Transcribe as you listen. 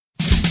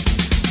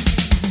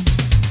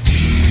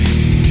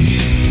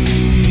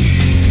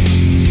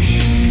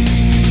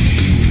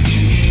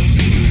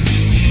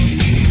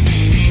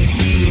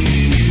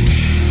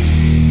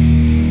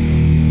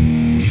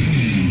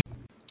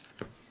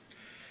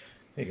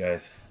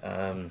guys.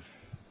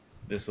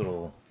 This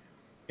little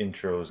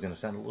intro is going to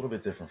sound a little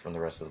bit different from the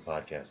rest of the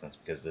podcast. That's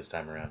because this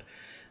time around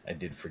I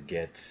did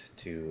forget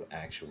to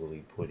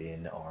actually put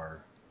in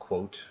our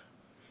quote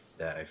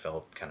that I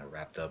felt kind of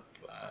wrapped up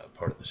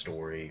part of the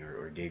story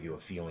or gave you a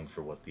feeling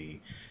for what the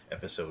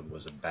episode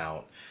was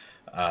about.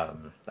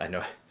 I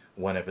know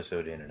one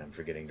episode in and I'm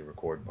forgetting to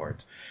record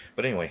parts.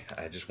 But anyway,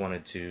 I just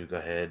wanted to go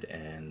ahead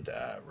and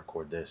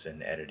record this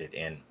and edit it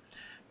in.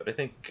 But I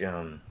think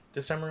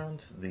this time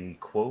around, the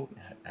quote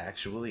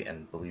actually,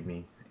 and believe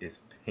me, it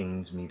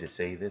pains me to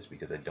say this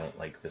because I don't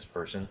like this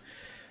person,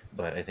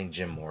 but I think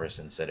Jim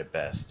Morrison said it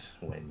best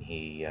when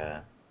he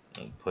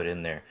put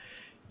in there,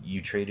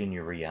 you trade in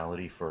your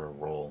reality for a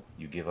role.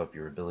 You give up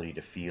your ability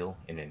to feel,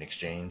 and in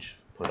exchange,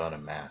 put on a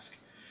mask.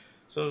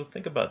 So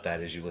think about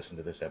that as you listen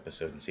to this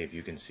episode and see if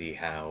you can see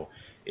how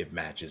it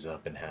matches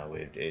up and how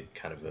it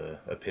kind of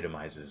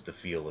epitomizes the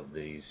feel of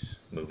these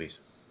movies.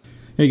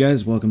 Hey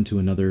guys, welcome to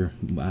another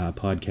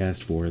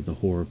podcast for the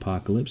Horror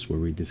Apocalypse, where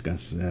we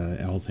discuss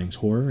all things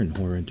horror and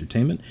horror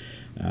entertainment.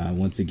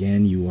 Once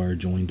again, you are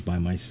joined by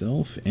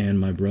myself and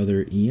my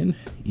brother Ian.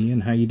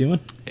 Ian, how you doing?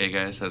 Hey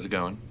guys, how's it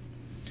going?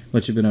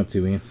 What you been up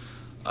to, Ian?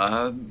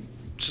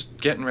 Just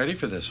getting ready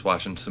for this,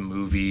 watching some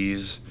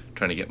movies,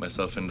 trying to get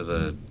myself into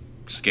the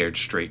scared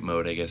straight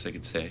mode, I guess I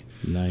could say.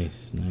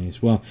 Nice.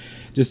 Well,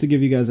 just to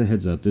give you guys a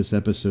heads up, this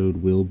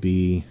episode will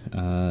be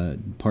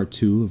part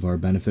 2 of our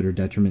Benefit or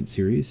Detriment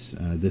series.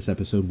 This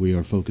episode we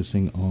are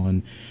focusing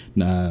on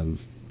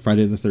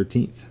Friday the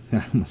 13th.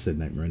 I almost said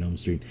Nightmare on Elm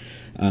Street.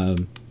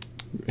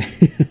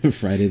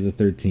 Friday the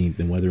 13th,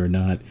 and whether or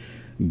not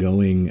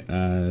going,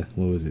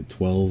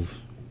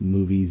 12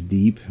 movies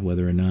deep,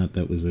 whether or not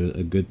that was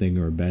a good thing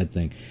or a bad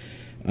thing.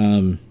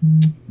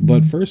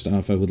 But first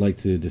off, I would like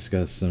to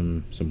discuss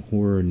some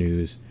horror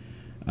news.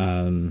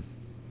 What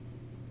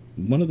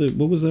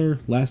was our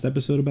last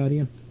episode about,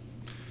 Ian?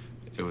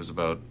 It was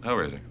about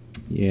Hellraiser.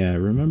 Yeah,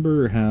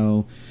 remember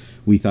how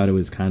we thought it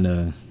was kind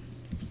of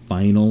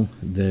final,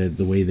 the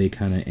way they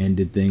kind of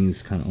ended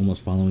things, kind of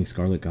almost following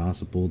Scarlet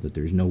Gospel, that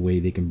there's no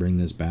way they can bring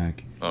this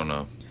back? Oh,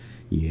 no.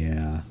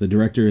 Yeah, the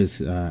director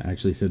has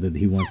actually said that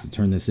he wants to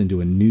turn this into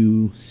a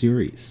new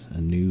series, a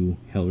new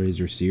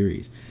Hellraiser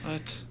series.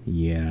 What?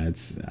 Yeah,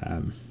 it's.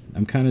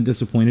 I'm kind of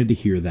disappointed to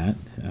hear that.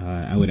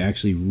 I would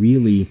actually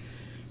really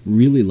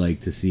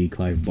like to see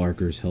Clive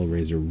Barker's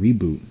Hellraiser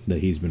reboot that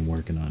he's been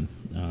working on.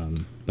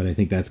 But I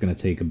think that's going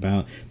to take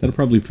that'll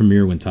probably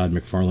premiere when Todd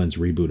McFarlane's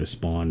reboot of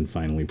Spawn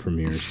finally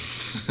premieres.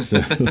 So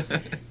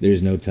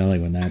there's no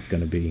telling when that's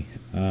going to be.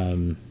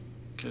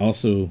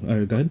 Also,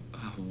 go ahead.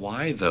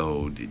 Why,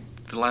 though?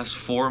 The last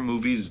 4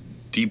 movies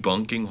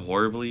debunking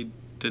horribly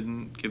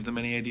didn't give them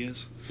any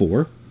ideas?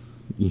 4?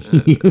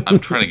 I'm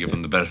trying to give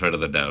them the benefit of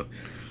the doubt.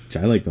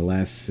 I like the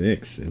last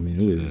 6. I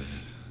mean, it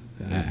was...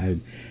 I,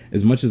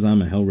 as much as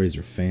I'm a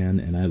Hellraiser fan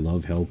and I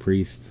love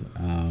Hellpriest,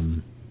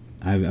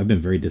 I've been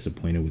very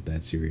disappointed with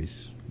that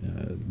series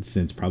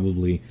since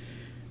probably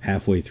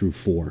halfway through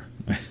 4.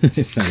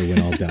 It kind of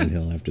went all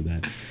downhill after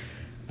that.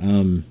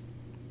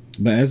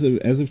 But as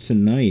of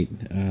tonight,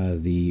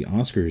 the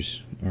Oscars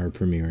are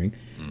premiering.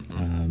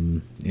 Mm-hmm.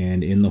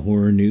 And in the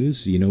horror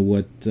news, you know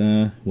what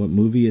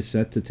movie is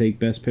set to take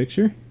Best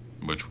Picture?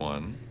 Which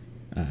one?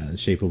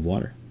 Shape of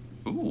Water.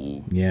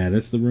 Ooh. Yeah,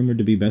 that's the rumored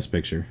to be Best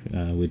Picture,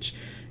 which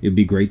it'd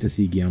be great to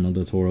see Guillermo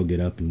del Toro get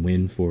up and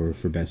win for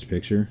Best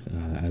Picture.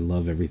 I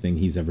love everything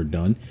he's ever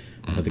done.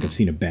 I don't think I've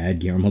seen a bad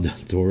Guillermo del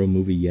Toro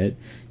movie yet.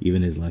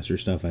 Even his lesser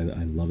stuff, I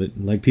love it.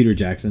 Like Peter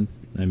Jackson.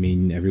 I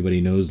mean,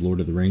 everybody knows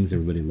Lord of the Rings.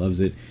 Everybody loves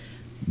it.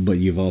 But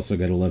you've also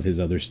got to love his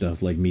other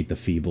stuff like Meet the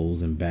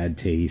Feebles and Bad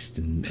Taste.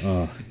 And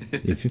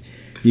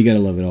you got to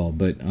love it all.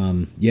 But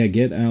yeah,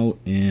 Get Out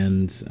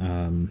and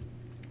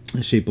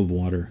Shape of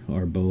Water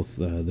are both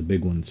the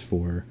big ones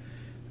for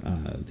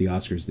the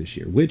Oscars this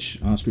year.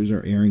 Which Oscars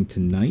are airing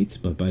tonight.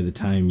 But by the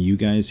time you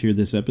guys hear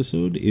this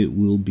episode, it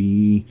will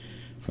be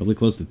probably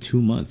close to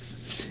 2 months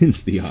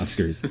since the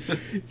Oscars.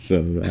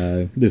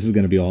 So this is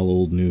going to be all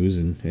old news.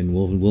 And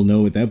we'll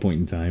know at that point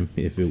in time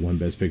if it won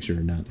Best Picture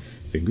or not.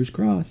 Fingers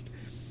crossed.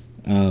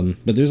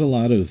 But there's a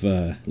lot of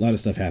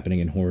stuff happening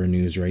in horror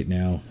news right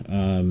now.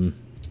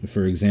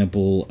 For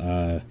example,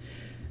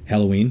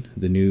 Halloween,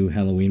 the new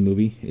Halloween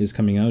movie is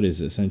coming out,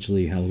 is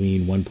essentially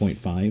Halloween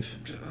 1.5.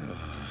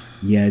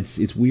 Yeah,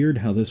 it's weird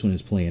how this one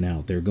is playing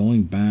out. They're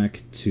going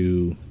back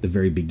to the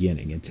very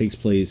beginning. It takes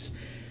place,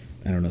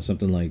 I don't know,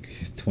 something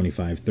like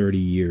 25, 30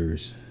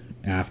 years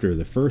after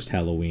the first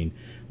Halloween,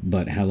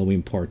 but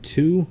Halloween Part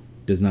 2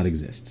 does not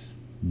exist.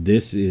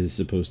 This is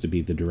supposed to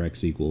be the direct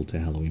sequel to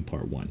Halloween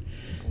Part 1.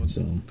 What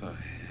the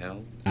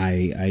hell?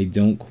 I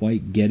don't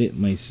quite get it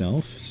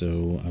myself,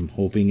 so I'm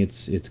hoping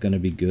it's going to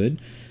be good.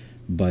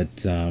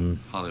 But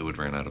Hollywood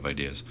ran out of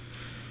ideas.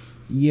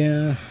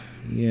 Yeah.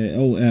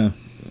 Oh,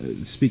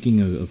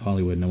 speaking of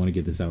Hollywood, and I want to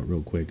get this out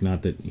real quick.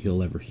 Not that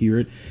he'll ever hear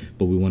it,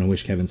 but we want to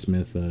wish Kevin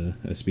Smith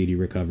a speedy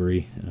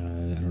recovery. I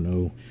don't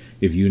know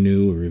if you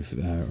knew or if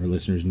our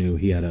listeners knew,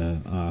 he had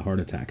a heart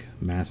attack,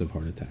 massive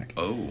heart attack.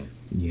 Oh.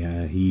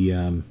 Yeah, he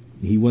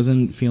he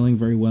wasn't feeling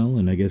very well,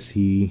 and I guess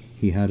he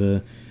had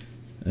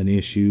an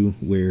issue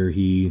where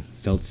he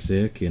felt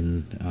sick,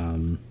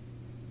 and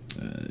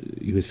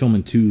he was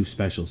filming two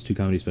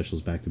comedy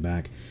specials back to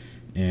back,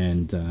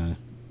 and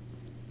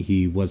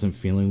he wasn't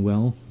feeling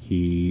well.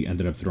 He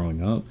ended up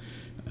throwing up.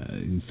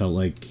 He felt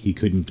like he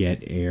couldn't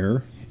get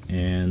air,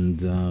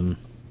 and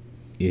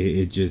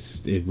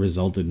it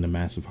resulted in a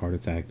massive heart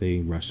attack. They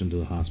rushed him to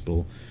the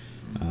hospital,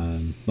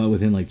 but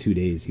within like 2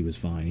 days he was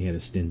fine. He had a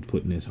stent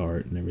put in his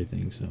heart and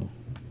everything. So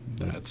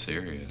that's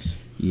serious.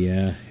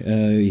 Yeah,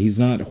 he's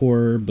not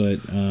horror,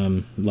 but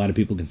a lot of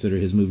people consider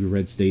his movie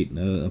Red State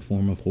a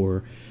form of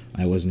horror.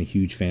 I wasn't a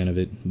huge fan of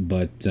it,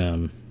 but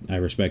I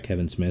respect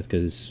Kevin Smith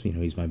because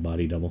he's my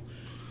body double.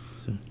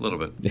 So. A little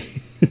bit.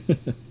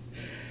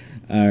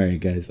 All right,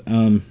 guys.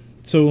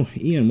 So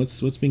Ian,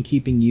 what's been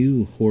keeping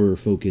you horror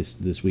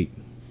focused this week?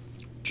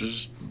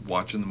 Just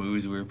watching the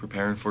movies we were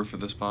preparing for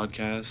this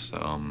podcast.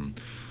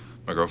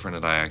 My girlfriend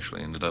and I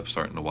actually ended up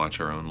starting to watch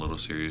our own little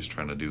series,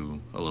 trying to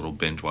do a little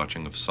binge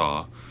watching of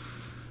Saw.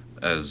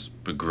 As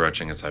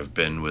begrudging as I've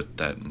been with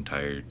that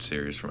entire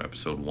series from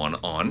episode 1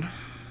 on.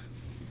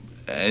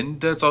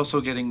 And that's also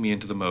getting me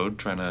into the mode,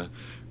 trying to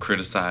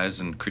criticize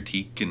and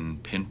critique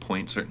and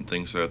pinpoint certain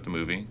things throughout the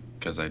movie,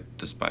 because I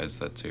despise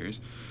that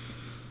series.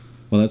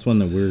 Well, that's one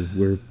that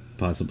we're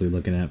possibly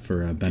looking at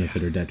for a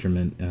benefit or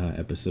detriment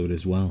episode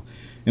as well.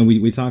 And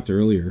we talked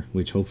earlier,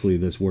 which hopefully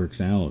this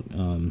works out,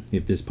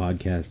 if this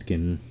podcast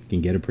can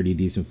get a pretty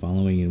decent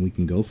following and we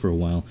can go for a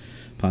while,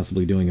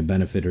 possibly doing a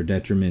benefit or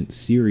detriment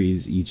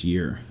series each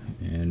year.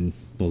 And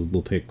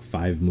we'll pick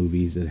 5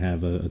 movies that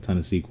have a ton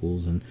of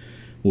sequels, and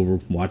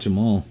we'll watch them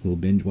all. We'll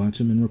binge watch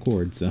them and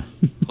record. So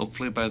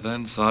hopefully by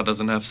then Saw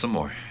doesn't have some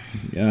more.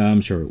 Yeah,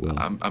 I'm sure it will.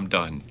 I'm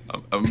done.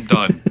 I'm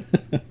done.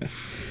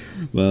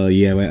 Well,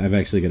 yeah, I've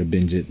actually got to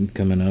binge it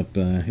coming up.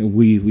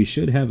 We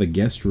should have a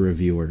guest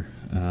reviewer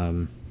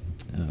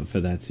for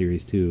that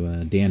series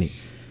too, Danny.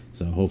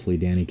 So hopefully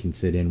Danny can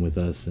sit in with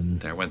us. And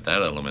there went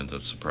that element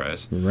of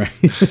surprise. Right.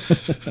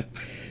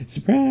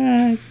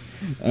 Surprise!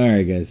 All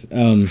right, guys.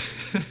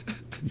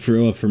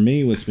 For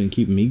me, what's been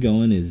keeping me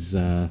going is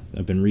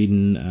I've been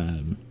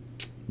reading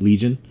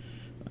Legion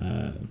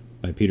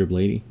by Peter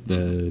Blatty,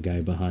 the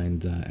guy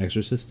behind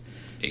Exorcist.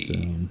 Hey. So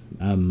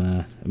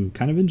I'm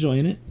kind of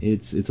enjoying it.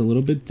 It's a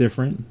little bit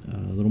different,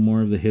 a little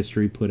more of the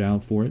history put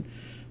out for it.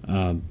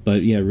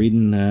 But yeah,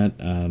 reading that.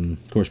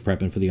 Of course,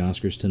 prepping for the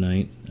Oscars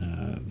tonight.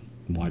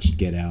 Watched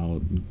Get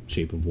Out,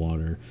 Shape of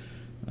Water,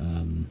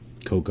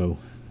 Coco.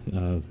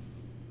 Not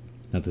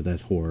that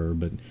that's horror,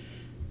 but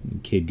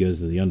kid goes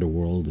to the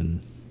underworld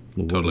and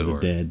the world Totally of the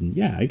horror. dead. And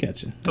yeah, I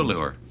got you. Totally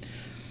horror.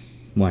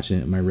 Watching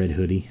it in my red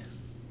hoodie,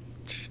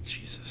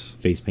 Jesus.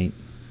 face paint,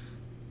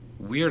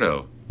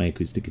 Weirdo. my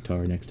acoustic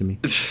guitar next to me,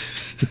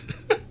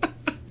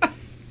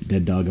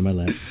 dead dog in my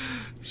lap.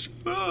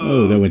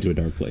 Oh, that went to a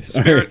dark place.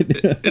 Spirit,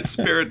 All right. it's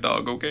Spirit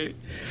Dog, okay?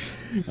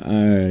 All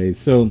right,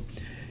 so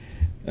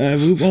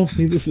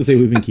needless to say,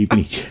 we've been keeping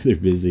each other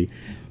busy,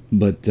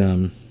 but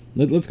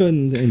let's go ahead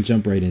and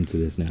jump right into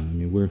this now. I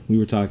mean, we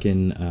were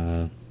talking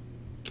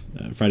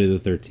Friday the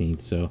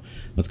 13th, so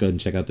let's go ahead and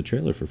check out the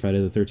trailer for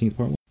Friday the 13th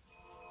Part 1.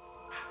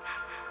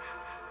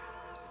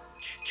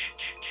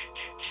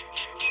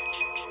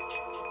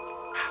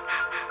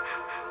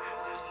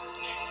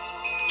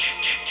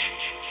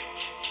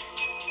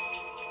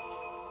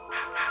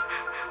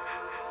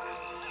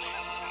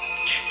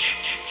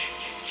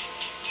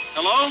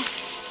 Hello?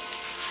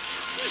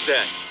 Who's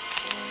that?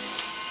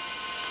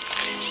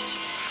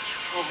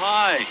 Oh,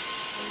 hi. What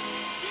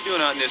are you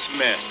doing out in this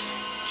mess?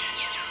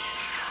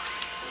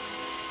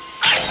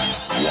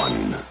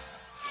 1,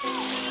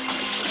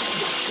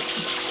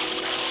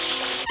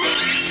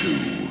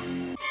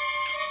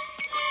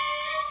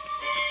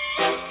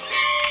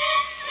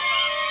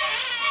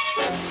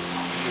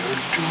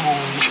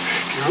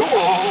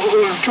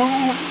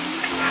 2,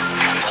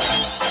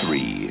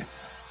 3.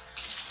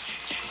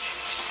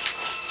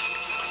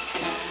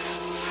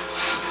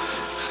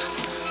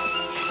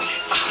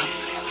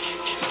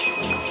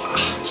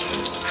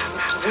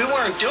 We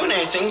weren't doing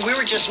anything. We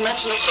were just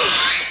messing up.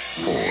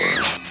 4.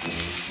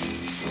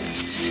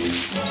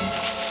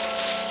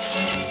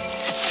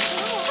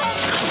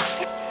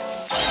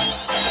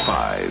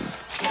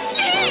 5.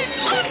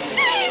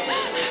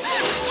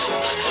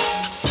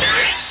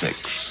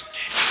 6.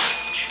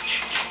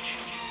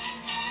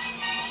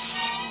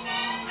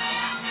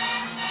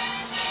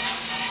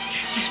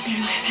 Must be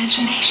my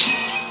imagination.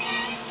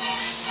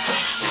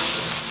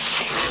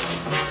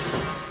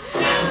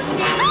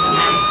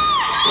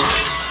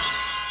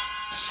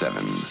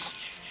 7.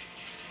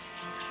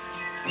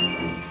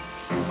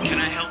 Can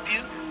I help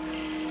you?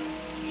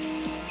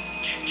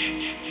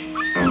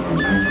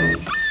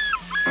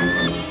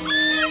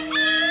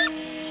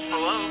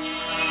 Hello?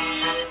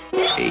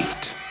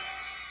 8.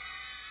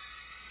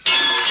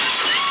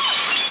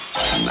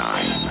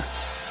 9.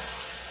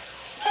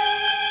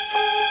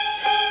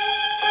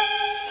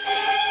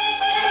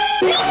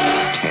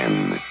 10.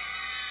 11.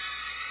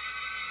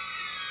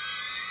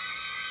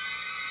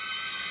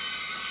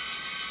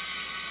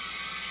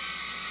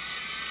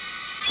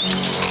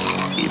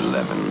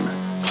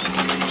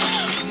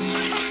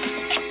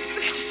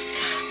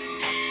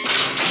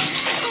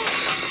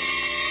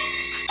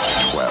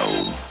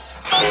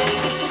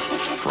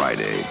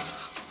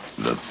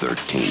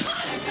 13th.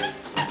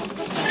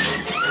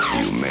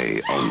 You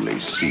may only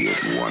see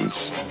it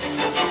once,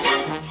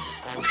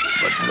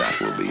 but that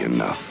will be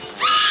enough.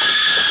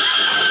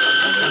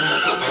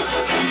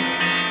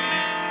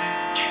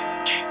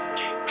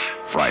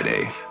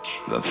 Friday,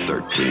 the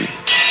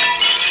 13th.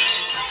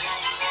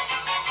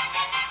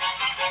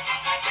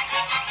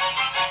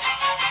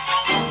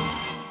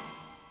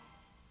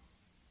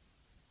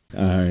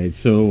 All right,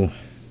 so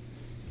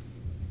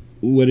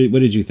what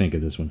did you think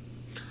of this one?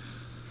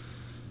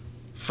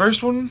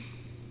 First one,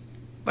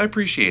 I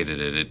appreciated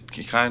it.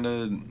 It kind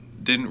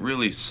of didn't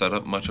really set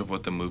up much of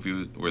what the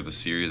movie or the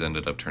series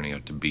ended up turning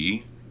out to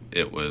be.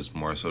 It was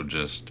more so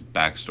just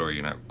backstory.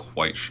 You're not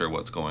quite sure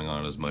what's going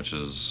on as much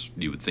as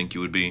you would think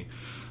you would be,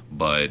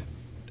 but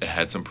it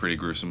had some pretty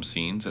gruesome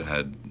scenes. It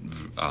had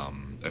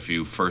a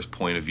few first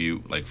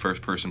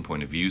person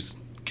point of views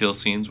kill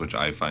scenes, which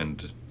I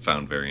found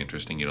very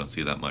interesting. You don't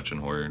see that much in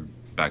horror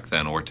back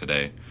then or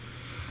today.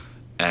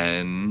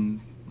 And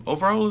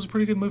overall, it was a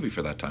pretty good movie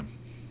for that time.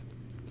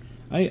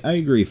 I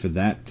agree. For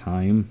that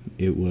time,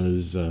 it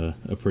was a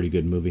pretty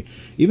good movie.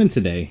 Even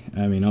today,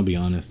 I mean, I'll be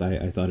honest,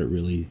 I thought it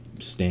really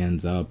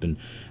stands up, and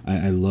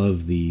I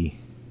love the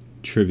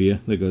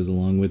trivia that goes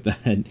along with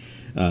that,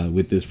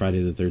 with this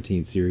Friday the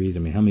 13th series.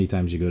 I mean, how many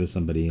times you go to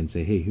somebody and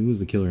say, hey, who was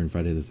the killer in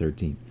Friday the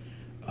 13th?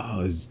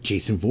 Oh, it was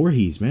Jason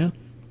Voorhees, man.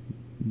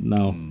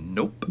 No.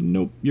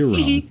 Nope, you're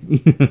wrong.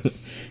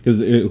 Because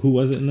who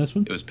was it in this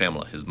one? It was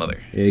Pamela, his mother.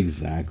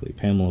 Exactly,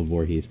 Pamela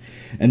Voorhees.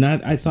 And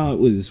that, I thought,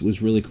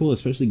 was really cool,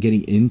 especially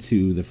getting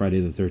into the Friday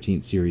the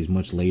 13th series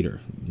much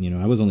later. You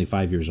know, I was only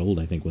 5 years old,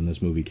 I think, when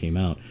this movie came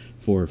out,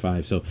 4 or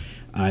 5. So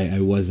I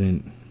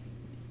wasn't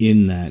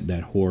in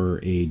that horror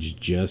age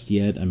just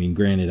yet. I mean,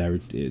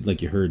 granted,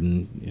 like you heard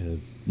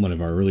in one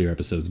of our earlier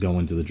episodes,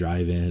 going to the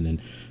drive-in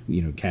and,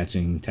 you know,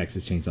 catching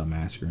Texas Chainsaw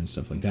Massacre and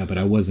stuff like that. But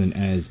I wasn't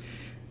as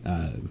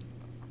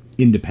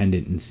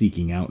independent and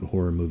seeking out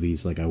horror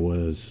movies like I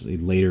was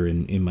later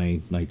in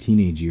my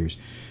teenage years.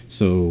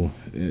 So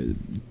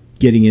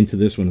getting into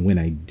this one when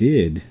I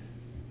did,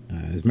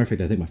 as a matter of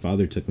fact, I think my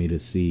father took me to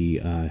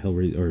see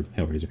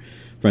Hellraiser,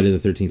 Friday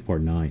the 13th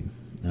Part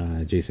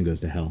 9, Jason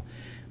Goes to Hell.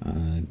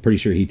 Pretty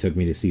sure he took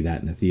me to see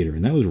that in the theater,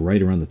 and that was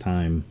right around the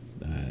time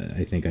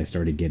I think I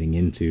started getting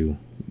into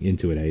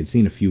it. I had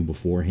seen a few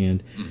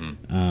beforehand.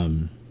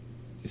 Mm-hmm.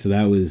 So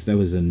that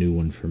was a new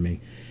one for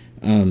me.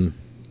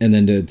 And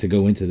then to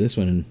go into this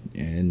one,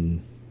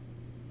 and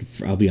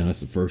I'll be honest,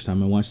 the first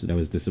time I watched it, I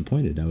was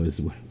disappointed. I was,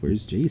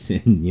 where's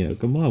Jason? You know,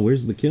 come on,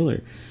 where's the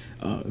killer?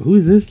 Who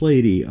is this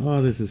lady?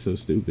 Oh, this is so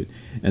stupid.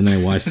 And then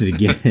I watched it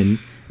again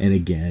and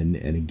again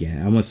and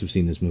again. I must have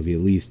seen this movie at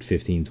least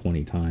 15,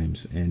 20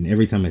 times. And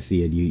every time I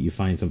see it, you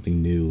find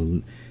something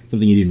new,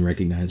 something you didn't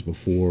recognize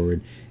before.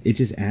 And it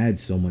just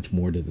adds so much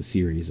more to the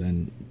series.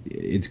 And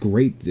it's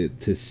great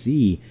to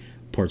see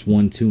parts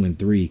 1, 2, and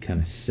 3 kind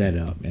of set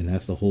up, and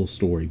that's the whole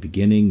story,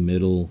 beginning,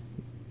 middle,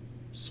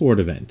 sort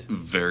of end.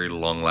 Very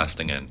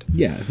long-lasting end.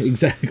 Yeah,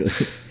 exactly.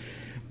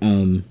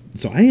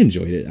 So I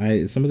enjoyed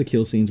it. Some of the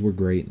kill scenes were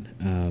great.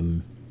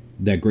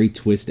 That great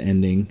twist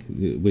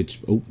ending, which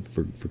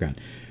forgot,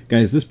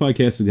 guys. This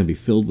podcast is going to be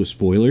filled with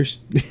spoilers.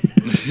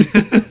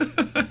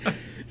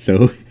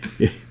 So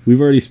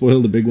we've already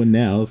spoiled a big one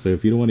now. So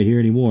if you don't want to hear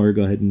any more,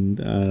 go ahead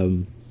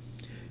and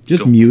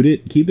just mute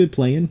it, keep it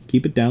playing,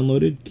 keep it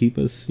downloaded, keep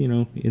us, you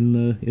know, in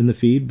the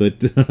feed, but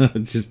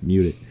just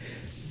mute it.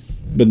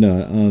 But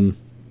no,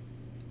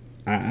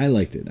 I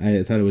liked it.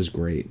 I thought it was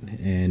great,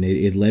 and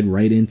it led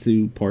right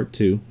into part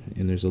 2.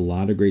 And there's a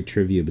lot of great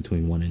trivia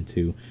between 1 and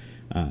 2.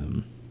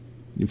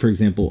 For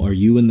example, are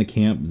you in the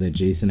camp that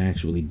Jason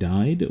actually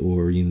died,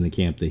 or are you in the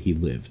camp that he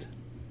lived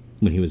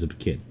when he was a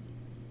kid?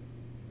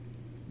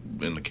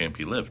 In the camp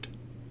he lived.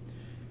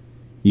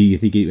 You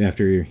think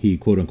after he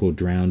quote unquote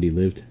drowned, he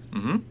lived?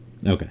 Mm-hmm.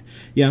 Okay.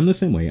 Yeah, I'm the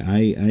same way. I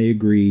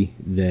agree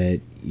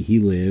that he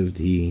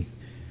lived.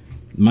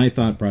 My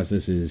thought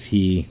process is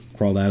he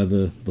crawled out of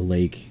the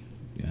lake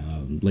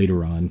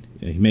later on.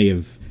 He may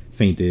have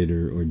fainted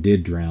or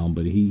did drown,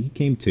 but he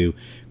came to,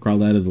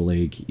 crawled out of the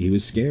lake. He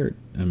was scared.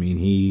 I mean,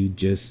 he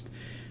just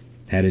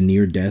had a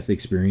near-death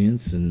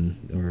experience,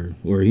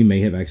 or he may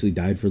have actually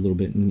died for a little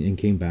bit and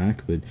came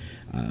back. But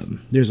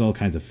there's all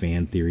kinds of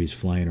fan theories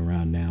flying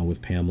around now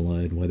with Pamela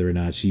and whether or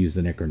not she used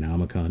the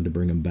Necronomicon to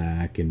bring him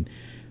back, and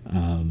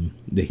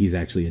that he's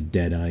actually a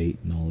deadite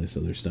and all this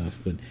other stuff.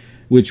 But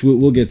which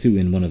we'll get to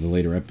in one of the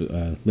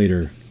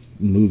later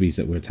movies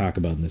that we'll talk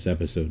about in this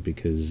episode,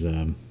 because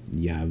I'm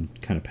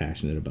kind of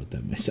passionate about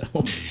that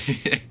myself.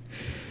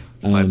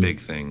 My big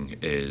thing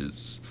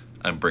is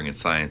I'm bringing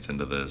science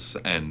into this,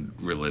 and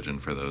religion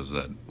for those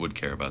that would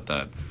care about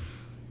that.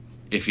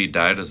 If he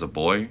died as a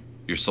boy,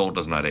 your soul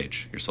does not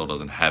age. Your soul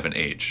doesn't have an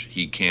age.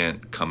 He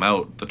can't come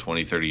out the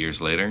 20, 30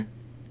 years later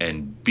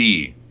and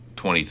be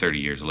 20, 30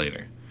 years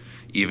later.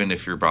 Even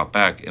if you're brought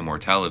back,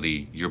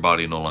 immortality, your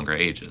body no longer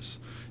ages.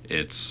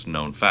 It's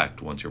known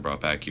fact. Once you're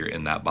brought back, you're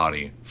in that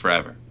body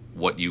forever.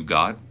 What you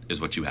got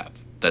is what you have.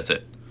 That's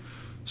it.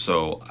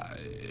 So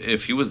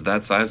if he was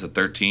that size at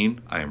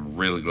 13, I am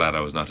really glad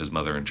I was not his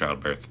mother in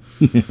childbirth.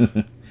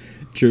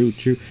 True.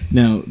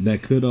 Now,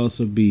 that could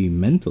also be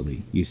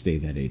mentally you stay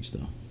that age,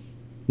 though,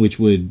 which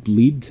would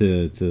lead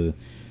to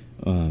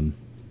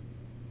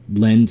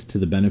lend to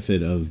the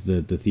benefit of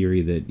the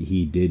theory that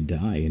he did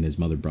die and his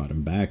mother brought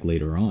him back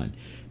later on,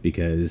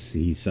 because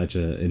he's such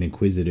an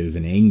inquisitive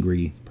and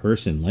angry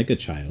person, like a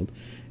child.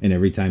 And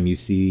every time you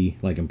see,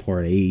 like in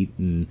part 8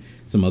 and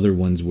some other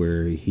ones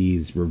where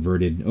he's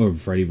reverted, or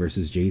Freddy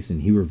versus Jason,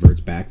 he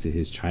reverts back to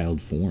his child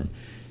form.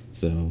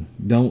 So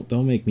don't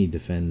make me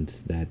defend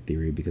that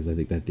theory, because I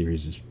think that theory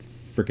is just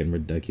freaking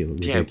ridiculous.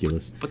 Yeah,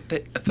 but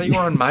I thought you were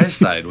on my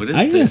side. What is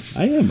this?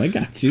 I am. I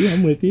got you.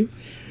 I'm with you.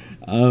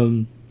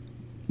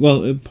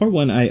 Well, part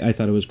 1, I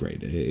thought it was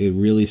great. It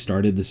really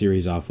started the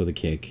series off with a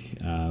kick.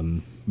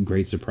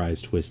 Great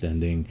surprise twist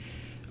ending.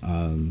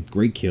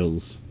 Great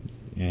kills.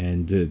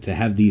 And to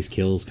have these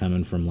kills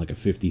coming from like a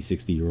 50,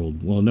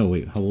 60-year-old... Well, no,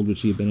 wait. How old would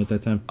she have been at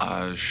that time?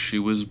 She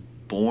was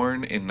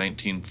born in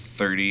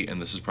 1930,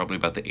 and this is probably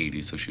about the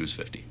 80s, so she was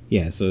 50.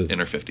 Yeah, so... In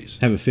her 50s.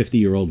 Have a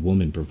 50-year-old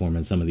woman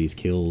performing some of these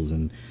kills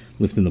and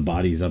lifting the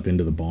bodies up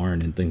into the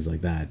barn and things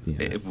like that.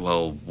 Yeah.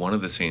 Well, one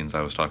of the scenes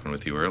I was talking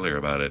with you earlier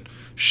about it,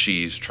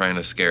 she's trying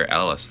to scare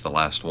Alice, the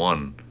last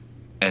one,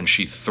 and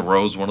she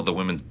throws one of the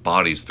women's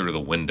bodies through the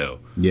window.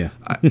 Yeah.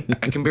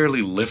 I can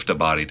barely lift a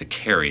body to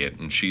carry it,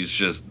 and she's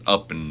just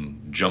up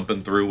and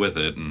jumping through with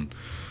it, and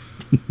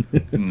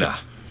nah.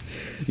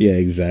 Yeah,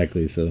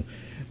 exactly. So,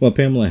 well,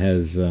 Pamela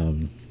has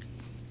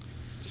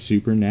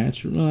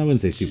supernatural... Well, I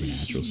wouldn't say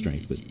supernatural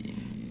strength, but...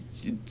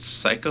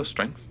 Psycho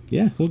strength?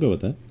 Yeah, we'll go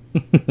with that.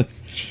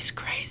 She's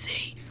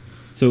crazy.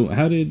 So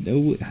how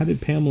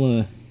did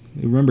Pamela...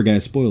 Remember,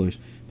 guys, spoilers.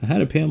 How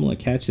did Pamela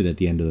catch it at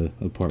the end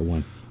of part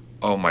 1?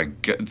 Oh my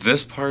god,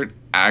 this part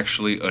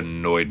actually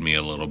annoyed me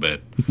a little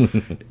bit.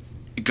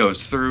 It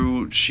goes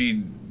through,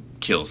 she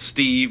kills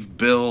Steve,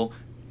 Bill,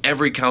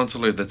 every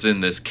counselor that's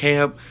in this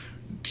camp,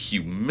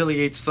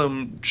 humiliates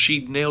them,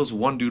 she nails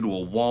one dude to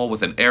a wall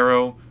with an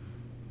arrow,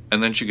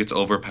 and then she gets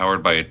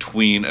overpowered by a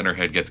tween and her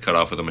head gets cut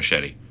off with a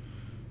machete.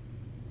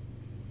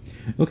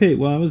 Okay,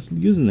 well, I was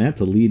using that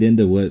to lead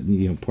into what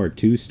part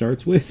 2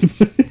 starts with.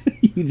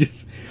 You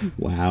just...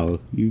 Wow,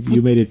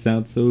 you made it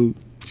sound so...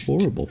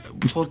 horrible.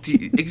 Well,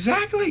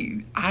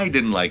 exactly. I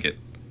didn't like it.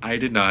 I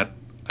did not.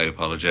 I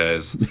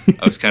apologize.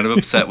 I was kind of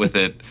upset with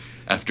it.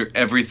 After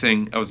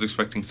everything, I was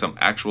expecting some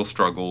actual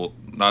struggle,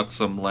 not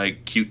some,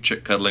 like, cute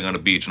chick cuddling on a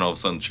beach and all of a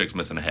sudden the chick's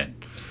missing a head.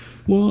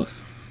 Well,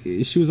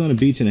 she was on a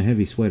beach in a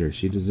heavy sweater.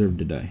 She deserved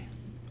to die.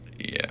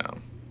 Yeah.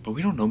 But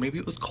we don't know. Maybe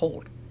it was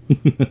cold.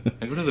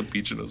 I go to the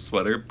beach in a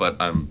sweater, but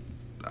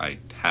I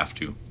have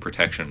to.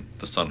 Protection.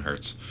 The sun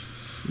hurts.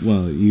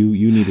 Well,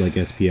 you need like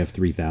SPF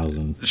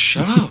 3000.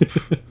 Shut up.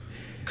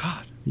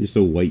 God. You're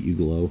so white you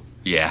glow.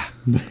 Yeah.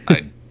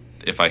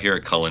 If I hear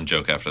a Cullen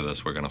joke after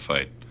this, we're going to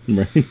fight.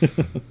 Right.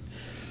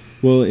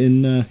 Well,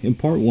 in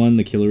part 1,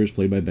 the killer is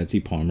played by Betsy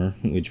Palmer,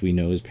 which we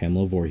know is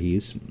Pamela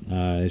Voorhees.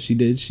 She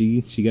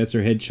gets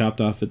her head chopped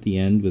off at the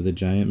end with a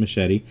giant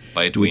machete.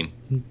 By a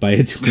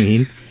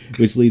tween.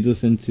 Which leads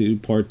us into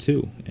part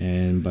 2.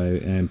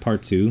 And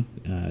part 2,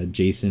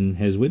 Jason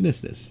has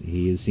witnessed this.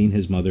 He has seen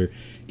his mother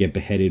get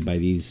beheaded by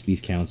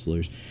these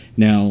counselors.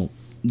 Now,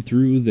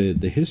 through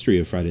the history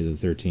of Friday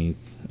the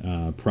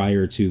 13th,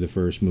 prior to the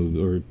first movie,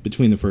 or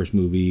between the first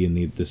movie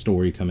and the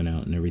story coming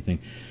out and everything,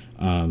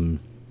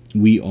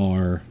 we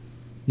are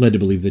led to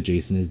believe that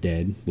Jason is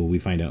dead. Well, we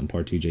find out in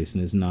part 2 Jason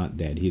is not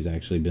dead. He's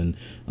actually been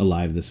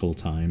alive this whole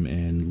time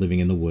and living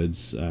in the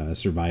woods,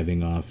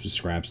 surviving off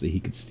scraps that he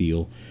could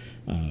steal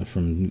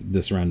from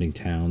the surrounding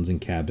towns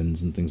and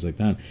cabins and things like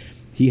that.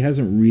 He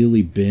hasn't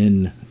really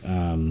been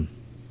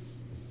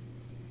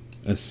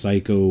a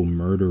psycho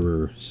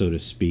murderer, so to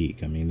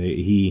speak. I mean,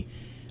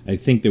 I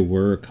think there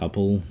were a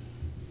couple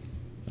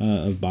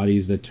of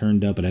bodies that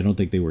turned up, but I don't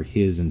think they were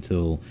his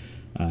until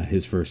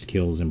his first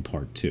kills in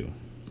part 2.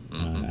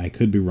 I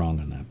could be wrong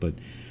on that, but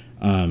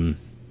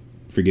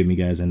forgive me,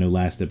 guys. I know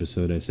last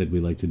episode I said we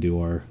like to do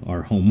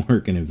our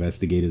homework and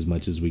investigate as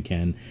much as we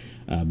can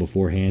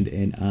beforehand,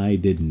 and I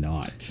did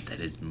not. That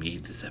is me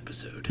this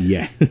episode.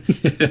 Yeah.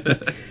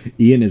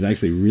 Ian has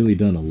actually really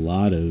done a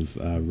lot of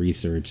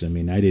research. I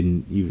mean, I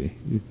didn't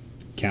even...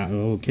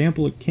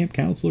 camp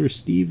counselor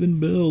Steve and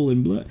Bill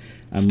and blah.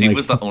 Steve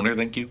was the owner,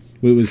 thank you.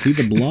 Wait, was he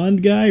the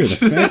blonde guy or the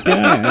fat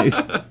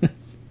guy?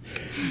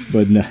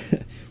 But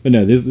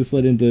no, this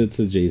led into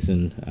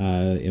Jason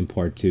in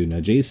part 2. Now,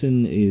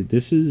 Jason,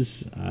 this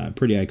is a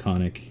pretty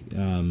iconic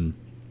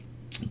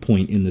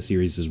point in the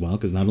series as well,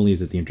 because not only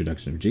is it the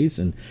introduction of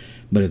Jason,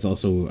 but it's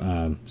also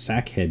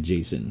Sackhead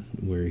Jason,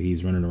 where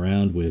he's running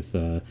around with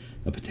a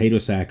potato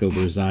sack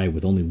over his eye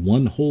with only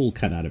one hole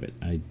cut out of it.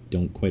 I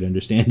don't quite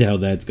understand how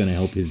that's going to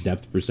help his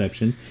depth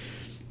perception.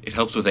 It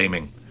helps with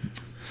aiming.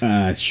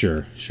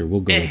 Sure,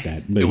 we'll go with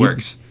that. But it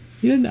works.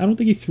 I don't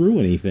think he threw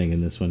anything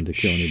in this one to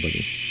kill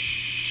anybody.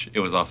 It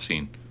was off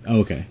scene. Oh,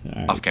 okay. All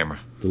right. Off camera.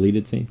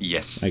 Deleted scene?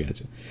 Yes. I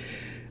gotcha.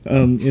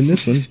 In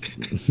this one,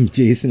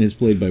 Jason is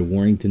played by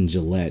Warrington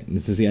Gillette.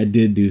 And so, see, I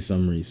did do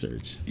some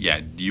research. Yeah,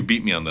 you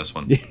beat me on this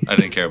one. I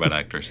didn't care about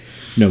actors.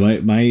 No,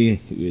 my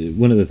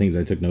one of the things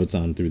I took notes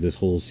on through this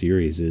whole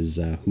series is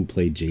who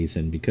played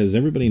Jason, because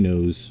everybody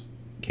knows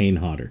Kane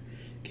Hodder.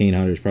 Kane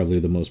Hodder is probably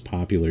the most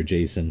popular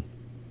Jason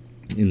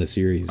in the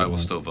series. I will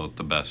still vote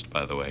the best,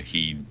 by the way.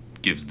 He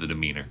gives the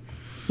demeanor.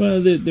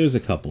 Well, there's a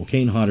couple.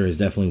 Kane Hodder is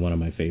definitely one of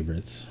my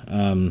favorites.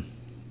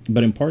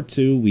 But in part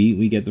 2,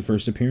 we get the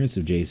first appearance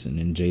of Jason,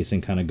 and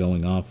Jason kind of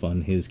going off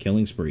on his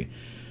killing spree.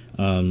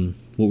 What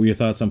were your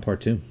thoughts on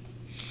part 2?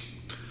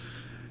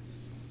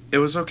 It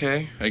was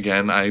okay.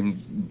 Again,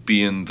 I'm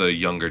being the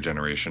younger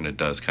generation. It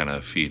does kind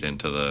of feed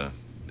into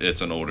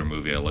it's an older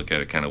movie. I look at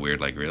it kind of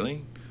weird, like,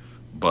 really?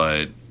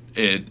 But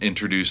it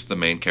introduced the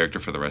main character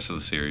for the rest of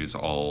the series,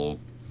 all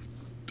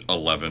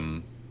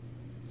 11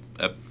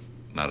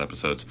 not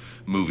episodes,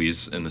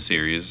 movies in the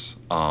series.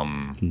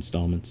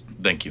 Installments.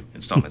 Thank you,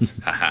 installments.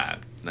 Haha,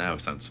 now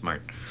it sounds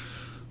smart.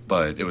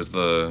 But it was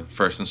the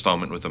first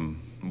installment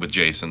with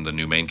Jason, the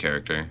new main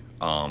character.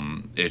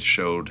 It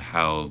showed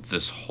how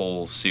this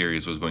whole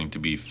series was going to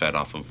be fed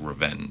off of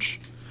revenge.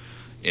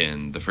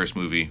 In the first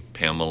movie,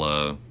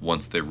 Pamela,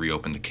 once they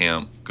reopen the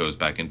camp, goes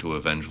back into a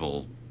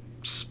vengeful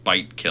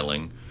spite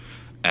killing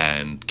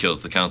and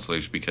kills the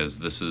counselors because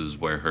this is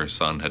where her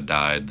son had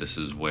died. This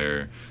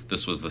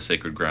was the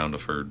sacred ground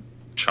of her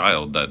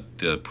child that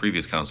the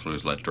previous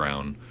counselors let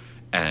drown,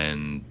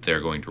 and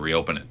they're going to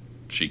reopen it.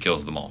 She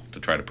kills them all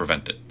to try to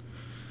prevent it.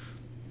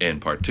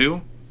 In part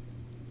 2,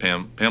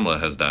 Pamela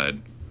has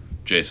died.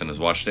 Jason has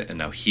watched it, and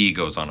now he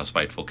goes on a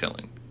spiteful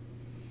killing.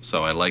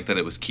 So I like that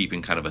it was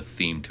keeping kind of a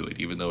theme to it.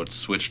 Even though it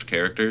switched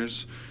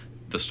characters,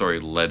 the story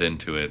led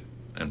into it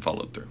and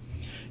followed through.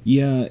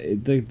 Yeah,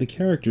 the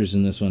characters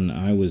in this one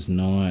I was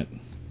not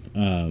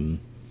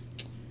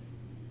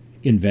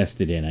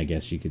invested in, I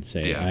guess you could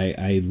say. Yeah.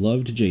 I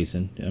loved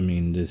Jason. I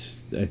mean,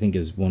 this, I think,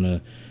 is one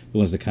of the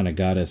ones that kind of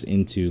got us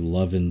into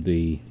loving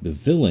the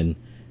villain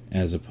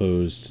as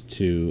opposed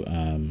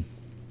to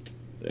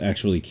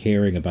actually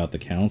caring about the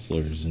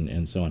counselors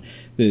and so on.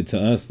 To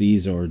us,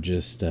 these are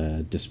just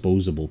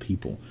disposable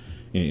people,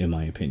 in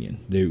my opinion.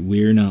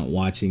 We're not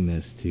watching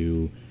this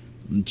to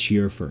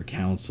cheer for a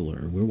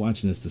counselor. We're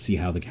watching this to see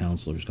how the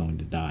counselor is going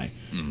to die.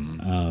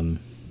 Mm-hmm.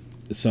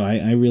 So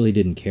I really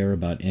didn't care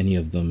about any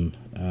of them.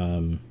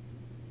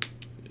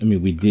 I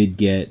mean, we did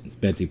get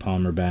Betsy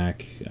Palmer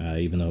back,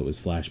 even though it was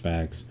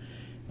flashbacks.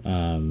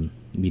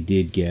 We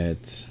did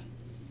get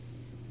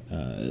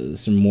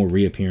some more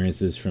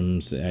reappearances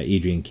from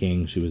Adrienne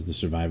King. She was the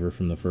survivor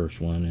from the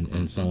first one,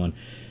 and so on.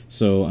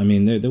 So, I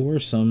mean, there were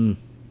some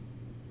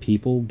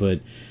people, but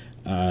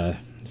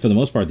for the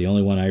most part, the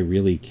only one I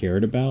really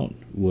cared about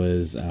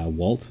was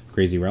Walt,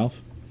 Crazy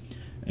Ralph,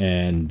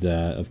 and,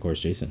 of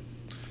course, Jason.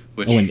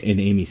 And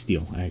Amy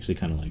Steele. I actually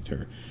kind of liked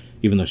her,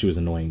 even though she was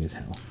annoying as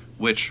hell.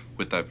 Which,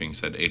 with that being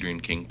said,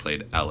 Adrienne King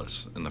played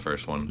Alice in the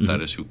first one. Mm-hmm.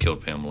 That is who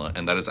killed Pamela,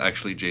 and that is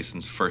actually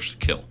Jason's first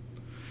kill.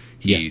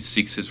 He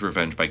seeks his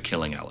revenge by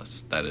killing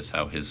Alice. That is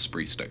how his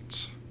spree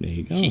starts. There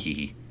you go.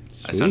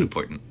 I sound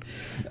important.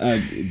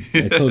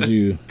 I told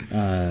you,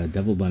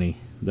 Devil Bunny,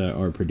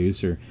 our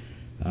producer,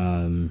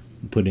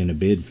 put in a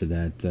bid for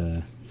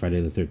that Friday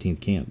the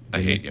 13th camp.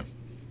 I hate you.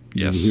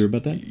 Did you hear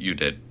about that? You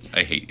did.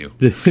 I hate you.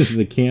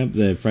 The camp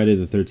that Friday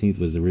the 13th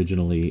was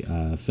originally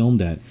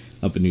filmed at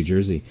up in New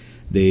Jersey,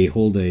 they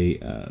hold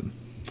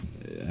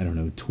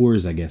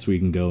tours, I guess, where you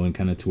can go and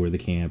kind of tour the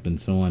camp and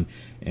so on.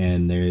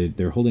 And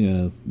they're holding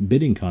a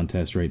bidding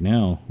contest right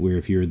now where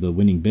if you're the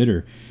winning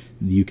bidder,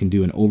 you can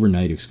do an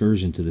overnight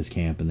excursion to this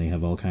camp, and they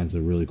have all kinds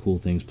of really cool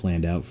things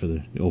planned out for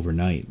the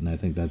overnight. And I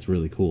think that's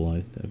really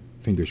cool.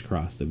 Fingers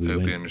crossed that we win. I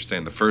hope you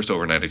understand. The first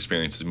overnight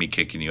experience is me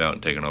kicking you out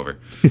and taking over.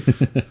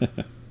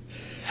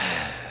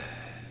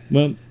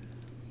 Well,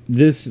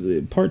 this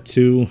part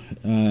 2,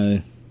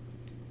 to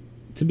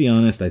be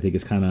honest, I think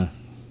it's kind of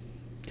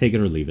take it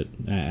or leave it.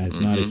 It's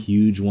not a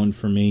huge one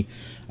for me.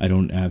 I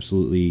don't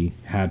absolutely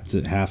have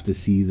to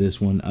see this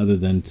one other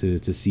than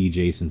to see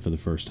Jason for the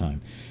first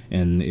time.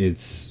 And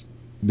it's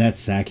that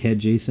sackhead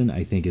Jason,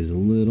 I think, is a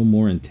little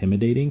more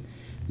intimidating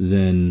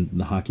than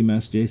the hockey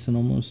mask Jason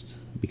almost,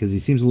 because he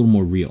seems a little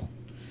more real.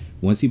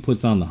 Once he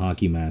puts on the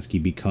hockey mask, he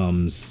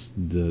becomes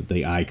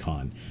the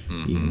icon,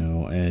 you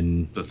know,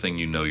 and the thing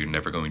you're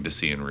never going to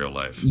see in real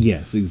life.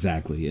 Yes,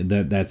 exactly.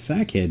 That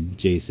sackhead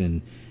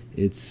Jason,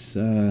 it's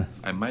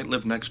I might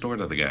live next door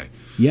to the guy.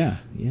 Yeah.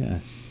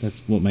 That's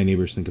what my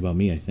neighbors think about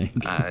me, I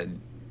think.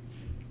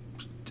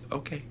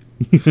 Okay.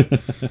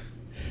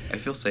 I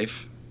feel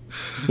safe.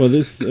 Well,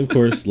 this, of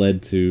course,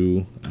 led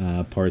to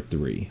part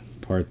 3.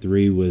 Part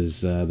 3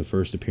 was the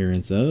first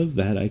appearance of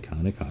that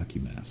iconic hockey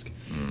mask.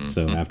 Mm-hmm.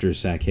 So after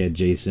Sackhead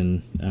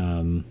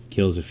Jason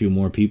kills a few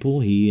more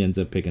people, he ends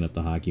up picking up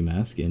the hockey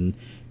mask and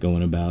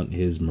going about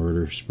his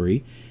murder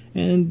spree.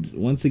 And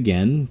once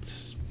again,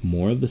 it's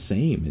more of the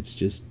same. It's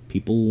just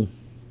people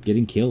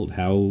getting killed.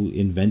 How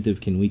inventive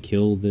can we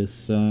kill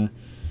this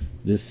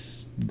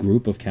this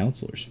group of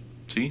counselors?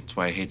 See, that's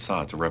why I hate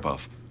Saw. It's a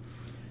ripoff.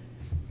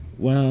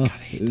 Well,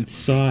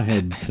 Saw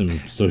had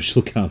some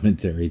social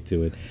commentary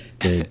to it.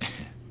 That,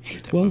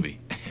 hate that well, movie.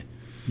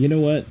 You know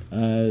what?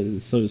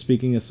 So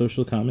speaking of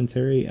social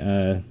commentary,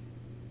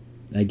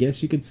 I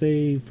guess you could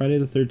say Friday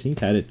the 13th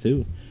had it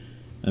too.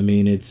 I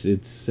mean, it's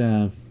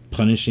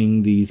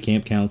punishing these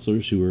camp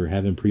counselors who were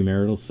having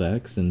premarital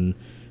sex and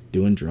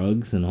doing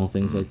drugs and all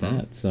things like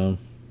that. So,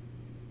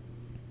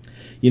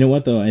 you know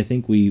what though? I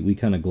think we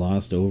kind of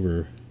glossed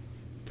over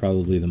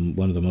probably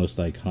one of the most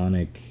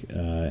iconic,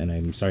 and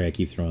I'm sorry I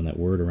keep throwing that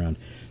word around,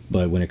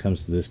 but when it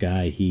comes to this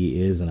guy, he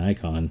is an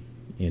icon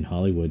in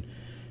Hollywood.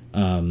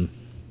 One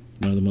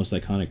of the most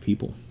iconic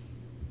people.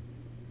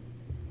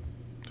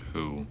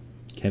 Who?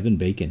 Kevin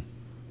Bacon.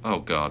 Oh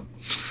God.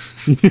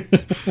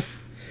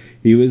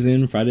 He was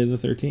in Friday the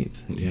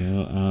 13th, you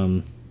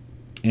know,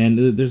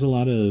 and there's a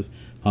lot of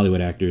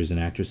Hollywood actors and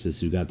actresses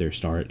who got their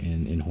start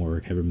in horror.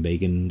 Kevin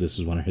Bacon, this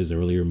was one of his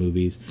earlier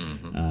movies.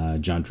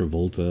 John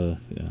Travolta.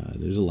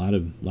 There's a lot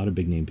of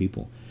big name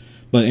people.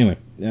 But anyway,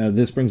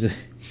 this brings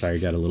sorry,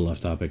 got a little off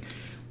topic.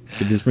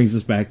 But this brings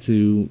us back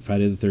to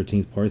Friday the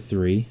 13th, Part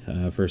 3,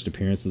 first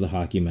appearance of the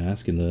hockey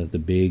mask and the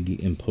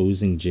big,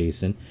 imposing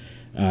Jason.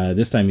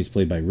 This time he's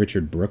played by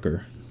Richard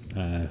Brooker,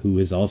 who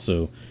is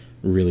also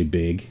really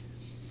big.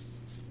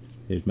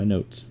 There's my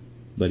notes,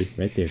 buddy,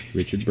 right there,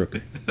 Richard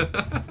Brooker.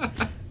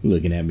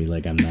 Looking at me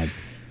like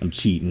I'm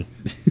cheating.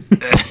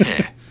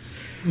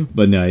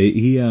 But no,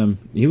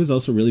 he was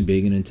also really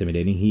big and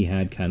intimidating. He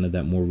had kind of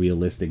that more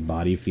realistic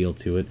body feel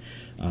to it.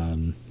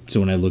 So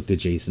when I looked at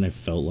Jason, I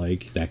felt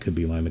like that could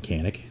be my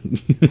mechanic.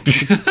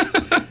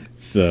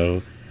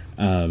 So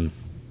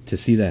to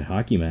see that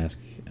hockey mask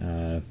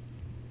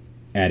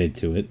added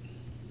to it,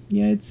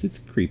 yeah, it's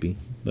creepy.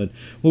 But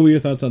what were your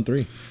thoughts on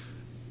 3?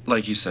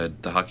 Like you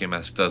said, the hockey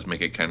mask does make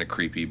it kind of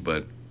creepy,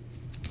 but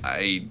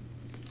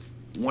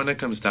when it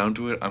comes down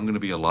to it, I'm going to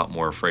be a lot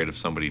more afraid of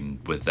somebody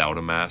without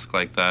a mask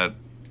like that.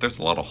 There's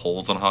a lot of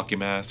holes on a hockey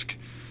mask.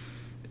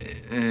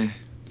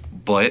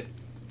 But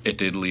it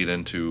did lead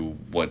into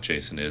what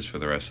Jason is for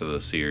the rest of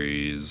the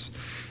series.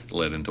 It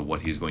led into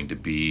what he's going to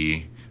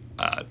be.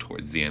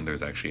 Towards the end,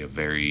 there's actually a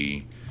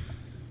very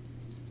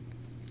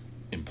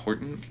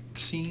important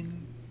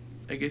scene,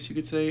 I guess you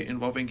could say,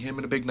 involving him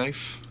and a big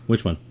knife.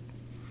 Which one?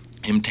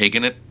 Him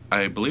taking it,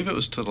 I believe it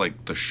was to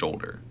like the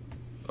shoulder,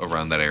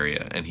 around that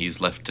area, and he's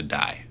left to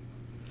die.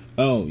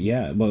 Oh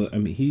yeah, well I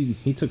mean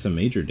he took some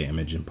major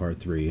damage in Part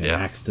 3. An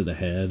axe to the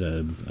head,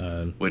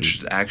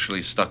 which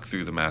actually stuck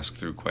through the mask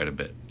through quite a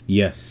bit.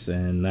 Yes,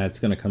 and that's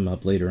going to come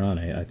up later on.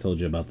 I told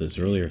you about this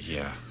earlier.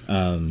 Yeah.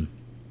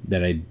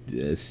 That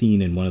I'd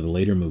seen in one of the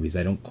later movies.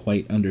 I don't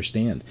quite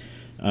understand.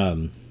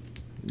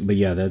 But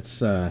yeah,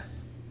 that's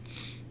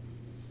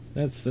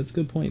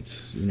good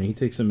points. You know, he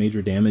takes some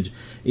major damage.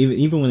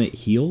 Even when it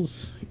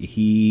heals,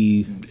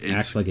 he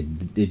acts like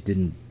it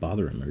didn't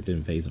bother him or it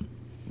didn't faze him.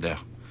 Yeah.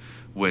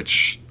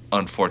 Which,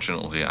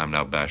 unfortunately, I'm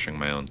now bashing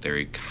my own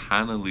theory,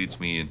 kind of leads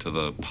me into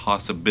the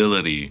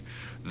possibility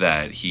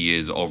that he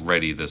is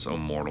already this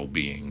immortal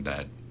being,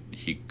 that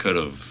he could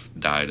have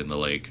died in the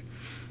lake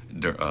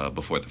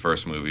before the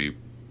first movie,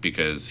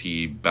 because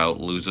he about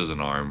loses an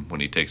arm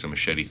when he takes a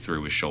machete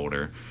through his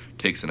shoulder,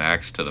 takes an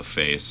axe to the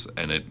face,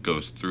 and it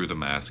goes through the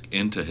mask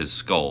into his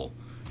skull,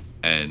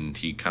 and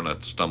he kind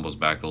of stumbles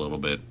back a little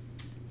bit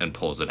and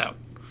pulls it out.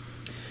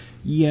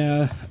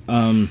 Yeah,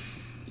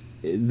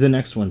 the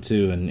next one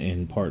too,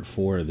 in Part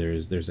 4,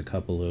 there's a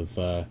couple of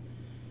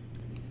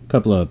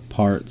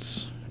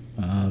parts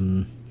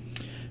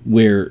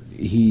where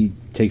he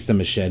takes the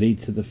machete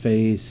to the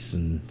face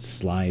and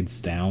slides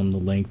down the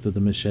length of the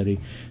machete,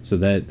 so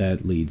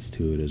that leads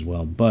to it as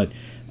well. But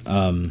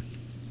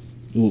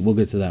we'll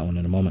get to that one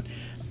in a moment.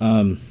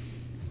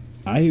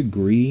 I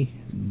agree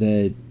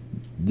that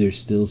there's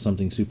still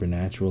something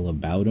supernatural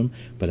about him,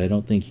 but I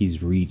don't think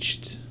he's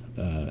reached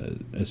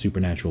a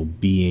supernatural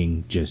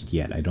being just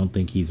yet. I don't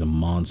think he's a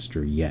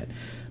monster yet.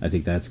 I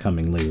think that's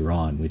coming later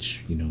on,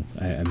 which, you know,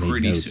 I made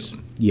pretty notes.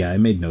 Soon. Yeah, I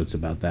made notes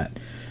about that.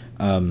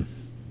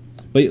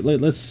 But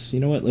let's, you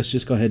know what, let's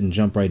just go ahead and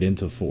jump right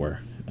into 4.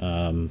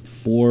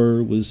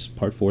 4 was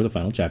Part 4, the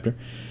final chapter.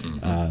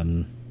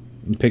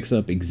 It picks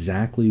up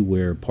exactly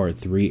where Part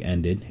 3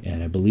 ended,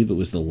 and I believe it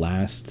was the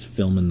last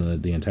film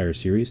in the entire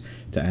series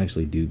to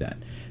actually do that.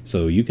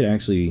 So you could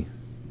actually,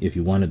 if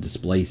you wanted to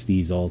splice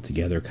these all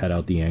together, cut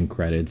out the end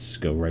credits,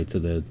 go right to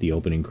the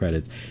opening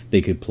credits,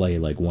 they could play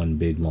like one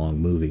big long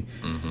movie.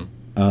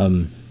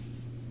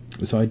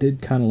 So I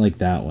did kind of like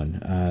that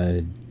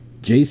one.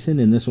 Jason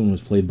in this one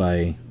was played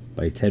by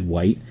Ted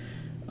White,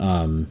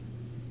 and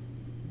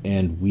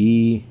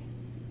we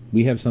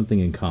have something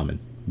in common.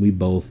 We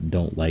both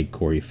don't like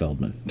Corey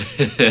Feldman.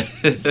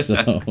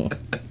 So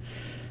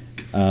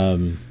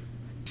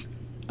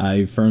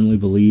I firmly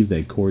believe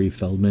that Corey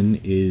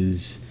Feldman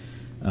is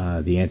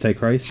the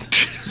Antichrist.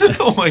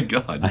 Oh my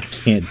God. I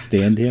can't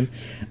stand him.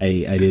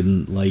 I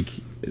didn't like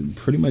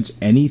pretty much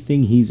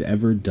anything he's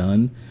ever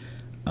done.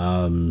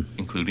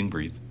 Including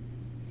Breathe.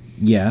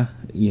 Yeah,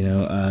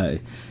 I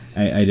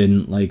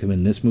didn't like him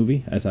in this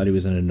movie. I thought he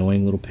was an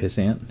annoying little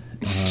pissant.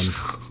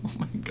 Oh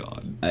my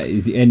god.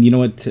 And you know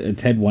what?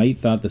 Ted White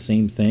thought the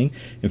same thing.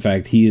 In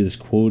fact, he is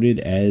quoted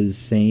as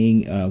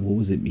saying, "What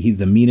was it? He's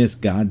the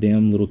meanest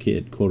goddamn little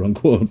kid," quote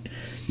unquote.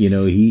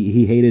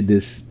 He hated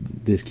this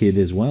kid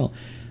as well.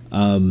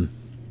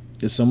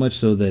 So much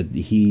so that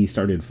he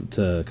started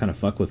to kind of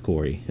fuck with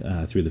Corey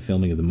through the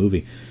filming of the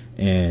movie.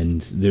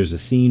 And there's a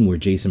scene where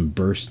Jason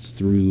bursts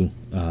through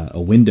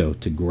a window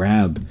to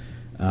grab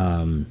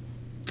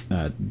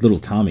little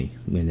Tommy,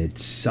 and it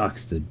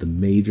sucks that the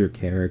major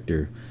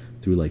character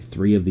through like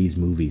 3 of these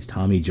movies,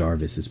 Tommy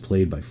Jarvis, is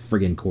played by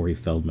friggin' Corey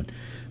Feldman,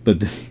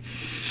 but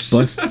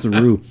busts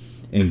through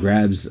and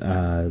grabs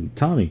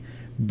Tommy.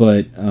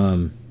 But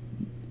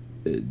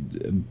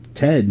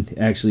Ted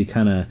actually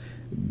kind of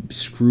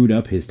screwed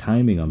up his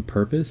timing on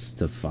purpose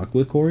to fuck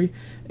with Corey,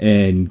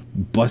 and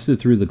busted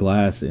through the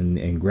glass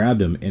and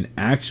grabbed him, and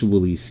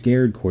actually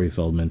scared Corey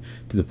Feldman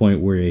to the point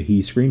where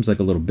he screams like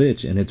a little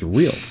bitch, and it's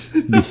real.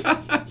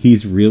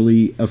 He's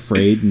really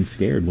afraid and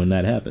scared when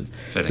that happens.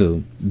 Fitting.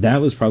 So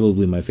that was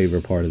probably my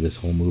favorite part of this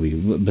whole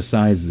movie,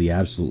 besides the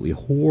absolutely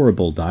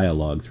horrible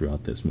dialogue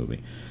throughout this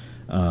movie.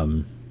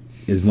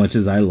 As much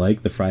as I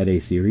like the Friday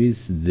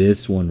series,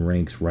 this one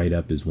ranks right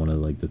up as one of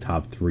like the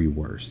top 3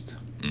 worst.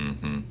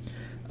 Mm-hmm.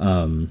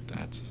 Do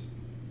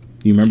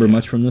you remember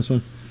much from this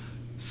one?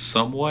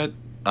 Somewhat.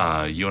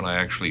 You and I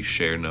actually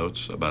share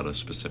notes about a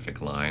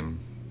specific line.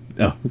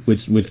 Oh,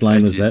 which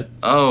line was that?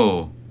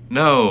 Oh,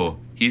 no,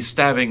 he's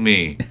stabbing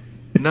me.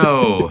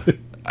 No.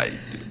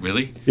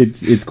 Really?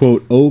 It's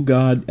quote, "Oh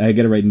God," I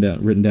got it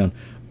written down.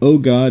 "Oh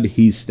God,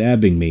 he's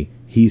stabbing me.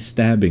 He's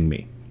stabbing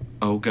me."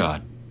 Oh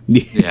God.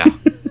 Yeah.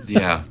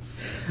 Yeah.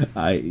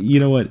 You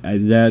know what?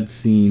 That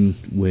scene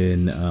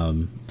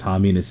when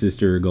Tommy and his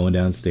sister are going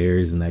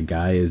downstairs, and that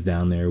guy is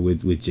down there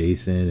with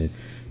Jason, and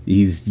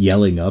he's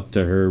yelling up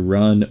to her,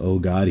 "Run! Oh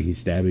God, he's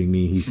stabbing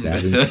me! He's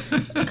stabbing me!"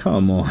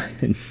 Come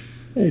on,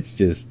 it's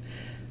just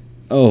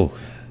oh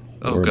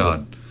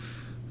God,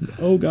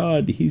 oh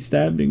God, he's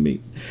stabbing me.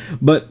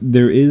 But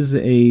there is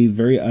a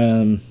very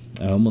I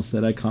almost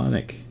said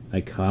iconic.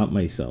 I caught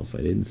myself. I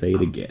didn't say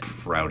it again.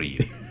 Proud of you.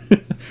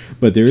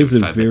 But there is a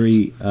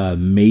very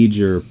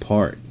major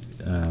part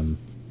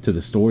to the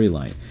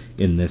storyline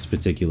in this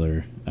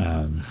particular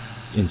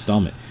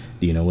installment.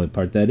 Do you know what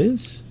part that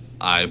is?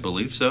 I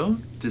believe so.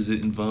 Does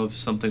it involve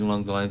something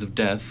along the lines of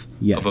death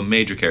Yes. of a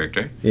major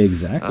character?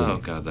 Exactly. Oh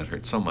God, that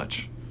hurts so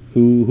much.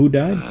 Who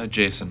died?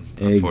 Jason,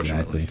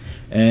 unfortunately. Exactly.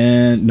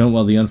 And no,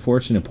 well, the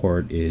unfortunate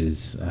part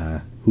is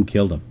who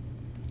killed him?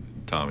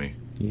 Tommy.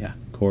 Yeah,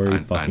 Corey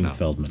fucking know.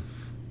 Feldman.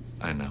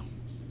 I know.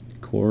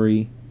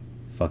 Corey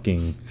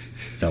fucking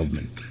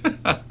Feldman.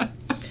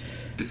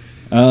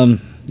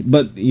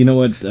 But you know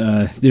what?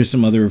 There's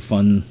some other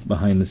fun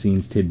behind the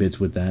scenes tidbits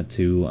with that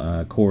too.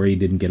 Corey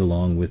didn't get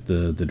along with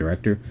the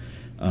director.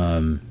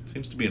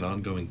 Seems to be an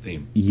ongoing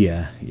theme.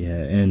 Yeah.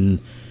 And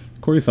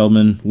Corey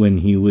Feldman, when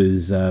he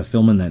was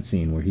filming that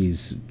scene where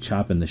he's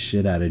chopping the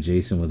shit out of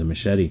Jason with a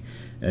machete,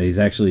 he's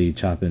actually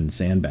chopping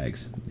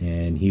sandbags.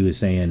 And he was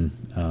saying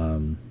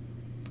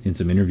in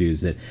some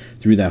interviews that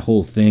through that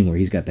whole thing where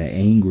he's got that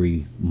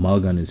angry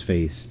mug on his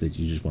face that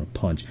you just want to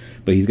punch,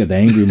 but he's got the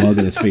angry mug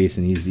on his face,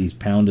 and he's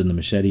pounding the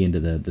machete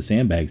into the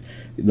sandbags,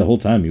 the whole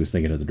time he was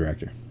thinking of the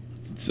director.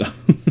 So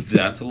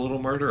that's a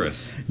little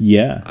murderous.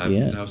 Yeah.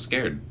 I'm now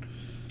scared.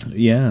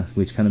 Yeah,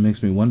 which kind of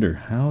makes me wonder,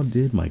 how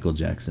did Michael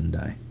Jackson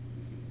die?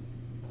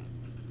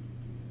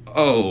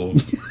 Oh.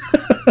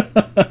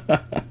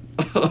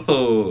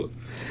 Oh.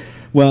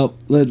 Well,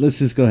 let's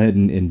just go ahead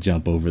and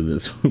jump over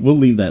this. We'll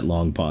leave that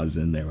long pause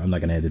in there. I'm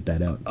not going to edit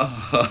that out.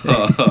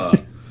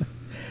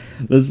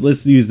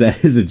 Let's use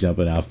that as a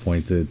jumping off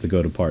point to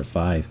go to part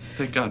 5.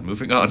 Thank God,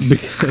 moving on.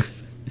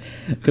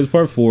 Because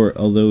part 4,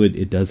 although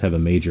it does have a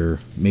major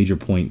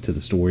point to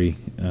the story,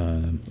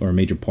 or a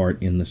major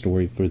part in the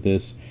story for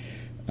this,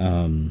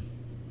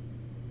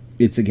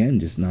 it's again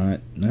just not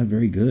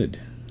very good.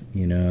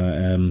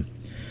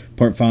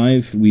 Part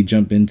 5 we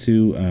jump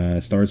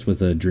into starts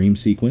with a dream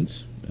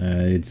sequence.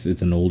 It's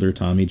an older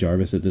Tommy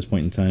Jarvis at this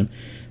point in time.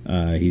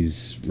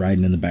 He's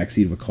riding in the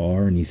backseat of a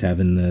car, and he's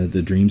having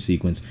the dream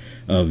sequence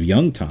of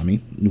young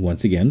Tommy,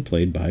 once again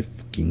played by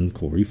fucking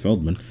Corey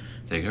Feldman.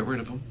 They got rid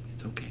of him.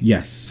 It's okay.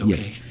 Yes, it's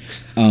okay.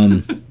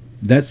 Yes.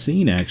 That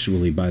scene,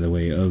 actually, by the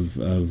way, of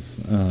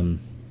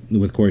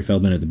with Corey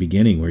Feldman at the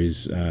beginning, where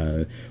he's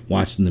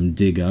watching them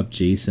dig up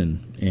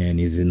Jason, and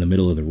he's in the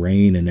middle of the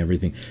rain and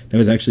everything, that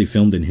was actually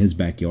filmed in his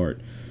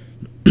backyard.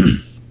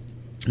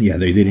 Yeah,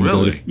 they didn't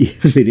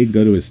they didn't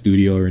go to a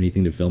studio or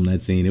anything to film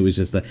that scene. It was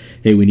just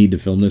hey, we need to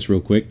film this real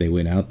quick. They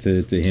went out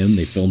to him,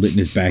 they filmed it in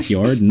his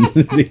backyard, and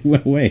they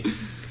went away.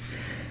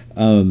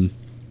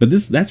 But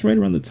that's right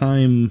around the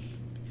time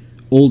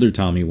older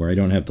Tommy, where I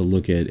don't have to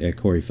look at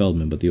Corey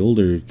Feldman, but the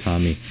older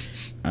Tommy,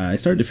 I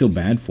started to feel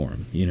bad for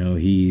him.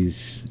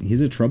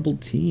 He's a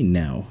troubled teen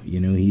now.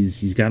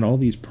 He's got all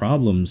these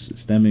problems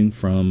stemming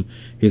from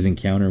his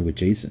encounter with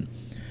Jason.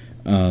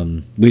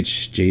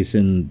 Which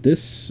Jason,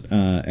 this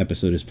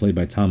episode is played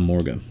by Tom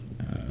Morga.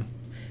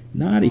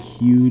 Not a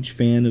huge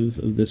fan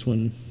of this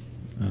one.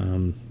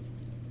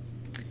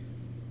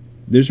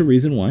 There's a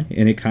reason why,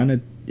 and it kind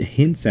of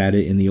hints at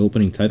it in the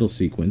opening title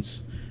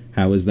sequence.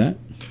 How is that?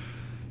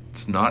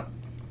 It's not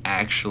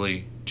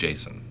actually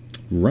Jason.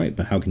 Right,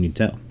 but how can you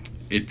tell?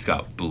 It's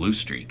got blue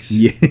streaks.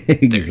 Yeah,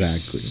 exactly. They're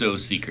so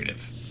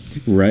secretive.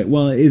 Right.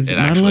 Well, it's It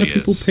not a lot of actually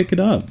people is. pick it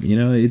up. You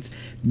know, it's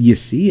you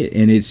see it,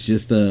 and it's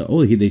just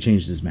they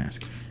changed his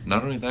mask.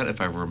 Not only that, if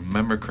I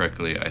remember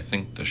correctly, I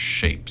think the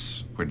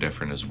shapes were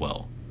different as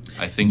well.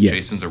 I think Yes.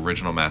 Jason's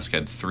original mask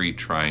had 3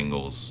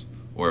 triangles,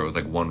 or it was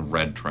like one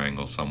red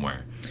triangle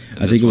somewhere.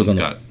 And I think it was on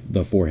one's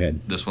the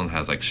forehead. This one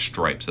has like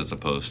stripes as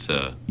opposed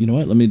to. You know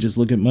what? Let me just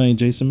look at my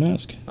Jason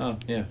mask. Oh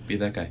yeah, be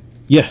that guy.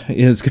 Yeah,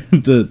 it's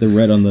got the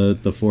red on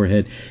the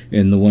forehead,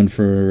 and the one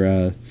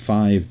for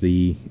 5,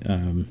 the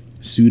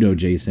pseudo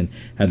Jason,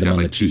 had It's them got on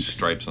like the 2 cheeks.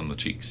 stripes on the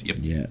cheeks. Yep.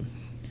 Yeah.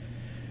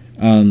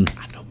 I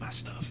know my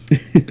stuff.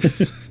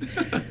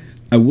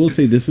 I will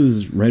say this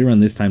is right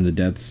around this time the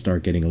deaths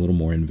start getting a little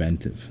more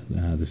inventive.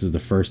 This is the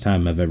first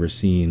time I've ever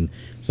seen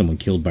someone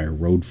killed by a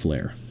road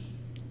flare.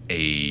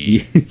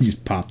 He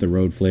just popped the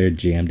road flare,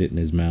 jammed it in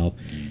his mouth,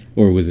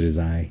 or was it his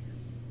eye?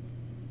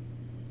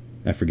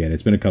 I forget.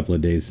 It's been a couple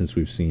of days since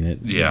we've seen it.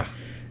 Yeah.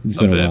 It's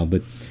been a while,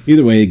 but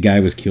either way, a guy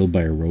was killed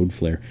by a road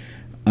flare.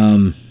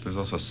 There's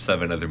also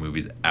 7 other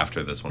movies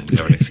after this one. We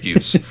have an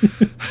excuse.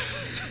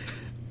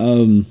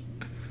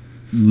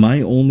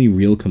 My only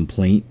real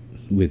complaint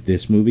with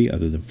this movie,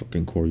 other than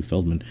fucking Corey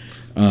Feldman,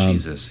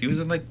 Jesus, he was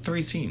in like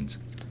 3 scenes.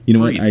 you know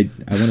what? Breathe.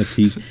 I want to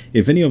teach.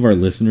 If any of our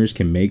listeners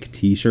can make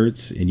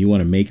T-shirts and you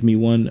want to make me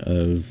one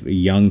of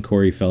young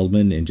Corey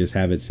Feldman and just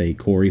have it say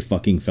Corey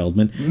fucking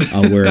Feldman,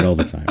 I'll wear it all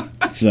the time.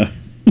 So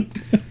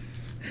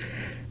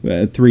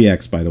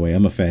 3X, by the way.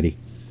 I'm a fatty.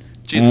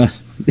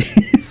 Jesus.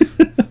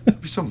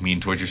 You're so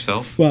mean towards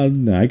yourself. Well,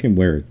 no, I can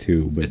wear it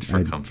too, but It's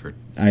for comfort.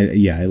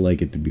 I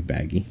like it to be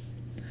baggy.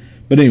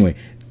 But anyway,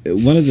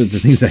 one of the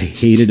things I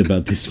hated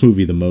about this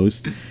movie the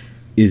most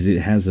is it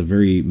has a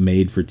very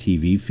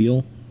made-for-TV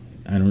feel.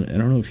 I don't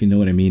know if you know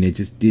what I mean. It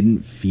just didn't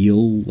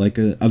feel like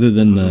other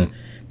than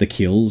the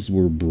kills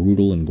were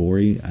brutal and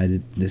gory.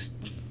 This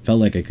felt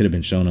like I could have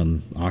been shown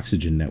on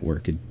Oxygen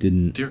Network. It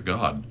didn't. Dear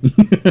God.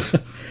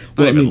 Well,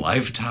 Not even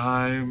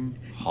Lifetime,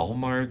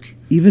 Hallmark.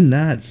 Even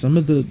that, some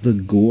of the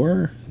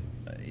gore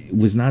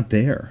was not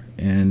there,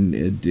 and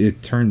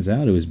it turns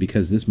out it was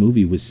because this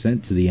movie was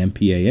sent to the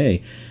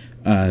MPAA.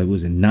 It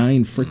was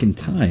 9 freaking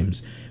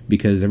times,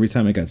 because every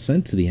time it got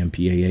sent to the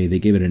MPAA, they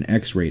gave it an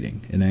X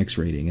rating,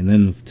 and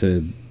then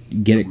to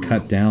get it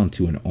cut down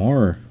to an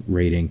R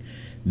rating,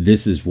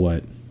 this is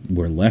what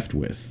we're left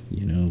with,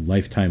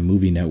 Lifetime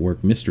Movie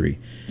Network mystery.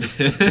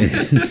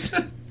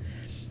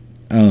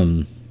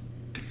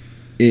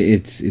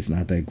 It's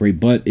not that great,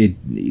 but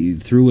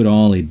through it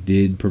all, it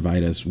did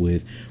provide us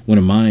with one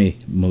of my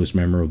most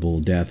memorable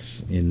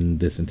deaths in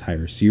this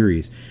entire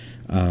series.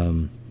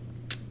 What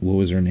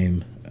was her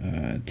name?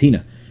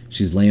 Tina.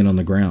 She's laying on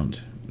the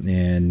ground,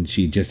 and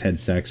she just had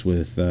sex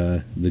with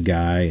the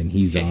guy, and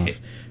he's off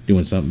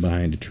doing something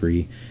behind a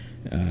tree.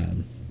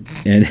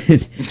 And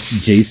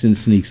Jason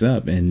sneaks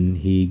up, and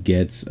he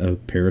gets a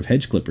pair of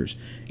hedge clippers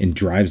and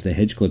drives the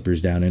hedge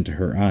clippers down into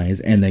her eyes,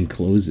 and then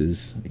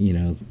closes,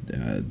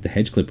 the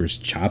hedge clippers,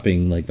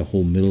 chopping like the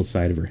whole middle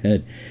side of her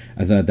head.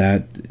 I thought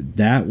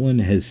that one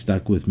has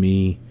stuck with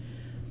me.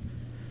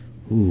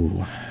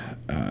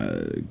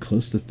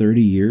 Close to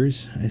 30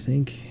 years, I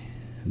think.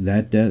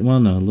 That well,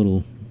 no, a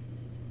little,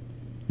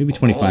 maybe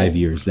 25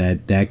 years.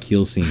 That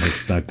kill scene has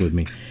stuck with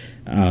me.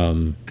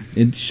 And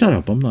shut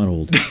up, I'm not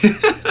old.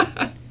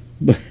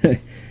 But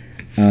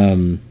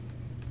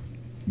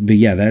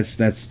yeah,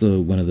 that's the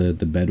one of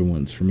the better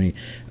ones for me.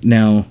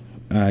 Now,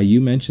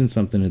 you mentioned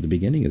something at the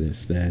beginning of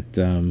this,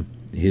 that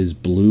his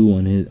blue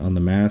on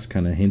the mask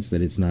kind of hints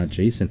that it's not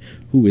Jason.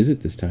 Who is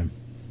it this time?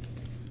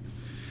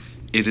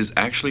 It is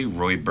actually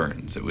Roy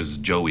Burns. It was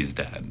Joey's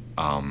dad.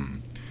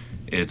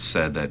 It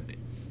said that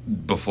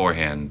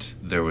beforehand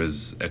there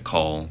was a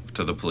call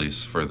to the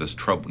police for this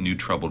new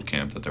troubled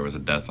camp, that there was a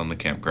death on the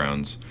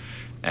campgrounds,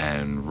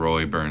 and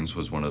Roy Burns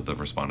was one of the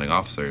responding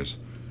officers.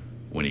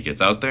 When he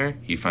gets out there,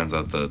 he finds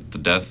out that the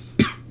death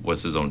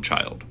was his own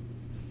child.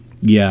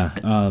 Yeah,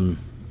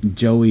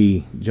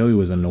 Joey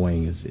was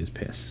annoying as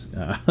piss.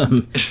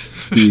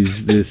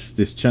 He's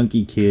this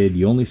chunky kid.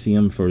 You only see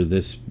him for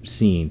this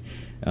scene.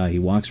 He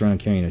walks around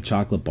carrying a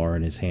chocolate bar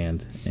in his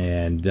hand,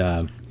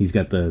 and he's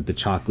got the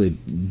chocolate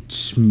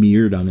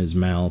smeared on his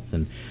mouth,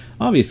 and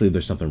obviously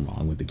there's something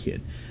wrong with the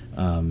kid.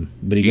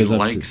 But he goes up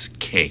likes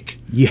cake.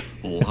 Yeah,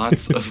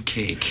 lots of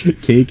cake.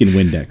 Cake and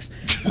Windex.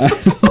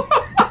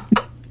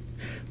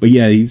 But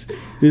yeah,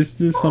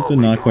 there's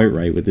something not quite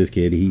right with this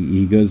kid.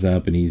 He goes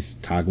up and he's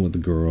talking with the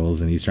girls,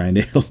 and he's trying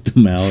to help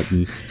them out,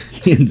 and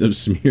he ends up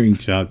smearing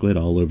chocolate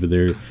all over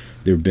their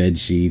bed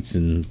sheets,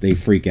 and they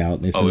freak out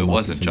and they send him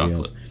off to somebody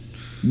else.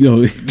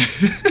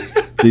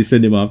 They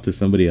send him off to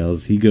somebody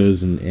else. He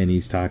goes and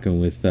he's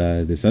talking with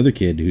this other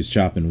kid who's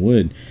chopping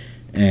wood,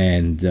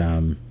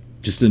 and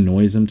just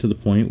annoys him to the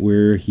point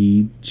where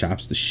he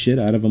chops the shit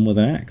out of him with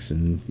an axe.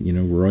 And,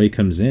 Roy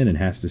comes in and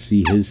has to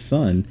see his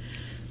son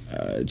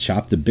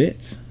chopped to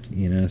bits.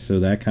 So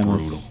that kind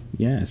of,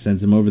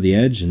 sends him over the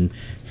edge. And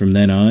from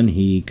then on,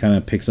 he kind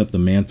of picks up the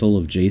mantle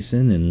of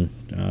Jason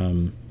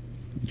and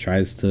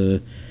tries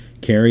to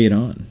carry it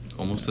on.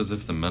 Almost as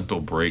if the mental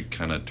break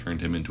kind of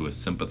turned him into a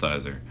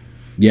sympathizer.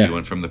 Yeah. He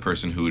went from the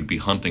person who would be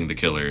hunting the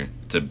killer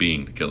to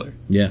being the killer.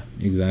 Yeah,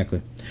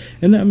 exactly.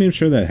 And I'm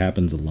sure that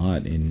happens a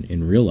lot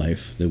in real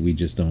life that we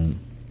just don't,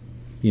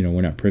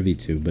 we're not privy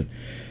to. But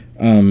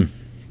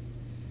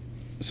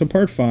so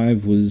part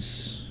 5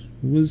 was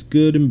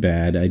good and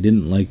bad. I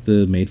didn't like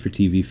the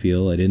made-for-TV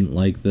feel. I didn't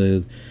like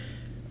the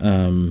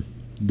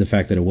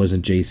fact that it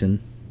wasn't Jason.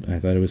 I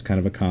thought it was kind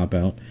of a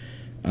cop-out.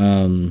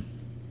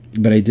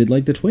 But I did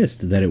like the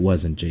twist that it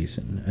wasn't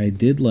Jason. I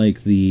did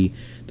like the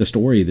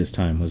story this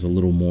time was a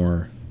little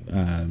more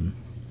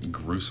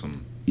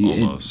gruesome,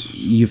 almost.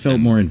 You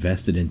felt more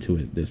invested into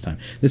it this time.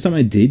 This time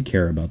I did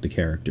care about the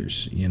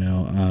characters,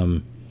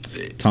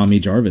 Tommy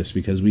Jarvis,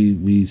 because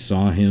we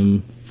saw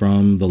him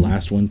from the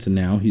last one to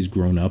now. He's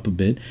grown up a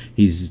bit.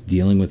 He's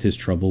dealing with his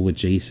trouble with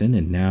Jason,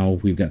 and now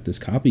we've got this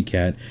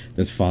copycat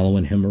that's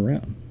following him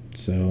around.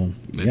 So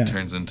it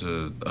turns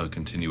into a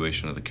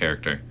continuation of the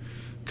character.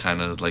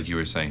 Kind of like you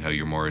were saying, how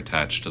you're more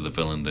attached to the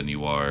villain than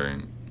you are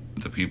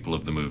the people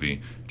of the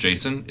movie.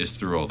 Jason is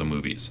through all the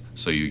movies,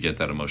 so you get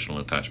that emotional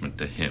attachment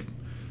to him.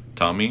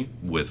 Tommy,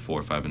 with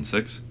 4, 5, and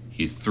 6,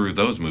 he's through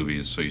those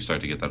movies, so you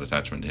start to get that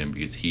attachment to him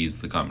because he's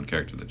the common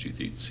character that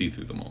you see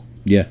through them all.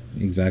 Yeah,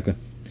 exactly.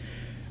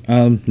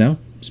 Now,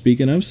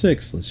 speaking of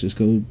 6, let's just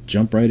go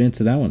jump right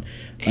into that one.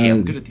 Hey,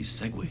 I'm good at these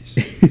segues.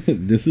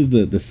 This is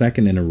the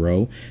second in a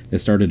row that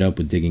started up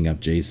with digging up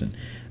Jason.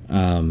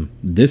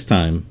 This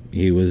time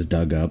he was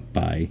dug up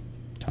by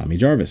Tommy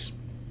Jarvis.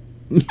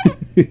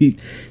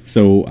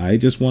 So I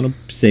just want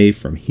to say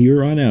from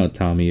here on out,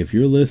 Tommy, if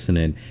you're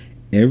listening,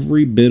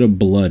 every bit of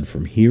blood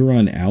from here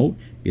on out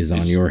is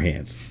on your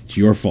hands. It's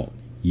your fault.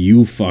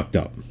 You fucked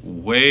up.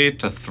 Way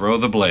to throw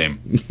the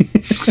blame.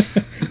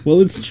 Well,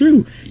 it's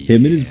true.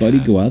 Him and his buddy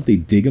go out. They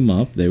dig him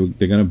up. They're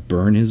gonna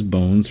burn his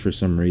bones for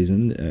some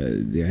reason.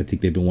 I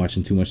think they've been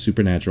watching too much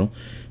Supernatural,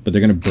 but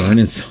they're gonna burn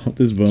and salt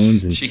his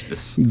bones and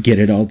Jesus. Get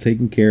it all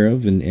taken care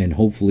of and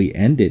hopefully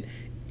end it.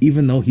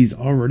 Even though he's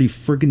already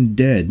freaking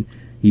dead.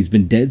 He's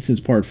been dead since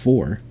part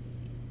 4.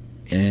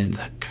 It's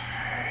the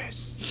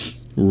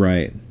curse.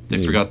 Right.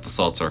 They forgot the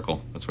salt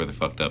circle. That's where they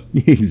fucked up.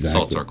 Exactly.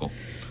 Salt circle.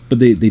 But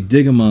they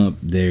dig him up.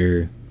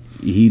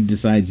 He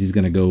decides he's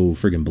gonna go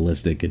friggin'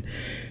 ballistic and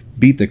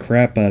beat the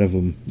crap out of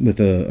him with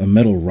a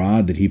metal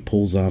rod that he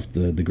pulls off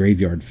the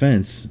graveyard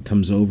fence.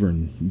 Comes over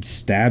and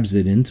stabs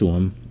it into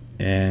him.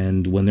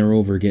 And when they're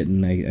over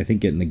getting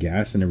the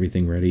gas and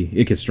everything ready,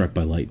 it gets struck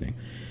by lightning.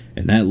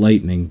 And that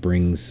lightning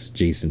brings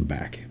Jason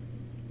back.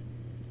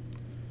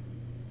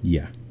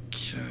 Yeah.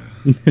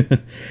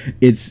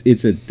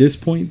 It's at this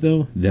point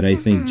though that I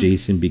think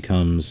Jason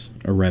becomes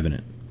a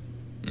revenant.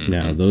 Mm-hmm.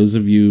 Now, those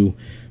of you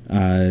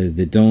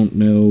that don't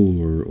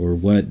know or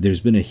what,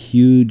 there's been a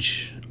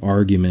huge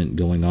argument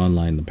going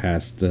online the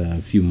past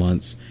few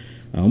months,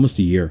 almost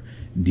a year,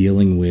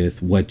 dealing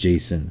with what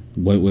Jason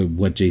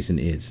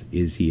is.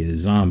 Is he a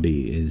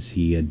zombie? Is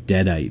he a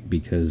deadite?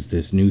 Because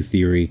this new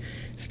theory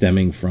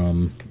stemming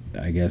from,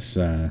 I guess,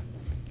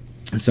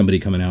 somebody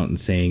coming out and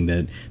saying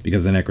that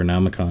because the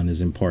Necronomicon is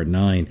in part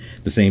 9,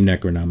 the same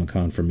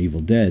Necronomicon from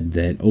Evil Dead,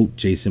 that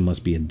Jason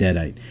must be a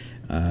deadite.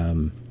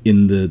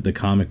 In the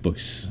comic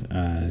books,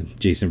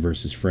 Jason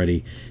versus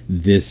Freddy,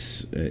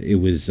 it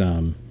was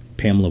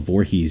Pamela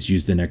Voorhees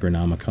used the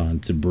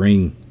Necronomicon to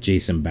bring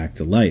Jason back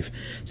to life,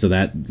 so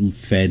that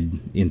fed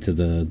into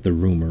the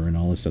rumor and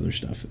all this other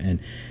stuff. And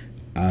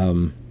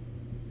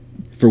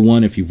for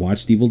one, if you've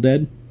watched Evil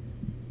Dead,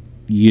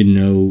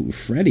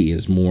 Freddy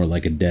is more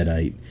like a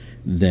deadite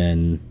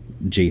than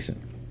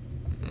Jason.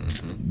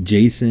 Mm-hmm.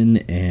 Jason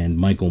and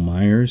Michael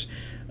Myers,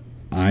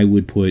 I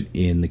would put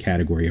in the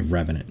category of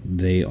revenant.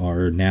 They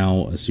are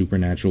now a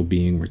supernatural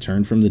being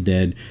returned from the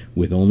dead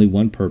with only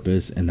one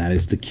purpose, and that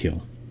is to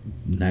kill.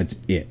 And that's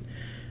it.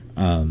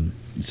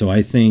 So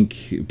I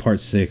think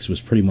part 6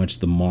 was pretty much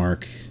the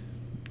mark.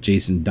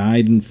 Jason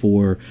died in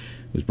 4,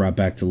 was brought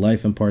back to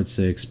life in part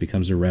 6,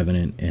 becomes a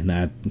revenant, and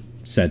that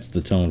sets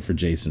the tone for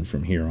Jason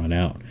from here on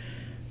out.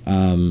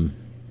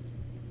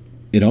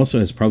 It also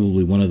has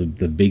probably one of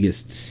the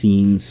biggest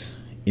scenes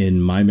in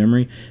my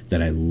memory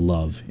that I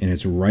love, and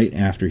it's right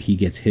after he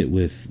gets hit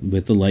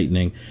with the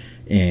lightning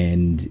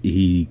and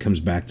he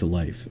comes back to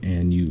life,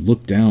 and you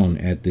look down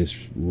at this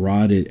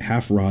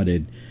half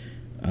rotted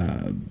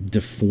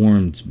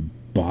deformed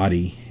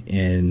body,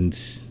 and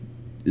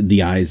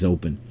the eyes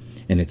open,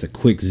 and it's a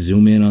quick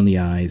zoom in on the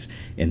eyes,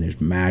 and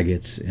there's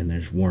maggots and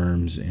there's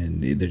worms,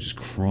 and they're just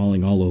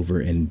crawling all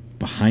over, and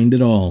behind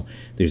it all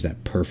there's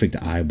that perfect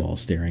eyeball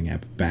staring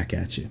back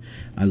at you.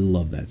 I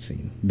love that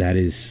scene. That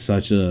is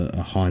such a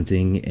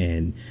haunting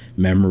and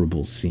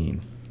memorable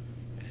scene.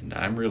 And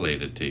I'm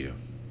related to you.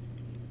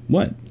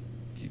 What?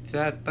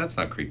 That's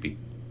not creepy.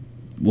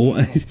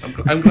 Well,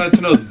 I'm glad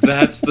to know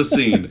that's the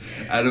scene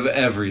out of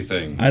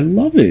everything. I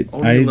love it.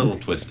 Only a little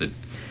twisted.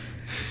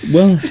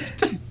 Well,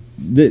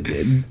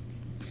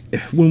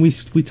 when we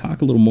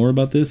talk a little more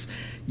about this,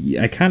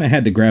 I kind of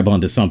had to grab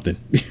onto something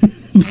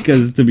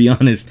because, to be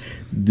honest,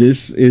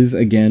 this is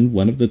again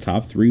one of the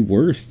top 3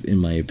 worst in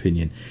my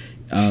opinion.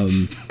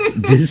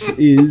 This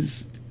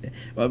is,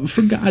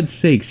 for God's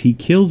sakes, he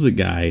kills a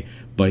guy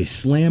by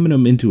slamming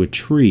him into a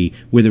tree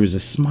where there was a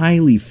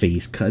smiley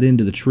face cut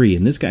into the tree,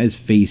 and this guy's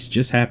face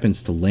just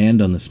happens to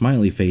land on the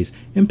smiley face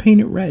and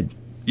paint it red.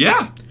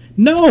 Yeah.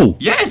 No.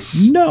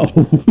 Yes. No.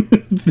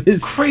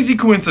 This crazy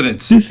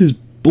coincidence. This is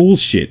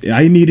bullshit.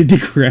 I needed to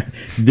grab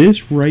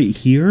this right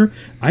here.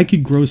 I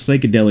could grow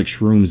psychedelic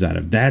shrooms out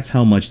of. That's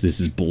how much this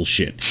is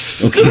bullshit.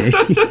 Okay.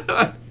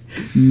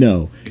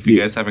 No. If you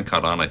guys haven't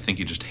caught on, I think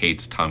he just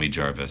hates Tommy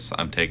Jarvis.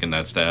 I'm taking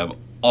that stab.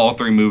 All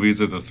 3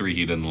 movies are the 3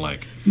 he didn't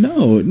like.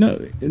 No.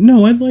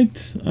 I liked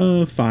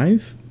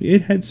 5.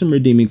 It had some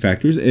redeeming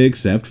factors,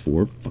 except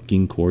for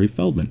fucking Corey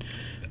Feldman.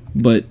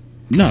 But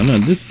no.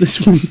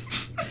 This one.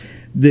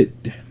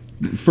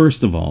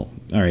 First of all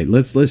right.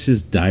 Let's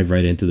just dive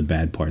right into the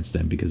bad parts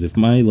then, because if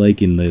my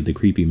liking the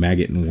creepy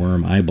maggot and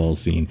worm eyeball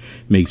scene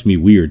makes me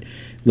weird,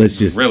 let's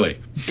just really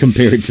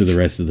compare it to the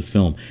rest of the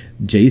film.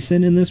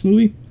 Jason in this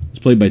movie is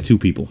played by 2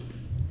 people.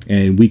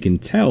 And we can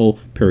tell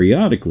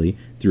periodically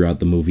throughout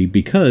the movie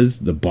because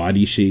the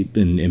body shape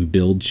and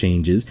build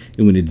changes.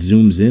 And when it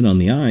zooms in on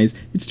the eyes,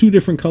 it's 2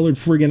 different colored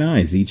friggin'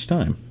 eyes each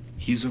time.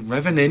 He's a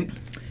revenant.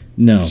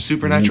 No.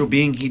 Supernatural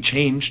being, he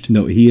changed.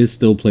 No, he is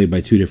still played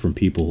by 2 different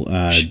people.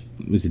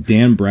 Was it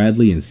Dan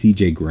Bradley and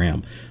C.J.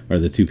 Graham are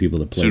the 2 people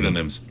that play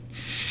pseudonyms.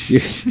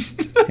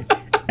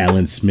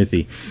 Alan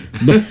Smithy.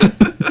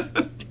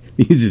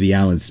 These are the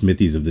Alan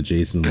Smithies of the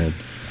Jason world.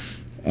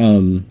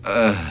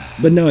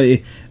 But no,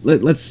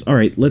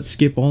 let's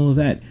skip all of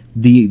that.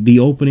 The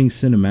opening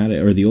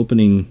cinematic, or the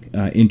opening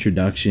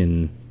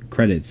introduction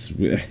credits,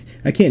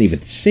 I can't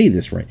even say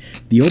this right.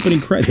 The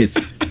opening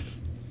credits,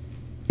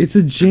 it's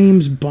a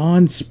James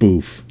Bond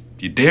spoof.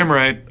 You're damn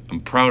right. I'm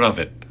proud of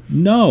it.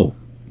 No.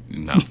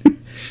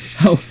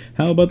 How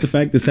about the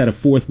fact this had a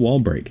 4th wall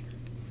break?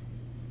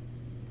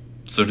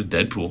 So did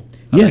Deadpool.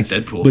 Yes,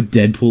 like Deadpool. But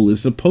Deadpool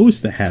is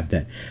supposed to have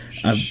that.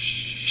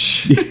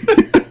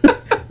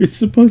 It's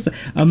supposed to.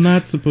 I'm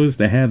not supposed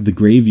to have the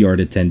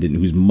graveyard attendant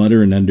who's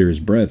muttering under his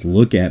breath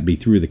look at me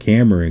through the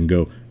camera and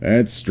go,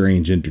 "That's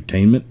strange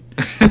entertainment."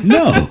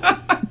 No,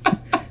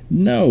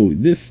 no.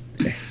 This.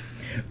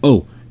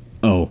 Oh,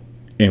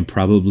 and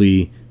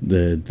probably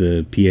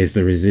the pièce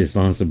de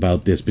résistance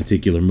about this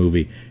particular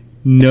movie: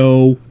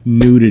 no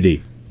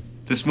nudity.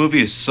 This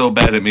movie is so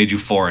bad it made you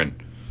foreign.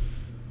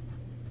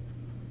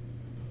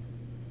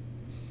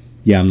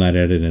 Yeah, I'm not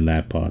editing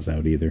that pause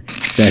out either.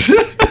 That's.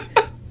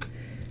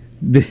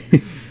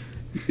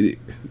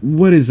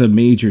 What is a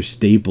major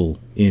staple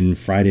in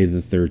Friday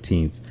the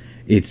 13th?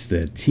 It's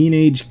the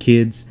teenage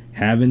kids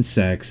having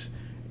sex,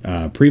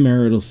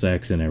 premarital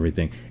sex and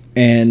everything.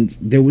 And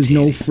there was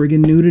no friggin'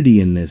 nudity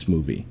in this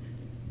movie.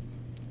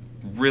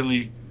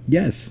 Really?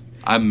 Yes.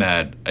 I'm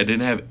mad. I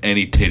didn't have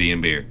any titty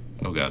and beer.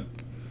 Oh, God.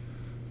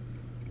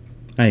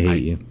 I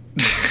hate you.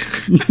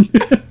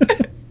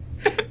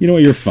 You know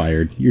what? You're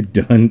fired. You're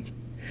done.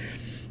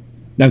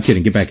 No, I'm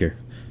kidding. Get back here.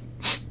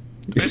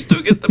 I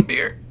still get the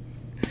beer.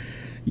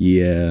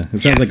 Yeah, it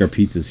sounds like our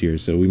pizza's here,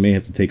 so we may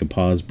have to take a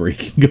pause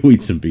break and go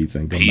eat some pizza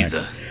and come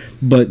back.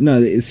 But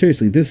no,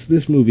 seriously,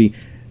 this movie,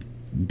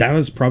 that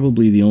was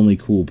probably the only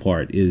cool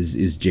part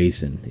is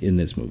Jason in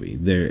this movie.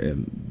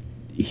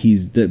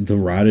 He's the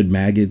rotted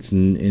maggots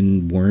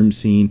and worm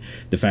scene.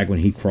 The fact when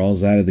he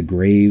crawls out of the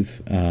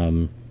grave.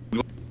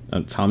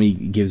 Tommy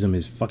gives him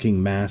his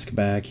fucking mask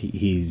back.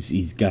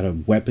 He's got a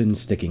weapon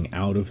sticking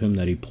out of him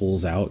that he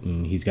pulls out,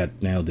 and he's got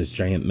now this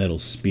giant metal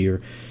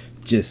spear.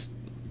 Just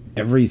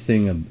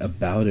everything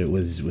about it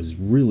was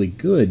really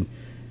good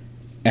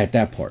at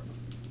that part.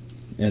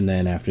 And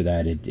then after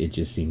that, it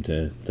just seemed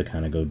to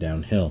kind of go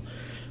downhill.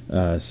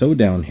 So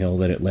downhill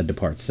that it led to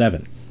part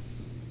 7.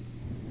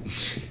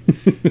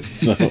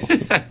 So,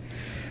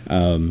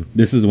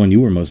 this is the one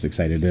you were most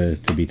excited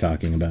to be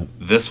talking about.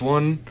 This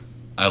one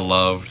I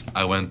loved.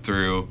 I went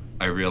through.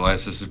 I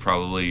realized this is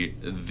probably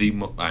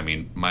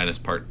minus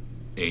part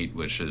 8,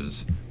 which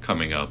is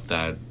coming up.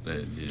 That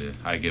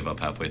I gave up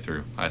halfway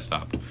through. I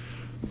stopped.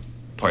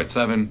 Part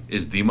 7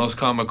 is the most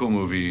comical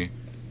movie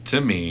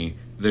to me.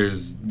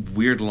 There's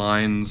weird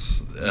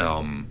lines.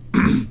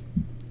 In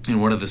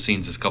one of the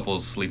scenes, this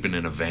couple's sleeping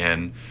in a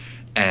van,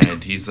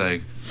 and he's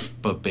like,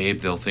 "But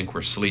babe, they'll think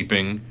we're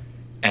sleeping."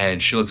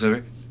 And she looks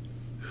over.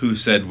 "Who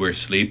said we're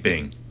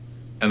sleeping?"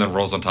 And then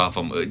rolls on top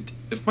of him.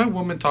 If my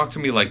woman talked to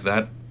me like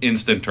that,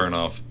 instant turn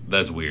off.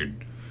 That's weird.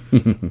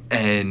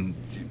 And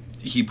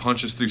he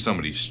punches through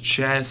somebody's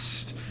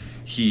chest.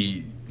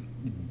 He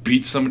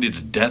beats somebody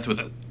to death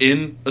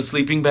in a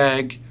sleeping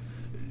bag.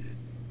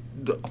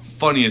 The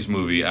funniest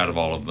movie out of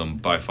all of them,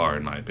 by far,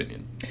 in my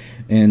opinion.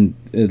 And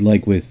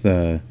like with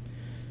the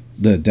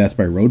Death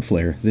by Road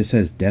Flare, this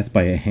has Death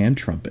by a Hand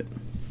Trumpet.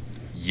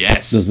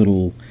 Yes. Those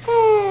little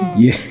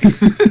Yeah.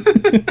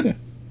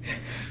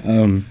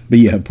 But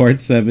yeah, part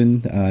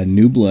 7,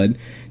 New Blood.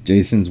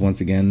 Jason's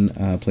once again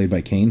played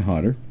by Kane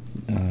Hodder,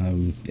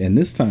 and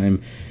this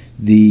time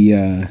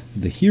the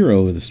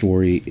hero of the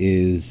story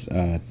is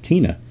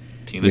Tina.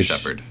 Tina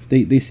Shepherd.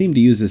 They seem to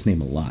use this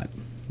name a lot,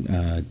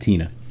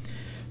 Tina.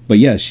 But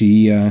yeah,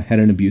 she had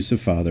an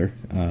abusive father,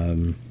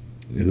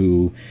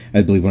 who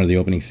I believe one of the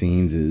opening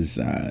scenes is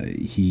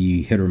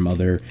he hit her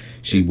mother.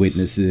 She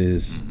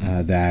witnesses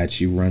that.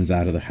 She runs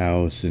out of the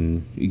house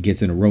and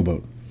gets in a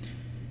rowboat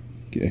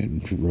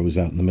and rows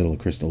out in the middle of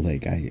Crystal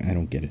Lake. I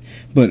don't get it.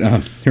 But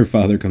her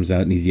father comes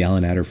out and he's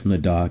yelling at her from the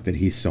dock that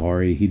he's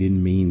sorry, he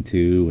didn't mean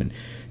to,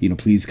 and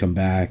please come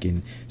back.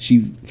 And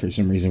she, for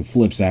some reason,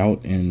 flips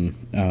out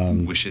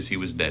and wishes he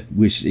was dead.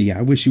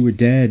 I wish you were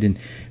dead, and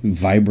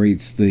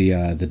vibrates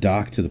the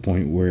dock to the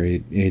point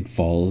where it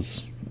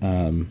falls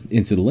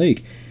into the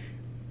lake.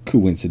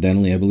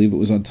 Coincidentally, I believe it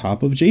was on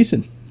top of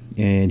Jason,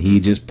 and he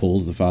just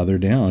pulls the father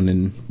down,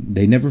 and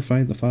they never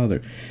find the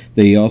father.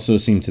 They also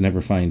seem to never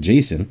find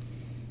Jason,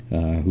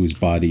 whose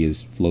body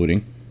is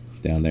floating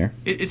down there.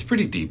 It's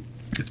pretty deep.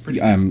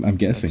 I'm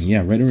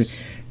guessing,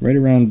 right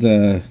around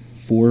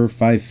 4 or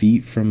 5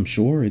 feet from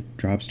shore. It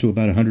drops to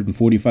about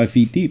 145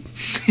 feet deep.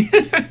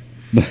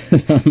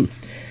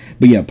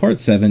 But yeah, part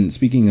 7,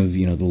 speaking of,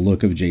 the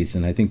look of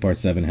Jason, I think part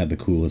 7 had the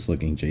coolest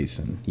looking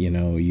Jason.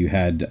 You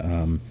had,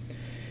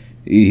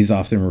 he's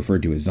often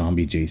referred to as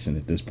Zombie Jason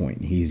at this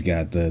point. He's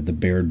got the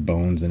bared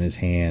bones in his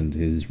hand.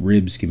 His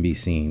ribs can be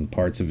seen.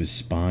 Parts of his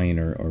spine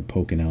are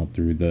poking out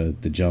through the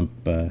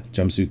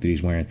jumpsuit that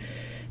he's wearing.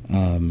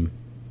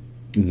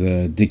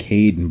 The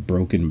decayed and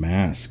broken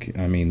mask.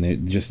 I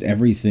mean, just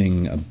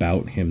everything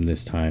about him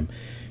this time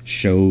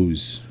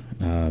shows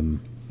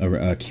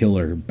a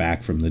killer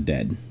back from the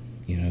dead.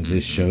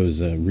 This shows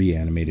a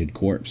reanimated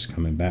corpse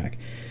coming back.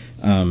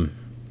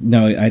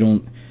 No, I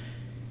don't.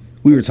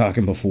 We were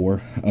talking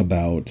before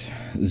about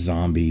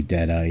zombie,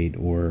 deadite,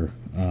 or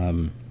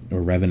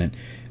revenant.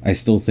 I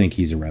still think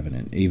he's a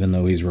revenant, even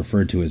though he's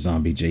referred to as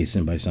Zombie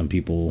Jason by some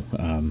people.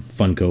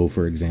 Funko,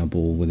 for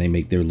example, when they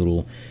make their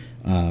little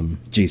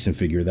Jason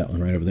figure, that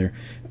one right over there,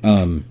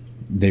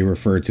 they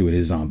refer to it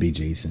as Zombie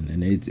Jason,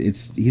 and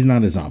he's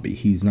not a zombie.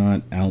 He's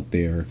not out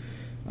there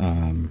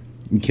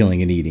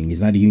killing and eating. He's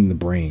not eating the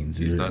brains.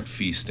 He's not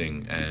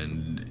feasting,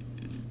 and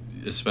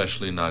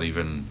especially not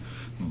even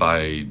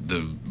by the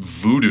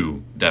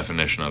voodoo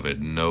definition of it.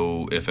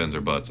 No ifs, ands,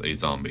 or buts, a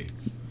zombie.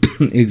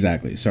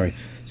 Exactly. Sorry.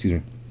 Excuse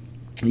me.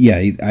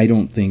 Yeah, I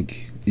don't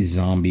think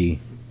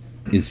zombie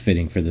is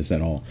fitting for this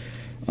at all.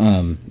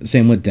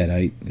 Same with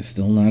deadite.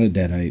 Still not a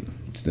deadite.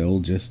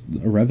 Still just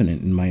a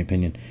revenant, in my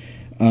opinion.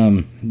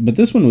 But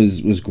this one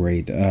was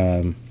great.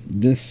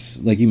 This,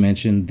 like you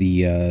mentioned,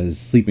 the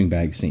sleeping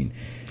bag scene.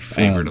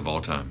 Favorite of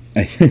all time.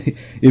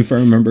 If I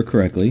remember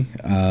correctly,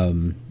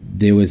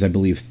 there was, I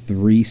believe,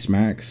 3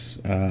 smacks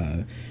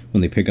when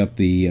they pick up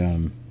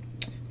the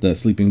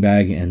sleeping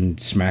bag and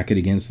smack it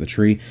against the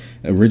tree.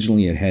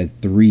 Originally, it had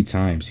 3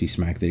 times he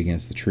smacked it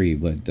against the tree,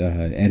 but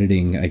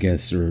editing, I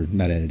guess, or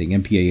not editing,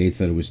 MPAA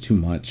said it was too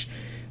much,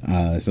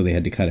 so they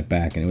had to cut it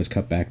back, and it was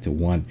cut back to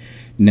 1.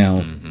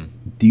 Now,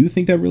 do you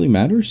think that really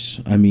matters?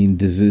 I mean,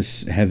 does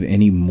this have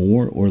any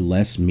more or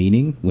less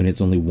meaning when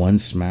it's only 1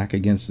 smack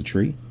against the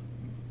tree?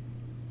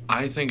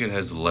 I think it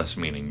has less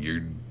meaning.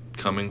 You're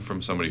coming from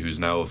somebody who's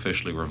now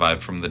officially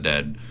revived from the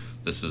dead.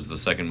 This is the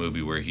second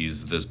movie where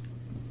he's this,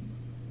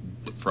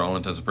 for all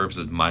intents and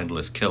purposes,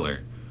 mindless killer.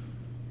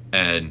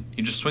 And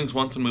he just swings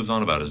once and moves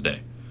on about his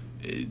day.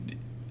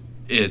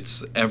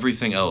 It's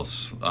everything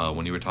else.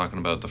 When you were talking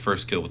about the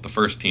first kill with the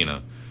first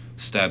Tina,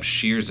 stabs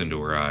shears into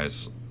her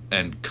eyes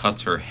and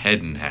cuts her head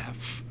in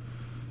half.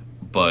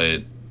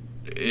 But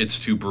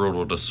it's too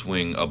brutal to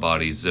swing a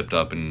body zipped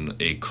up in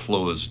a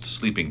closed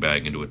sleeping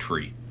bag into a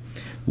tree.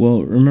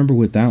 Well, remember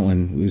with that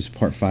one, it was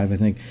part 5, I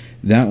think.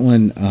 That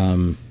one,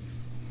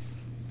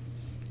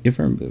 you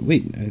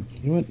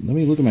know what? Let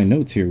me look at my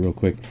notes here real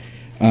quick,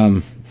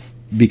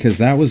 because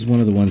that was one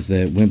of the ones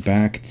that went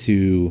back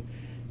to,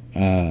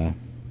 that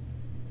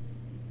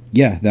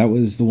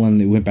was the one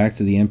that went back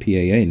to the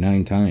MPAA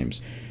 9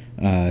 times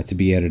to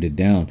be edited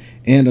down.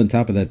 And on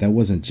top of that, that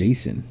wasn't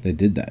Jason that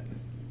did that.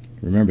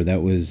 Remember,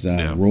 that was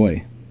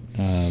Roy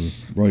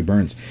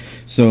Burns.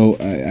 So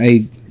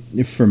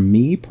for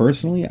me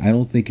personally, I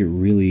don't think it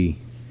really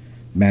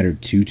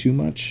mattered too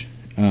much.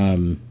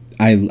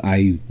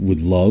 I would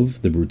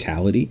love the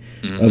brutality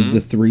of the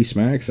 3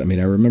 smacks. I mean,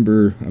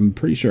 I'm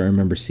pretty sure I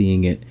remember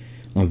seeing it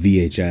on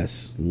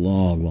VHS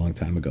long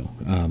time ago,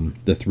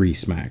 the 3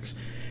 smacks,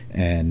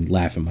 and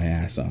laughing my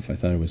ass off. I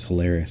thought it was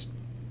hilarious.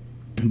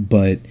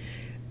 But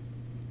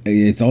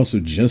it's also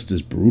just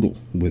as brutal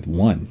with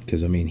 1,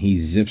 because, I mean, he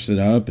zips it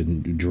up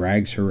and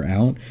drags her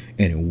out,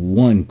 and in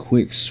 1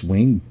 quick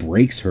swing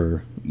breaks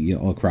her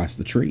across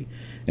the tree,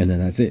 and then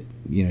that's it.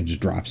 Just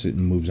drops it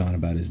and moves on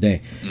about his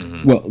day.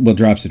 Well,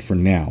 drops it for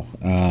now.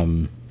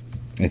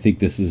 I think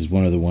this is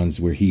one of the ones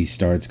where he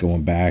starts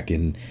going back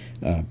and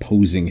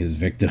posing his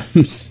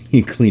victims,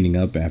 cleaning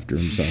up after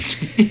himself.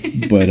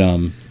 But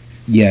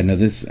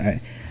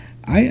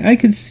I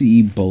could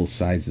see both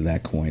sides of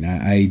that coin.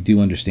 I do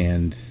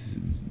understand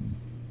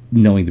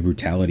knowing the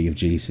brutality of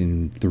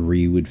Jason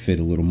 3 would fit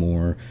a little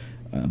more.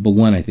 But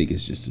 1, I think,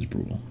 is just as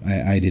brutal.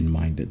 I didn't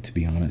mind it, to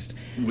be honest.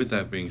 With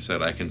that being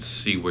said, I can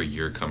see where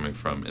you're coming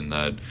from in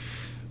that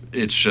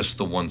it's just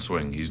the one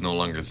swing. He's no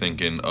longer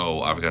thinking,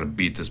 oh, I've got to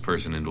beat this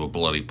person into a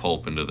bloody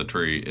pulp into the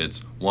tree. It's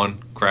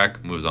one,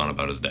 crack, moves on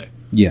about his day.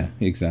 Yeah,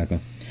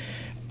 exactly.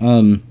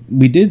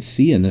 We did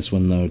see in this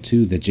one, though,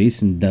 too, that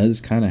Jason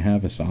does kind of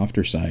have a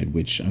softer side,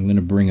 which I'm going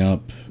to bring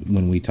up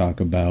when we talk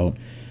about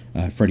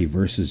Freddy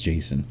versus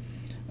Jason.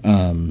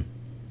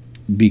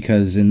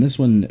 Because in this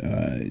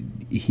one,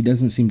 he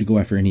doesn't seem to go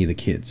after any of the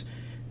kids.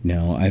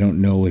 Now, I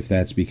don't know if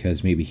that's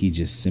because maybe he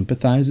just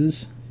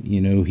sympathizes.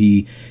 You know,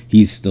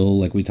 he's still,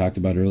 like we talked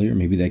about earlier,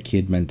 maybe that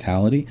kid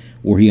mentality,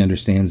 or he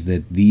understands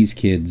that these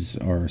kids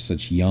are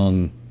such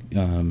young,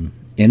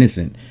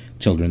 innocent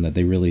children that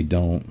they really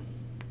don't,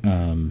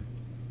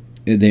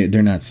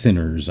 they're not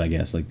sinners, I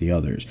guess, like the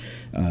others.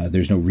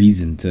 There's no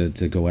reason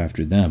to go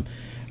after them.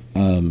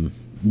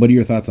 What are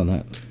your thoughts on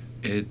that?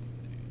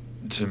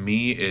 To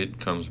me, it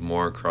comes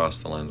more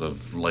across the lens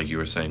of, like you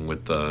were saying,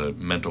 with the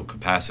mental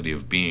capacity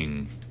of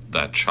being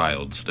that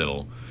child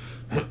still.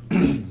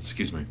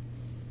 Excuse me.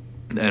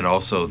 And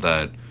also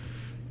that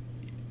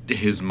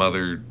his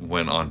mother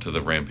went onto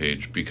the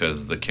rampage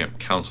because the camp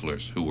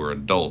counselors, who were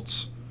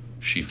adults,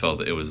 she felt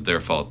that it was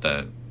their fault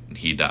that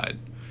he died.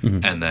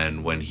 Mm-hmm. And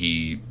then when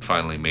he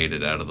finally made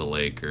it out of the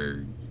lake,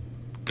 or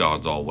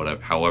God's all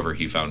whatever, however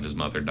he found his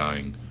mother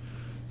dying,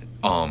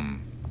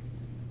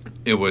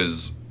 it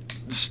was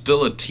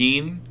still a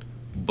teen,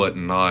 but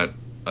not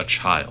a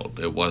child.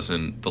 It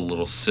wasn't the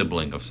little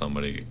sibling of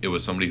somebody. It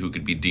was somebody who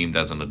could be deemed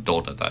as an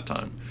adult at that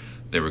time.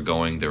 They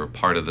were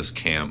part of this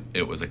camp.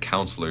 It was a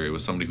counselor. It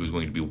was somebody who was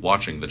going to be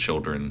watching the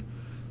children,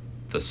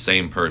 the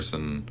same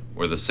person,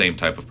 or the same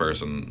type of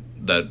person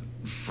that,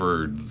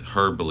 for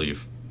her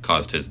belief,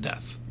 caused his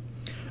death.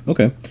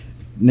 Okay.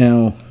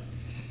 Now,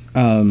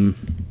 kind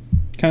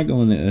of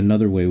going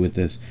another way with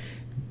this,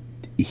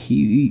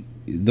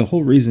 the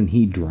whole reason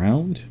he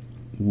drowned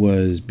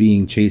was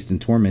being chased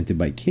and tormented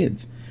by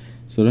kids.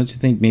 So don't you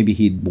think maybe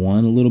he'd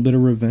want a little bit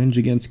of revenge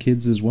against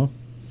kids as well?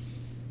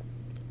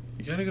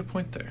 You got a good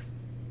point there.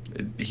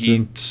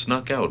 He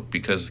snuck out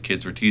because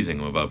kids were teasing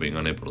him about being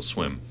unable to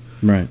swim.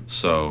 Right.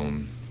 So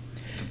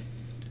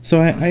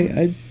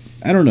I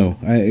don't know.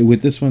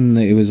 With this one,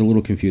 it was a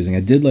little confusing. I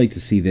did like to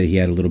see that he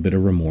had a little bit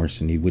of remorse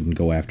and he wouldn't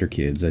go after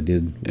kids. I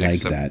did like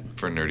that.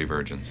 For nerdy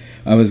virgins.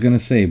 I was going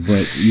to say,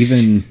 but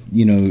even,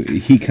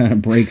 he kind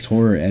of breaks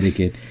horror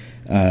etiquette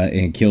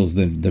and kills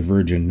the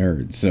virgin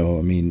nerd. So,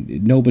 I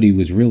mean, nobody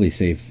was really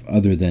safe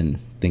other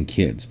than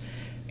kids.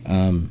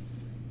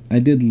 I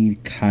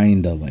did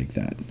kind of like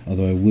that.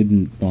 Although I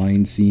wouldn't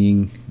mind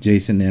seeing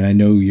Jason, and I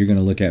know you're going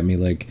to look at me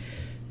like,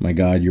 my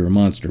God, you're a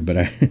monster, but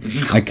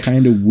I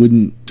kind of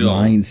wouldn't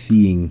mind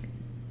seeing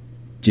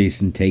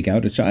Jason take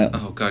out a child.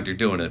 Oh, God, you're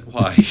doing it.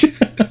 Why?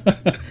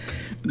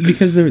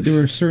 Because there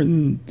are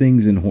certain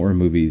things in horror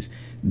movies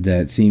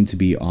that seem to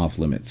be off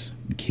limits.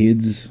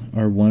 Kids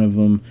are one of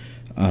them.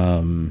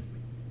 And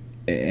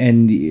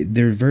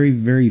there are very,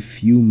 very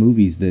few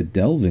movies that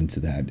delve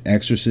into that.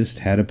 Exorcist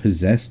had a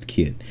possessed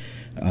kid.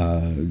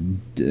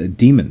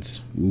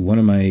 Demons, one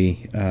of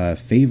my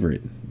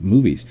favorite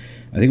movies.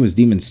 I think it was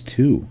Demons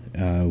 2,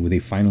 where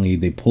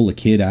they pull a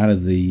kid out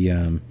of the, I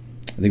think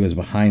it was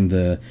behind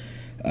the,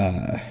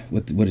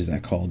 what is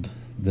that called?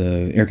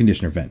 The air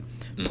conditioner vent.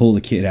 Pull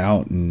the kid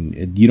out,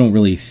 and you don't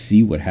really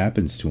see what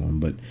happens to him,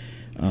 but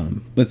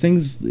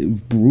things,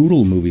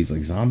 brutal movies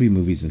like zombie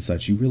movies and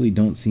such, you really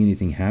don't see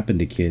anything happen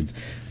to kids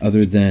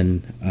other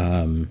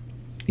than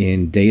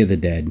in Day of the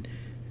Dead,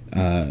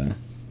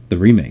 the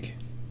remake.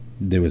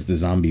 There was the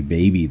zombie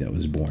baby that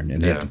was born,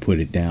 and they had to put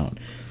it down.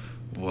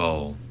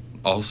 Well,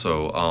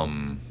 also,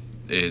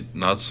 it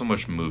not so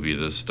much movie,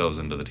 this delves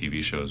into the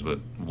TV shows, but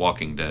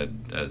Walking Dead,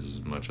 as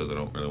much as I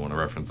don't really want to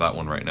reference that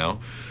one right now.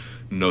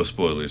 No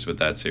spoilers with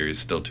that series,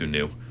 still too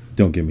new.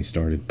 Don't get me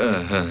started.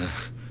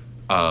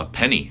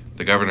 Penny,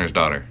 the governor's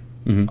daughter.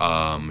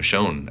 Mm-hmm.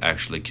 Michonne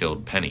actually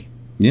killed Penny.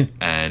 Yeah.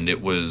 And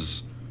it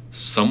was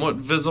somewhat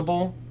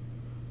visible,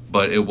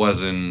 but it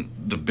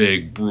wasn't the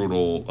big,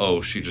 brutal,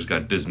 oh, she just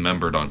got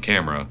dismembered on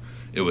camera.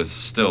 It was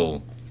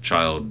still,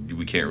 child,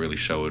 we can't really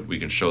show it. We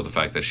can show the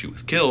fact that she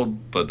was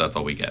killed, but that's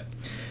all we get.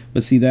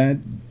 But see,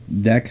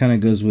 that kind of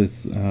goes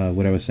with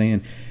what I was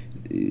saying.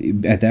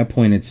 At that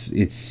point,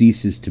 it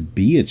ceases to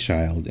be a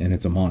child, and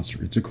it's a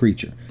monster. It's a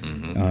creature.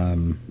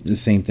 Mm-hmm. The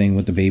same thing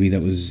with the baby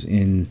that was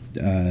in,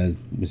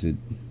 was it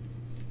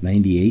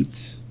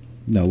 98?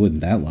 No, it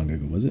wasn't that long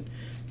ago, was it?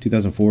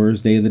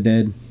 2004's Day of the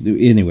Dead.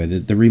 Anyway,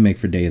 the remake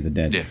for Day of the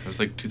Dead. Yeah, it was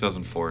like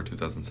 2004,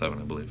 2007,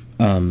 I believe.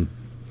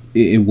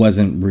 It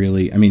wasn't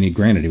really. I mean,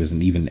 granted, it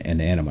wasn't even an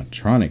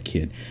animatronic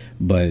kid,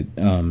 but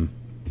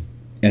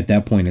at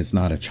that point, it's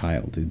not a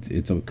child.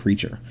 It's a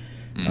creature.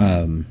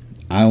 Mm-hmm.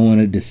 I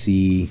wanted to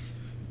see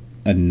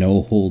a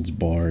no holds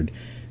barred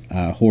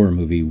horror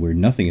movie where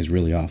nothing is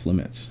really off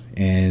limits,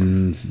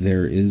 and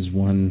there is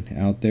one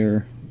out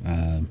there.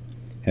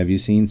 Have you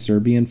seen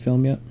Serbian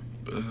film yet?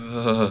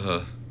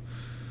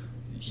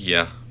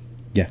 Yeah.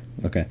 Yeah.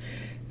 Okay.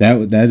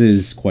 That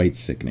is quite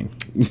sickening.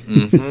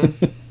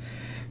 Mm-hmm.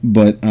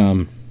 But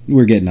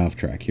we're getting off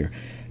track here.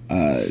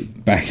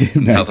 Back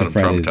Now to that I'm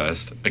Friday.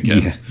 traumatized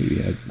again.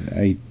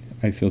 Yeah.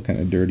 I feel kind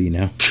of dirty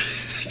now.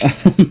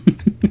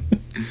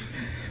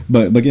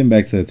 But getting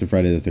back to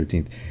Friday the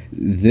 13th,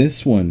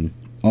 this one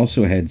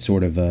also had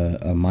sort of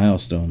a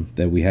milestone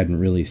that we hadn't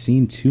really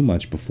seen too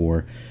much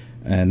before,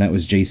 and that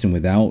was Jason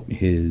without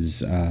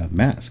his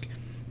mask.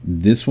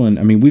 This one,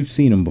 I mean, we've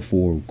seen him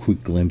before,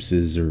 quick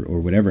glimpses or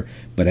whatever,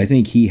 but I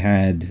think he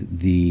had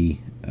the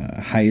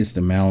highest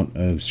amount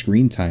of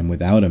screen time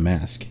without a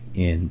mask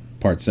in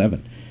Part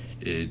 7.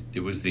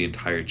 It was the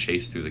entire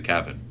chase through the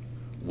cabin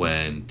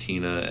when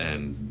Tina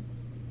and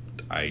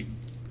I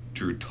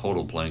drew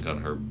total blank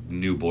on her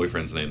new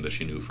boyfriend's name that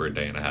she knew for a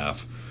day and a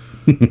half.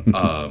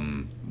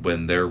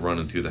 When they're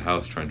running through the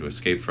house trying to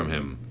escape from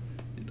him,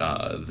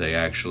 they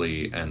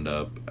actually end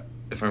up,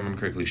 if I remember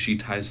correctly, she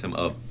ties him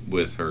up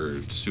with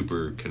her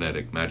super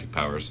kinetic magic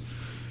powers,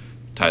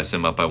 ties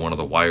him up by one of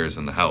the wires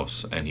in the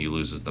house, and he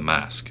loses the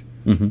mask.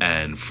 Mm-hmm.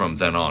 And from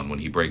then on, when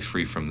he breaks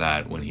free from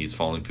that, when he's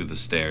falling through the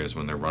stairs,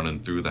 when they're running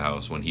through the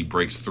house, when he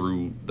breaks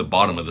through the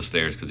bottom of the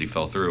stairs because he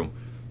fell through,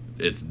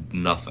 it's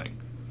nothing.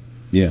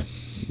 Yeah,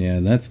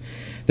 that's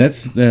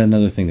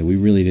another thing that we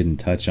really didn't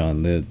touch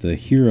on. The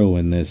hero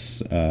in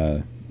this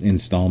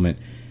installment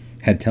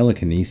had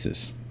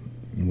telekinesis.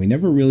 We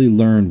never really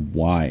learned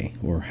why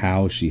or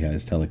how she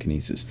has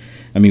telekinesis.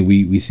 I mean,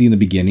 we see in the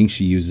beginning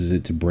she uses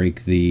it to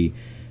break the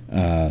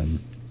dock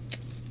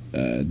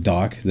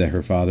that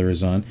her father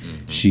is on.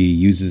 Mm-hmm. She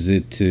uses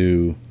it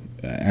to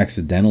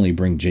accidentally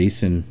break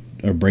Jason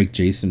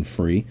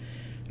free.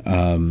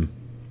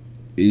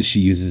 She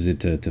uses it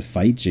to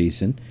fight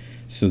Jason.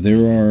 So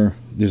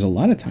there's a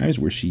lot of times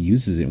where she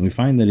uses it, and we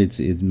find that it's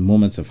in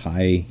moments of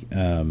high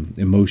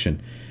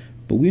emotion,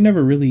 but we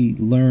never really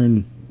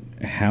learn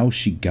how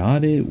she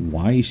got it,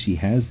 why she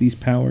has these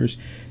powers.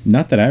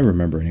 Not that I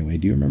remember anyway.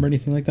 Do you remember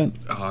anything like that?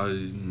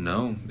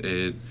 No.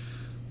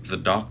 The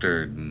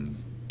doctor,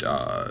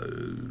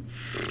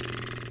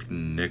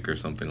 Nick or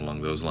something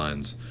along those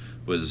lines,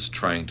 was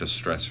trying to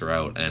stress her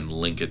out and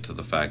link it to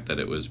the fact that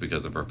it was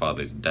because of her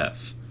father's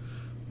death.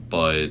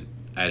 But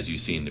as you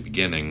see in the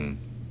beginning,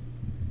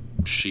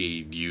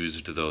 she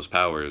used those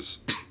powers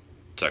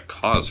to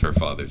cause her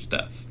father's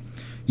death.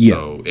 Yeah.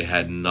 So it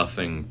had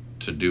nothing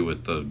to do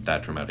with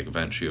that traumatic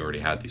event. She already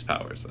had these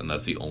powers, and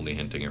that's the only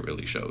hinting it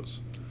really shows.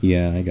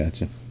 Yeah, I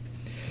gotcha.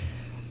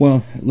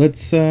 Well,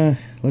 let's go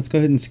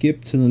ahead and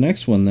skip to the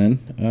next one then.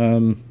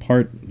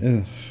 Part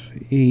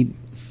 8.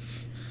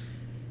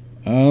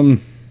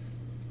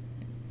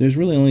 There's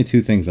really only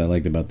two things I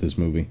liked about this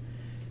movie.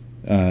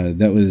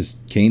 That was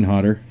Kane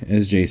Hodder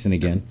as Jason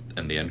again.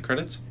 And the end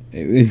credits?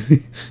 And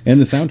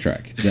the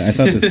soundtrack. I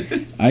thought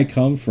this. I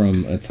come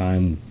from a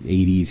time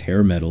 80s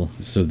hair metal,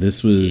 so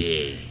this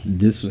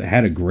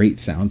had a great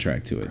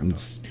soundtrack to it. And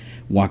it's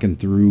walking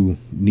through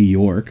New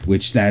York,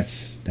 which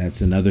that's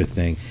another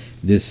thing.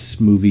 This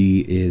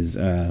movie is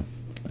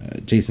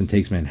Jason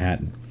Takes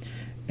Manhattan,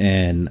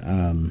 and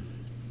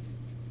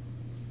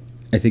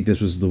I think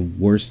this was the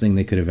worst thing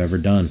they could have ever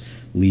done,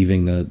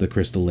 leaving the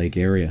Crystal Lake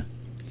area.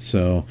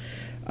 So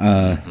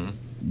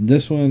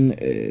this one.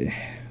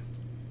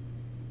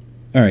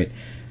 All right,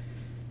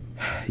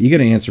 you got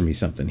to answer me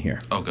something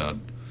here. Oh, God.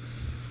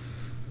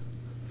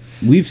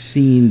 We've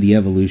seen the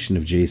evolution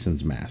of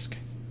Jason's mask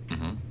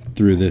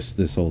through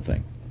this whole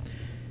thing.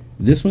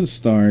 This one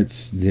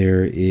starts,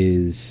 there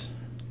is,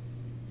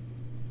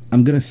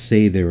 I'm going to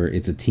say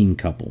it's a teen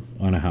couple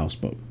on a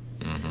houseboat.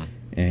 Mm-hmm.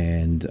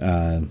 And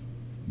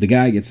the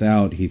guy gets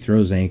out, he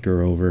throws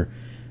anchor over,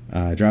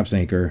 drops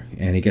anchor,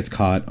 and it gets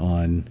caught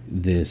on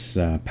this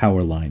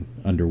power line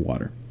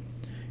underwater.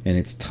 And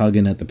it's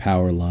tugging at the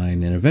power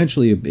line, and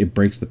eventually it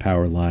breaks the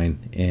power line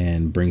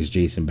and brings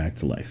Jason back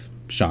to life.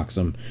 Shocks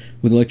him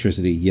with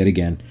electricity yet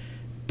again,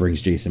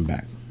 brings Jason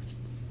back.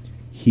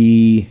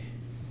 He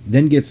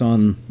then gets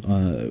on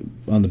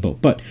the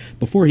boat. But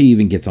before he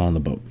even gets on the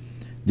boat,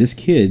 this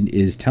kid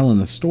is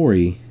telling a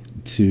story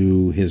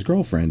to his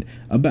girlfriend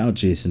about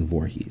Jason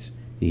Voorhees.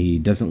 He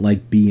doesn't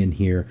like being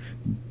here,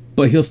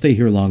 but he'll stay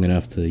here long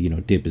enough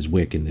to, dip his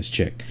wick in this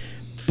chick.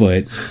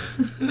 But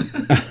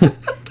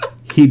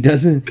He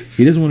doesn't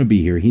want to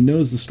be here. He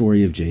knows the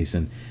story of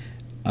Jason.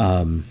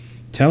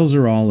 Tells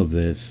her all of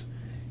this,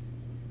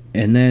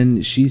 and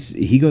then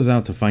he goes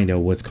out to find out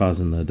what's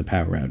causing the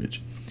power outage.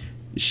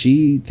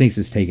 She thinks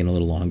it's taking a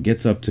little long,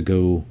 gets up to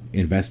go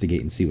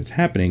investigate and see what's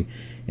happening,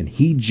 and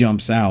he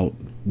jumps out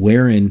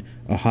wearing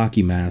a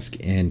hockey mask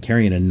and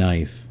carrying a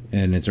knife,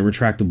 and it's a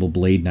retractable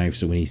blade knife,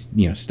 so when he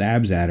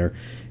stabs at her,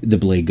 the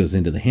blade goes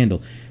into the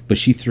handle, but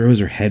she throws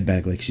her head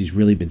back like she's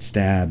really been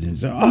stabbed, and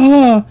it's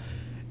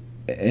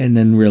and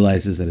then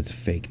realizes that it's a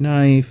fake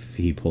knife.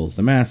 He pulls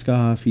the mask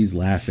off. He's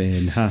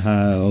laughing.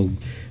 Haha. Oh,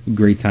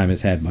 great time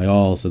is had by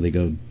all. So they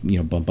go,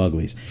 bump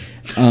uglies.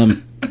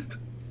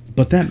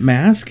 But that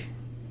mask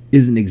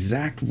is an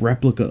exact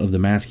replica of the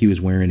mask he was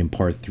wearing in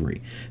part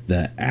 3.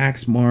 The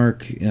axe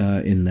mark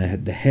in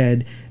the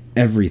head,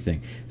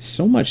 everything.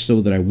 So much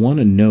so that I want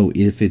to know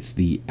if it's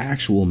the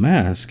actual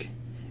mask,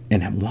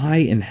 and why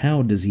and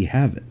how does he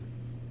have it?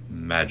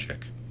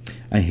 Magic.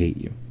 I hate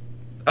you.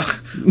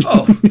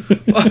 Oh,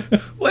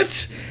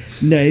 what?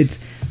 No,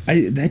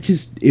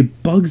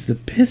 it bugs the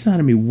piss out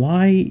of me.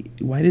 Why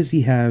does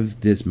he have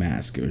this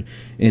mask? And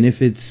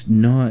if it's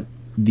not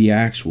the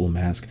actual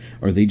mask,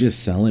 are they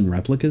just selling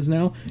replicas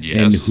now? Yes.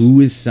 And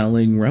who is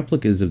selling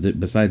replicas of it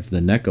besides the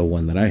Neko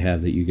one that I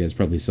have that you guys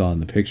probably saw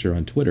in the picture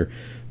on Twitter?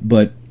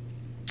 But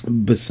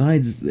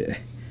besides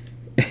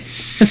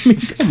I mean,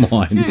 come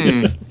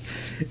on.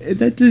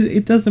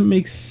 It doesn't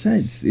make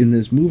sense in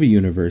this movie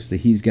universe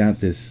that he's got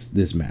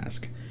this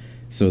mask.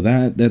 So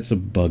that's a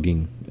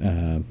bugging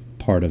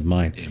part of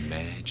mine.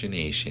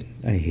 Imagination.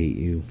 I hate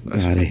you.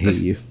 God, I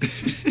hate you.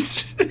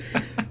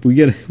 We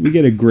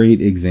get a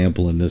great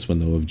example in this one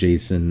though of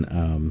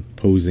Jason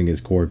posing as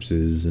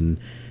corpses and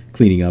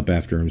cleaning up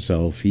after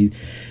himself. He,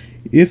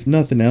 if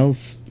nothing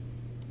else,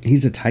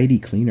 he's a tidy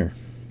cleaner.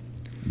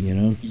 You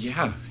know?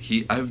 Yeah,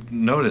 I've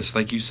noticed,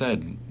 like you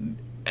said,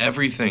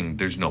 everything.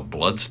 There's no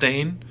blood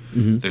stain.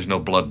 Mm-hmm. There's no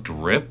blood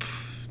drip.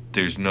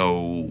 There's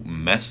no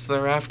mess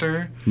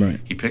thereafter. Right.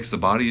 He picks the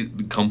body,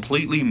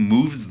 completely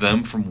moves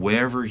them from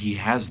wherever he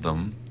has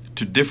them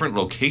to different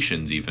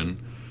locations even,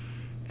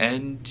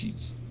 and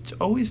it's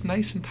always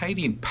nice and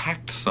tidy and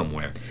packed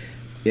somewhere.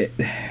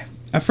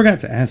 I forgot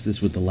to ask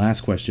this with the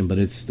last question, but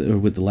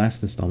with the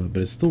last installment,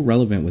 but it's still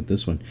relevant with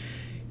this one.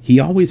 He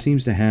always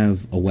seems to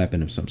have a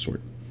weapon of some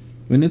sort.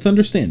 And it's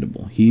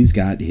understandable. He's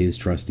got his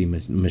trusty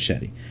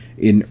machete.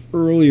 In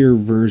earlier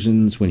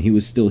versions, when he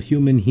was still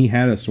human, he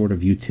had a sort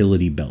of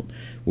utility belt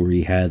where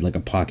he had like a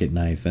pocket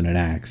knife and an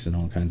axe and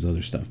all kinds of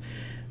other stuff.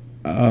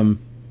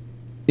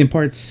 In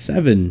part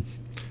 7,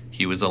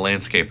 he was a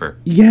landscaper.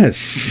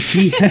 Yes,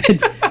 he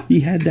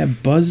had that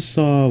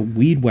buzzsaw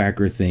weed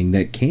whacker thing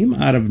that came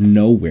out of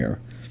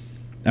nowhere.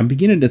 I'm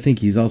beginning to think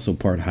he's also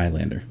part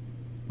Highlander,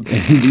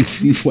 and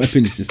these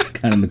weapons just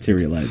kind of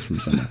materialize from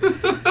somewhere.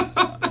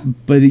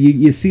 But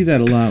you see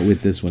that a lot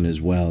with this one as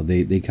well.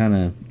 They kind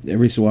of,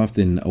 every so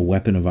often, a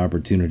weapon of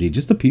opportunity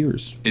just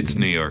appears. It's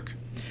New York.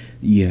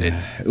 Yeah.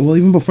 Well,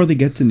 even before they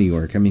get to New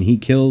York, I mean, he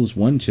kills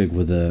one chick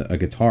with a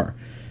guitar.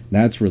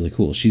 That's really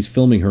cool. She's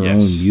filming her own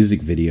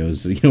music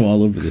videos,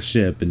 all over the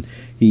ship, and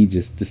he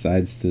just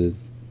decides to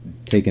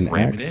take an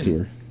axe to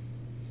her.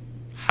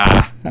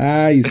 Ha!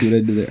 Ah, you see what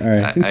I did there? All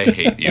right. I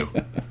hate you.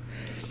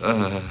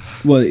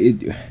 Well,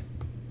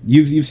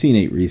 you've seen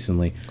 8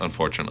 recently.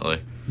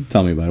 Unfortunately.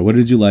 Tell me about it. What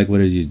did you like? What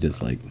did you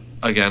dislike?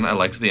 Again, I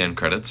liked the end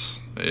credits.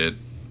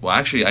 Well,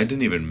 actually, I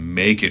didn't even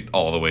make it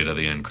all the way to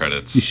the end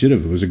credits. You should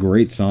have. It was a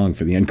great song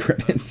for the end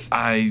credits.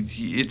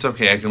 It's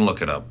okay. I can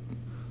look it up.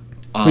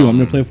 You want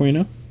me to play it for you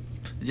now?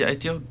 Yeah,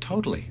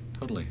 totally.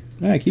 All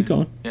right, keep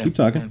going. Yeah, keep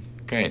talking. Yeah,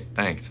 great,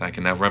 thanks. I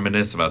can now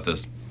reminisce about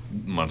this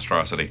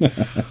monstrosity.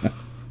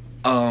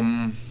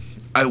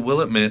 I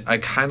will admit, I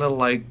kind of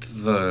liked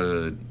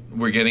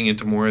we're getting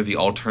into more of the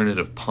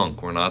alternative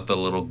punk. We're not the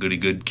little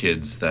goody-good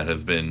kids that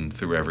have been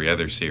through every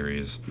other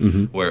series,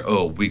 where,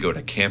 we go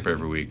to camp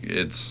every week.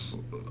 It's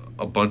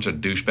a bunch of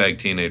douchebag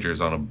teenagers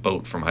on a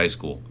boat from high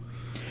school.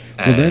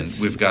 And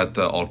we've got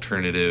the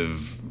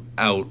alternative,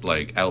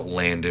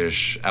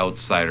 outlandish,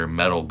 outsider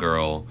metal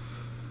girl,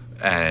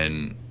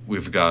 and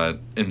we've got,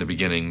 in the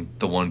beginning,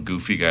 the one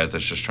goofy guy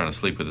that's just trying to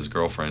sleep with his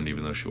girlfriend,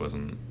 even though she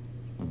wasn't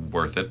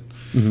worth it.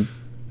 Mm-hmm.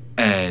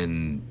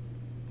 And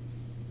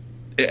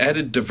it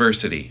added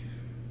diversity,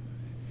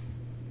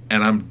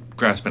 and I'm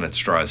grasping at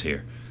straws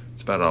here.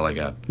 That's about all I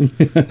got.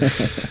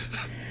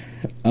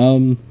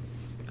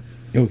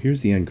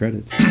 Here's the end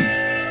credits.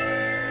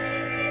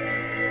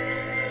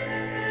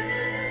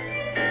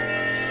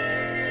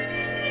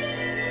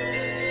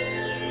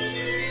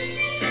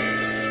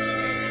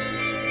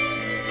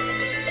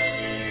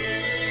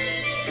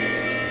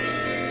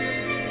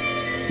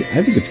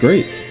 I think it's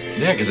great.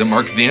 Yeah, because it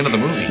marked the end of the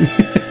movie.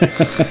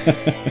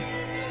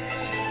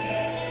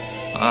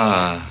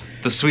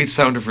 The sweet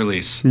sound of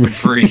release.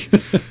 Free.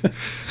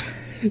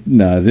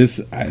 No,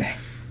 this I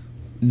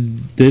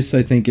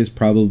think is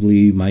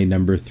probably my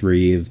number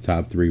 3 of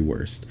top 3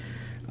 worst.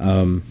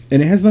 And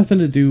it has nothing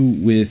to do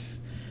with...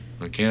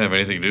 It can't have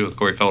anything to do with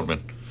Corey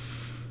Feldman.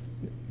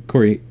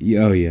 Corey,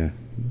 oh yeah.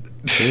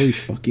 Corey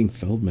fucking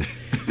Feldman.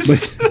 But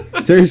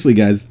seriously,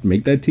 guys,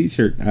 make that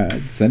t-shirt.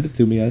 Send it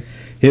to me.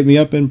 Hit me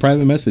up in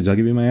private message. I'll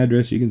give you my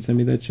address. You can send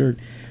me that shirt.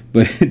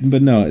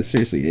 But no,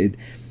 seriously,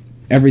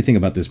 everything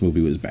about this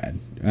movie was bad.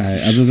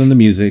 Other than the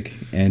music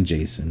and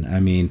Jason.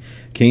 I mean,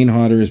 Kane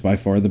Hodder is by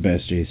far the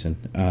best Jason.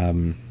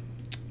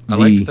 I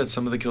liked that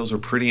some of the kills were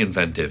pretty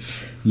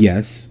inventive.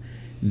 Yes.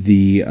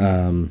 The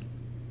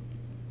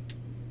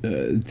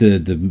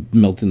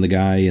melting the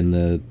guy in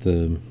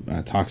the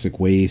toxic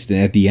waste, and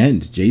at the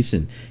end,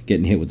 Jason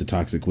getting hit with the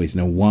toxic waste.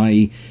 Now,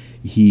 why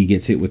he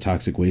gets hit with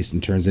toxic waste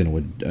and turns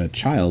into a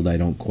child, I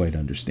don't quite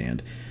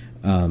understand.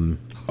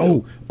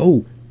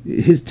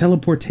 His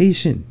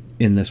teleportation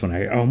in this one.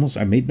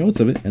 I made notes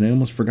of it, and I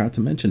almost forgot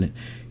to mention it.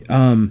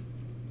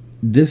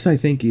 This, I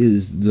think,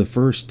 is the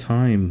first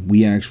time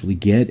we actually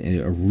get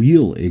a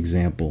real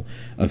example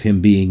of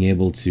him being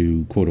able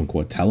to,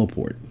 quote-unquote,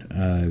 teleport.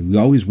 We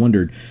always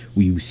wondered,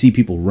 we see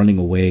people running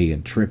away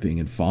and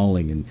tripping and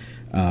falling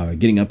and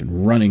getting up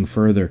and running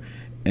further,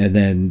 and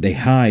then they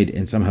hide,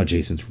 and somehow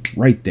Jason's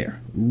right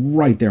there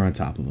on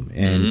top of them.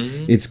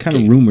 And it's kind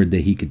of rumored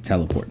that he could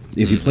teleport.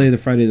 If you play the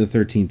Friday the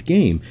 13th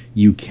game,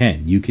 you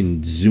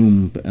can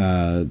zoom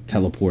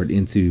teleport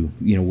into,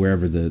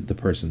 wherever the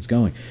person's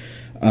going.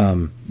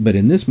 But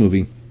in this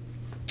movie,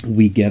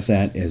 we get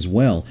that as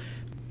well.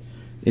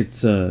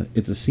 It's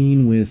a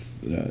scene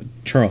with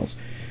Charles.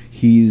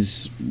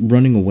 He's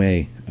running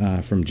away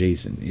from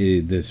Jason.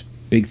 This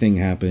big thing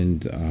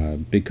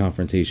happened, big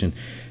confrontation.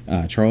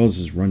 Charles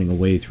is running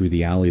away through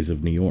the alleys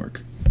of New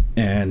York,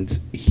 and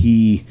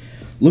he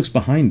looks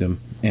behind him,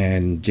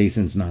 and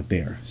Jason's not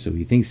there. So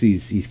he thinks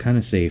he's kind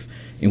of safe,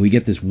 and we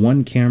get this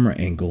one camera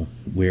angle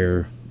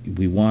where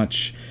we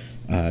watch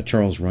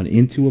Charles run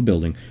into a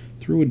building,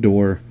 through a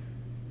door,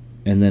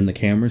 and then the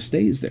camera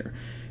stays there.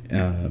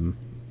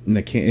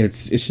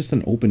 It's just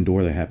an open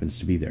door that happens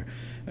to be there,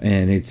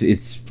 and it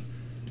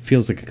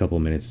feels like a couple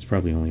of minutes. It's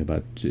probably only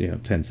about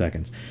 10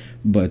 seconds,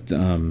 but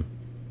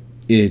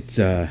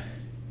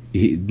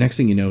next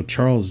thing you know,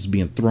 Charles is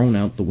being thrown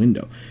out the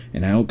window,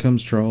 and out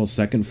comes Charles,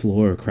 second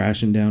floor,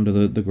 crashing down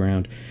to the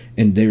ground,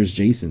 and there's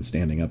Jason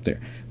standing up there.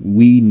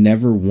 We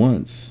never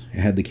once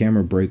had the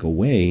camera break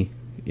away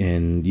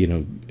and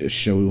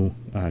show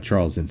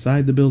Charles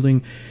inside the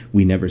building.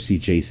 We never see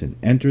Jason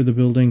enter the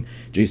building.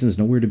 Jason's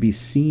nowhere to be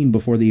seen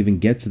before they even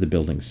get to the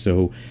building.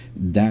 So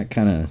that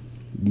kind of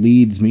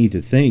leads me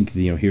to think,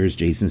 here's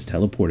Jason's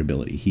teleport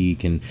ability. He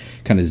can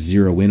kind of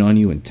zero in on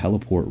you and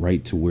teleport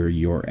right to where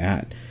you're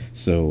at.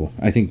 So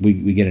I think we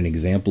get an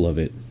example of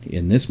it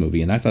in this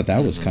movie, and I thought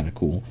that was kind of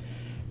cool.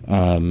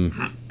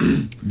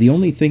 The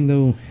only thing,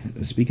 though,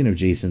 speaking of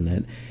Jason,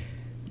 that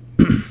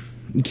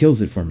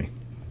kills it for me,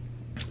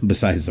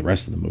 besides the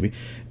rest of the movie,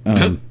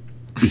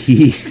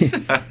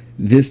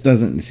 this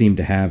doesn't seem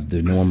to have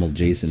the normal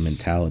Jason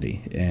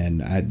mentality,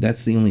 and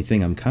that's the only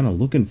thing I'm kind of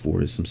looking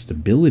for, is some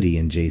stability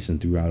in Jason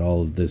throughout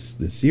all of this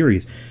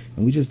series,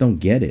 and we just don't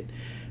get it.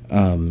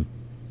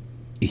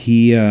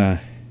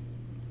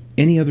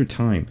 Any other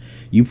time,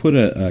 you put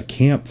a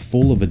camp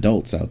full of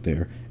adults out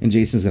there, and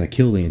Jason's going to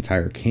kill the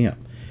entire camp.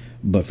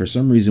 But for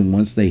some reason,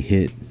 once they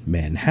hit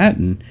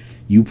Manhattan,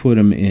 you put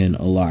him in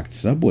a locked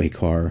subway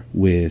car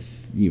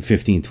with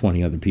 15,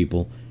 20 other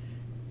people,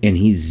 and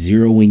he's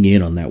zeroing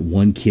in on that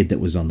one kid that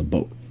was on the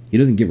boat. He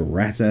doesn't give a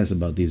rat's ass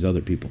about these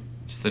other people.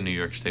 It's the New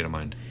York state of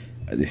mind.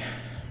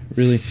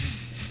 Really?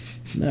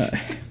 No.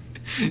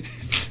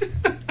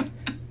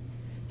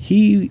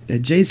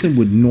 Jason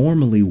would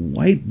normally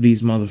wipe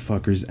these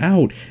motherfuckers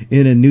out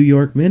in a New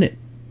York minute.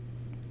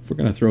 If we're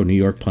gonna throw New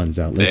York puns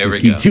out, let's just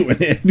keep doing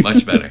it.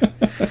 Much better.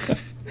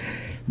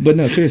 But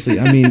no, seriously,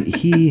 I mean,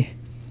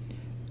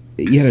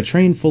 you had a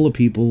train full of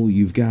people.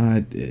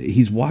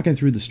 He's walking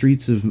through the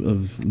streets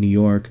of New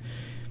York.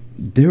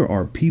 There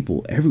are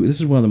people everywhere. This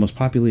is one of the most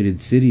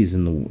populated cities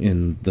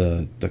in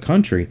the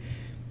country,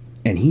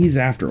 and he's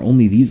after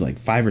only these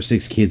 5 or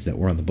 6 kids that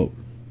were on the boat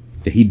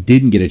that he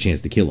didn't get a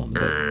chance to kill on the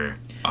boat.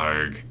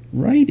 Arg.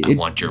 Right? I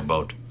want your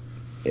boat.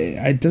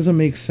 It doesn't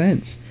make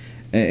sense.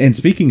 And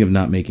speaking of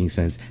not making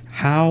sense,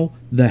 how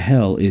the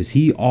hell is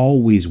he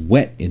always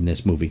wet in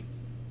this movie?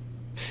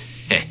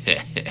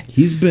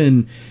 He's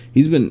been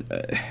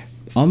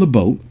on the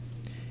boat.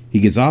 He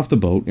gets off the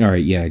boat. All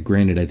right, yeah,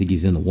 granted, I think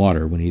he's in the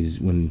water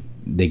when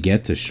they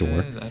get to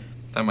shore.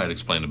 That might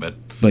explain a bit.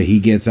 But he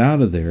gets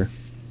out of there,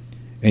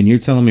 and you're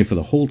telling me for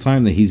the whole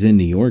time that he's in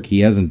New York,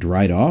 he hasn't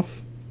dried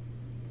off?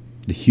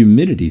 The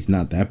humidity's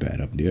not that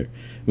bad up there.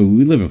 I mean,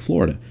 we live in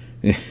Florida.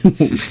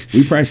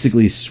 We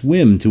practically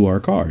swim to our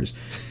cars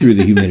through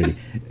the humidity.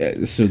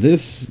 So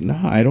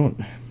I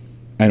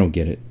don't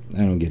get it.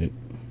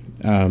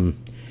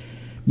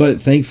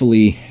 But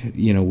thankfully,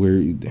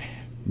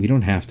 we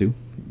don't have to.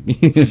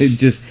 It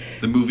just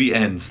the movie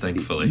ends,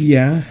 thankfully.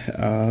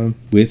 Yeah,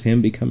 with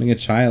him becoming a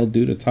child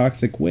due to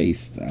toxic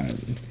waste.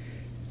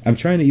 I'm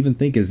trying to even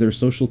think, is there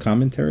social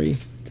commentary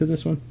to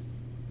this one?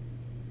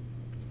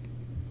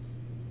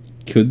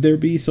 Could there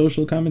be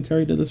social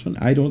commentary to this one?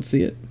 I don't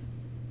see it.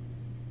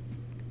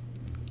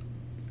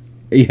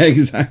 Yeah,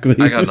 exactly.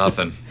 I got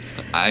nothing.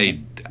 I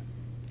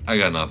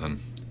got nothing.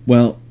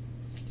 Well,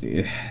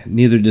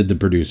 neither did the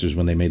producers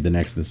when they made the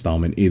next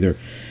installment either.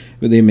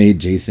 But they made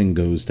Jason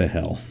Goes to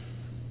Hell.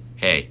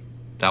 Hey,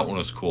 that one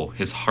was cool.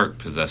 His heart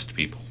possessed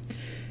people.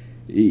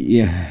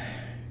 Yeah.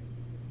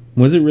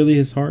 Was it really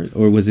his heart?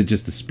 Or was it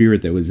just the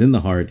spirit that was in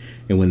the heart,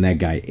 and when that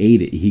guy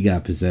ate it, he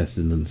got possessed,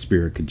 and then the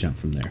spirit could jump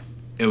from there?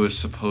 It was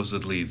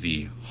supposedly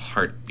the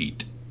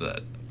heartbeat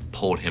that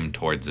pulled him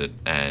towards it,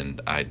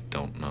 and I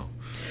don't know.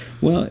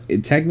 Well,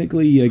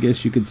 technically, I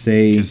guess you could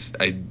say...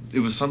 It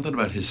was something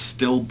about his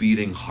still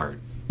beating heart.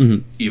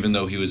 Mm-hmm. Even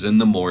though he was in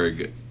the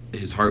morgue,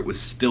 his heart was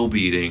still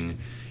beating.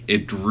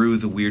 It drew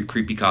the weird,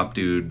 creepy cop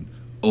dude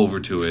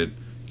over to it,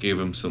 gave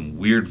him some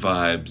weird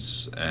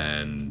vibes,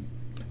 and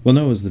well,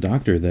 no, it was the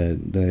doctor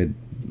that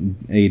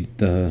ate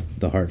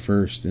the heart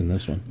first in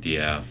this one.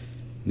 yeah,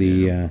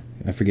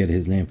 I forget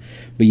his name,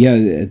 but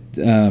yeah,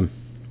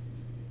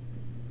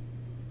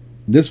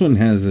 this one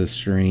has a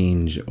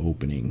strange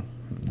opening.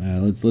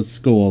 Let's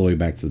go all the way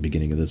back to the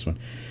beginning of this one.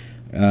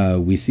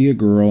 We see a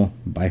girl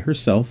by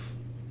herself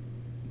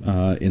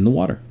in the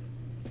water.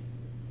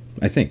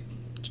 I think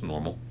it's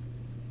normal.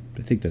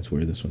 I think that's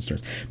where this one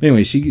starts. But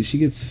anyway, she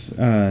gets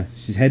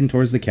she's heading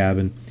towards the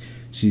cabin.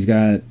 She's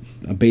got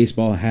a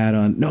baseball hat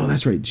on. No,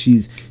 that's right.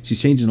 She's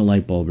changing a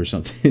light bulb or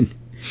something,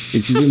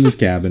 and she's in this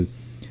cabin.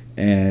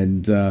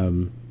 And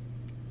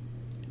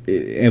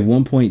at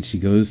one point, she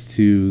goes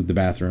to the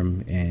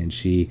bathroom and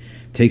she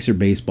takes her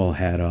baseball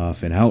hat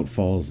off, and out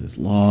falls this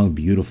long,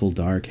 beautiful,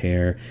 dark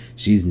hair.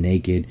 She's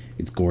naked.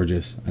 It's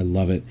gorgeous. I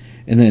love it.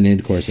 And then,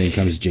 of course, in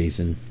comes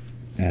Jason.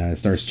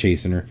 Starts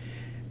chasing her,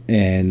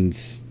 and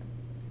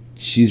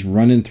she's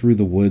running through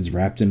the woods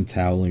wrapped in a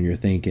towel, and you're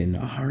thinking,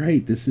 all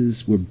right,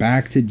 we're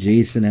back to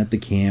Jason at the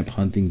camp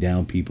hunting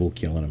down people,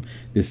 killing them.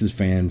 This is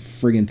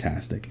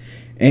fan-friggin-tastic.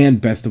 And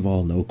best of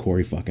all, no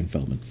Corey fucking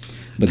Feldman.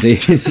 But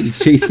he's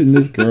chasing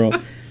this girl.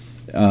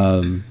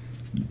 And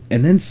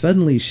then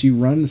suddenly she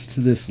runs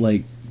to this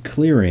like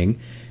clearing,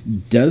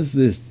 does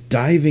this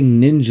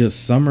diving ninja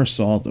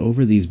somersault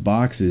over these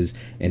boxes,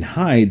 and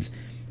hides.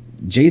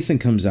 Jason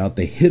comes out.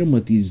 They hit him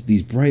with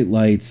these bright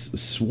lights.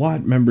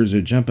 SWAT members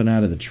are jumping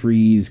out of the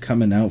trees,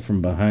 coming out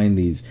from behind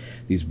these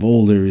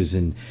boulders,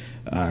 and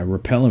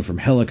repelling from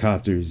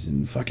helicopters,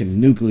 and fucking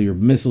nuclear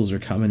missiles are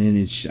coming in.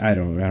 And I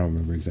don't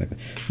remember exactly,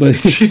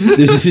 but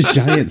there's this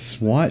giant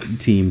SWAT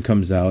team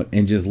comes out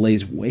and just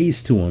lays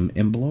waste to him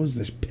and blows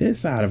the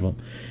piss out of him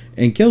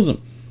and kills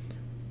him.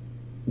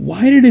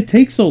 Why did it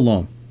take so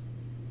long?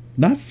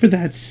 Not for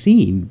that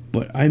scene,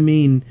 but I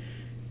mean,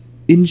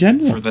 in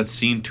general, for that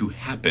scene to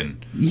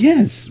happen.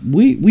 Yes,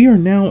 we are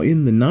now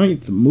in the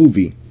 9th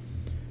movie,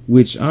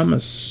 which I'm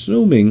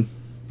assuming,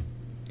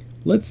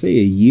 let's say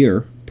a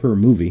year per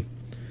movie.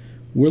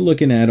 We're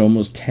looking at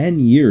almost 10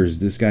 years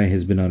this guy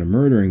has been on a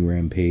murdering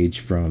rampage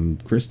from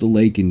Crystal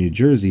Lake in New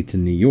Jersey to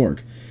New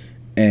York,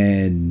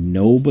 and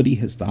nobody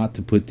has thought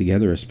to put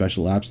together a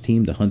special ops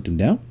team to hunt him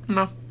down?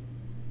 No.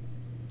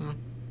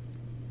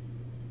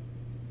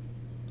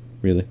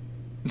 Really?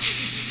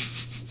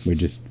 We're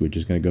just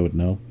gonna go with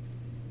no?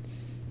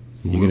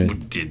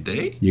 Did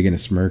they? You're gonna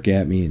smirk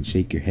at me and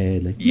shake your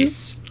head like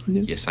yes.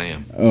 Yes, I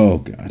am. Oh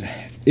god,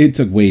 it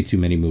took way too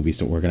many movies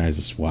to organize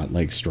a SWAT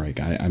like strike.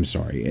 I'm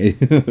sorry.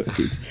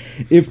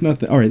 If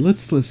nothing, all right.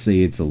 Let's say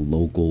it's a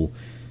local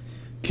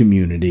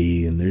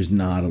community and there's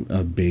not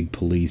a big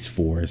police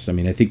force. I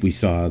mean, I think we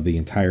saw the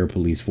entire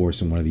police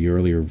force in one of the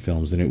earlier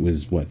films, and it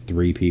was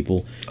 3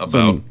 people. About. So,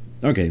 I mean,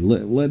 okay,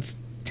 let's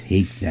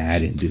take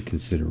that into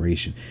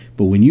consideration.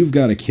 But when you've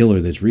got a killer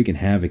that's wreaking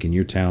havoc in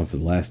your town for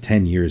the last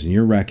 10 years and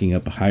you're racking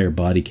up a higher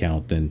body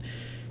count than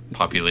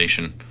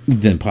population,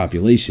 then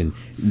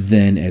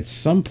at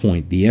some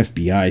point the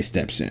FBI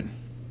steps in.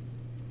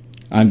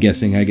 I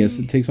guess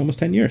it takes almost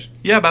 10 years.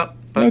 Yeah, about.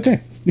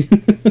 Okay.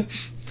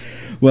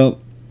 Well,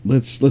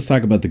 let's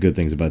talk about the good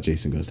things about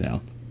Jason Goes to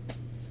Hell.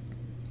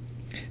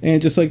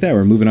 And just like that,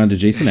 we're moving on to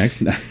Jason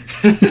X.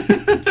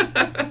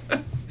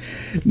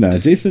 No,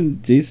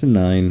 Jason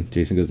 9,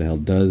 Jason Goes to Hell,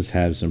 does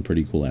have some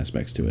pretty cool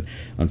aspects to it.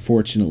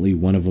 Unfortunately,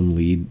 one of them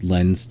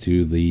lends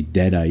to the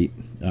Deadite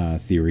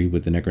theory,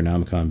 with the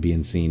Necronomicon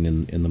being seen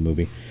in the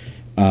movie,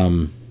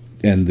 and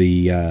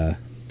the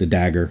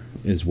dagger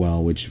as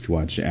well. Which, if you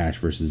watch Ash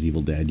vs.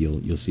 Evil Dead,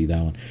 you'll see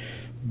that one.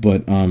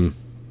 But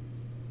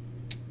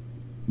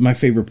my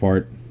favorite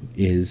part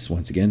is,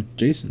 once again,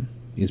 Jason.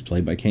 He is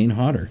played by Kane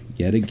Hodder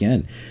yet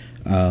again.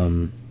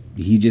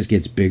 He just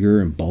gets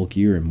bigger and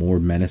bulkier and more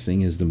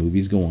menacing as the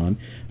movies go on.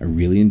 I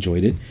really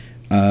enjoyed it.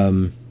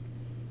 I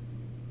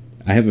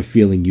have a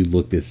feeling you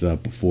looked this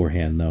up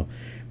beforehand, though.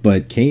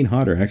 But Kane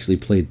Hodder actually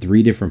played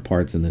 3 different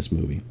parts in this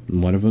movie.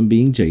 One of them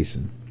being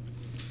Jason.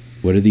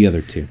 What are the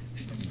other 2?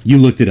 You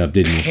looked it up,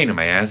 didn't you? Pain in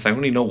my ass. I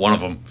only know one of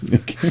them.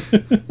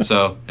 Okay.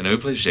 So, I know he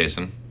plays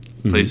Jason.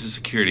 Plays the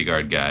security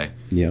guard guy.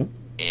 Yep.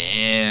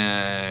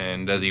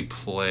 And does he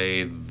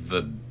play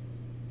the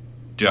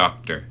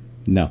doctor?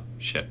 No.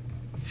 Shit.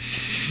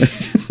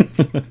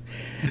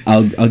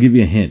 I'll give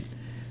you a hint.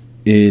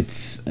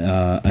 It's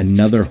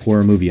another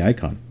horror movie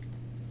icon.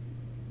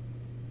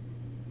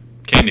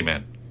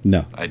 Candyman.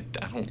 No. I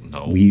don't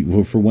know.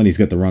 Well, for one, he's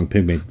got the wrong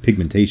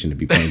pigmentation to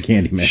be playing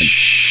Candyman.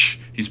 Shh.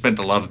 He spent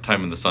a lot of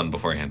time in the sun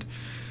beforehand.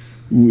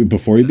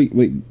 Before he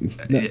wait,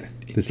 no,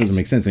 this doesn't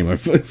make sense anymore.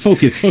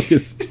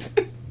 Focus.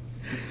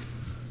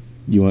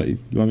 You want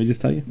me to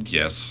just tell you?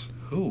 Yes.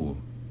 Who?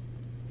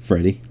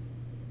 Freddy.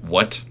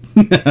 What?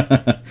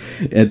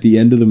 At the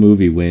end of the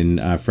movie,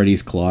 when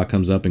Freddy's claw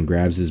comes up and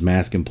grabs his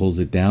mask and pulls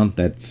it down,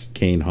 that's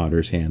Kane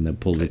Hodder's hand that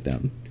pulls it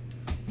down.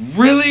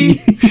 Really?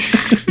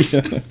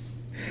 Yeah.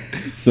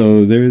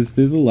 So there's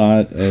a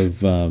lot of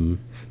Kane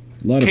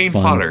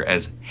fun. Hodder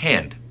as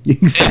hand.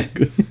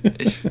 Exactly.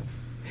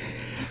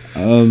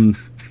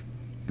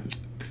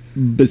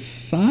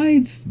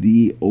 besides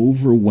the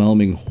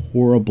overwhelming,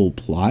 horrible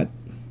plot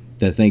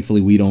that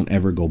thankfully we don't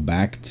ever go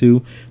back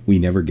to, we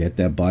never get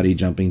that body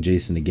jumping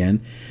Jason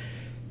again.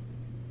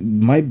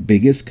 My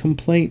biggest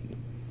complaint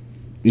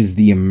is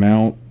the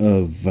amount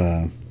of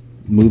the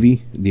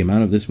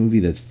amount of this movie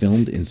that's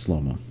filmed in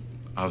slow-mo.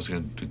 I was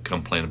going to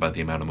complain about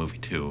the amount of movie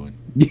too.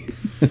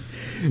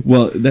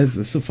 Well,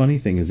 that's the funny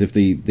thing is if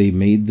they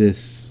made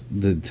this,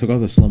 took all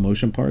the slow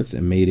motion parts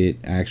and made it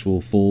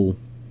actual full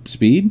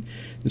speed,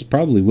 this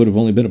probably would have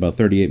only been about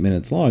 38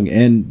 minutes long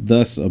and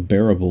thus a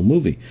bearable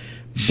movie.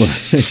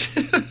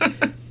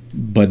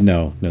 But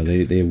no,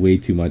 they have way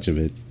too much of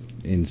it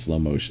in slow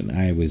motion.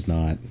 I was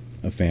not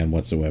a fan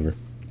whatsoever.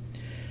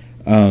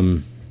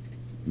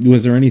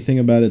 Was there anything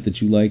about it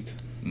that you liked?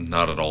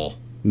 Not at all.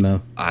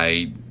 No.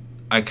 I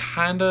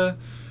kind of,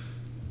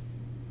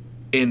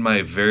 in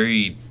my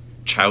very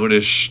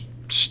childish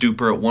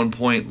stupor at one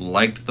point,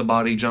 liked the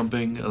body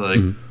jumping.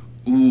 Like,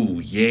 ooh,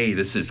 yay,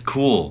 this is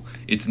cool.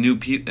 It's new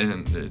people,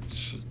 and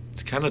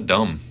it's kind of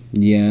dumb.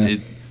 Yeah.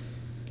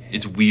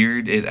 It's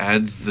weird. It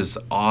adds this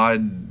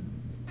odd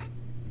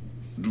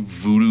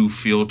voodoo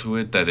feel to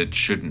it that it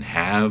shouldn't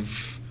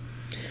have.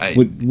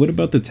 What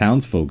about the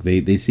townsfolk?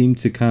 They seem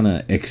to kind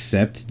of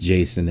accept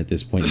Jason at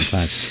this point in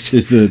time.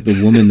 There's the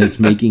woman that's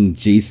making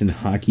Jason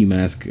hockey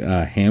mask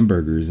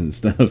hamburgers and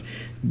stuff.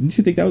 Didn't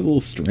you think that was a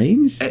little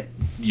strange?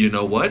 You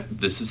know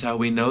what? This is how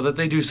we know that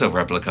they do sell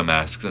replica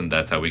masks, and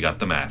that's how we got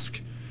the mask.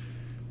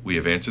 We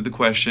have answered the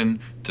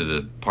question to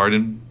the part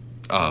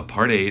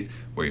 8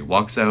 where he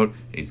walks out,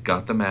 he's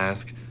got the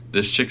mask.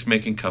 This chick's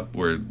making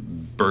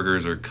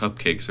burgers or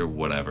cupcakes or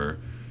whatever.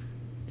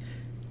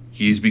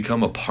 He's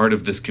become a part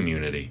of this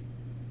community.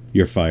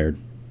 You're fired.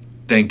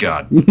 Thank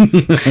God.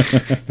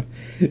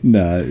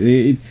 No,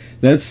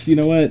 that's, you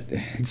know what?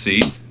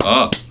 See?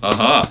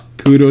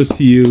 Kudos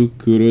to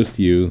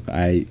you.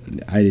 I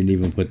didn't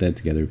even put that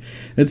together.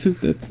 That's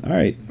all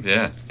right.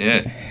 Yeah.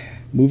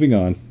 Moving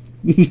on.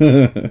 I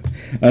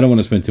don't want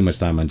to spend too much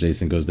time on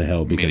Jason Goes to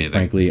Hell because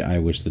frankly I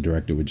wish the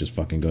director would just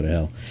fucking go to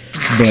hell.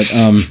 But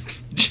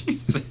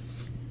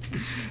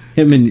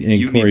him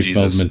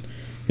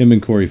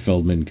and Corey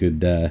Feldman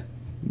could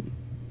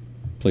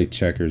play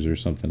checkers or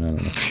something. I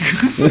don't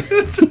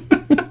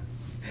know.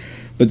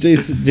 But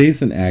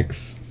Jason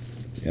X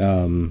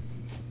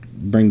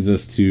brings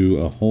us to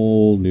a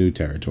whole new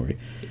territory.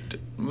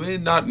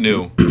 Not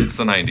new. It's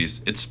the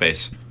 90s. It's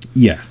space.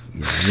 Yeah.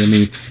 I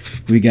mean,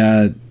 we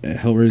got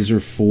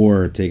Hellraiser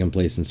 4 taking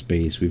place in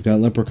space. We've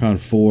got Leprechaun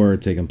 4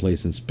 taking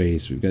place in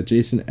space. We've got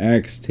Jason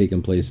X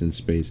taking place in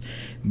space.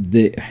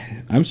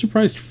 I'm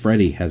surprised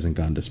Freddy hasn't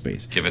gone to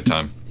space. Give it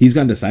time. He's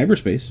gone to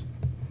cyberspace.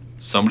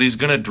 Somebody's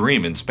gonna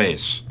dream in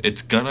space.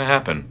 It's gonna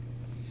happen.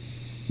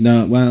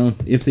 No, well,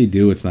 if they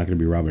do, it's not going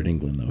to be Robert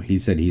Englund, though. He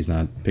said he's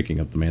not picking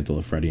up the mantle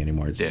of Freddy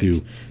anymore. It's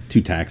too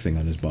taxing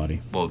on his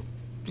body. Well,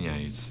 yeah,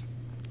 he's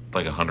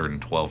like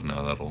 112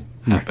 now. That'll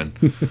happen.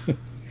 Right.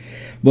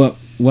 Well,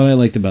 what I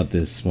liked about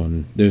this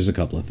one, there's a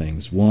couple of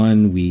things.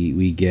 One,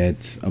 we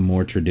get a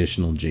more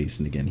traditional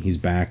Jason again. He's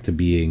back to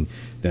being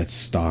that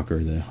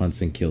stalker that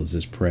hunts and kills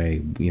his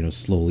prey,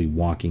 slowly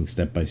walking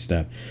step by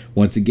step.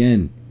 Once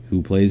again,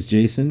 who plays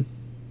Jason?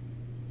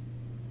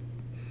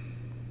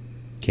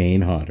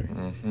 Kane Hodder.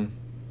 Mm-hmm.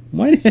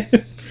 Why?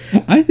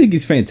 I think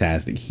he's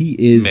fantastic. He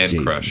is Man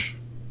Jason. crush.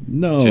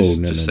 No.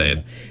 Say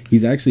it.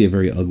 He's actually a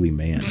very ugly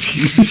man.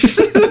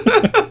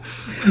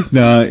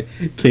 No,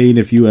 Kane,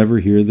 if you ever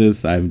hear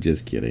this, I'm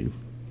just kidding.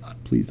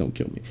 Please don't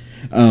kill me.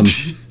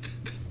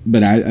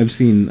 But I've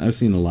seen a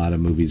lot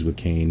of movies with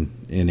Kane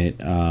in it.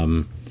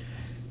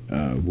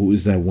 What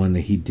was that one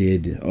that he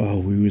did?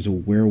 Oh, he was a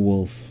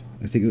werewolf.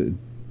 I think it was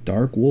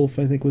Dark Wolf,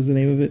 I think was the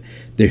name of it.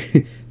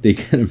 They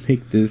kind of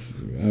make this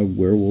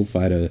werewolf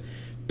out of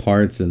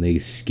parts and they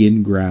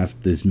skin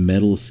graft this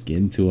metal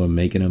skin to him,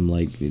 making him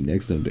like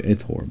next to him.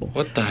 It's horrible.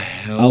 What the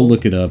hell? I'll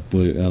look it up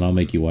and I'll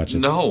make you watch it.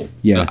 No.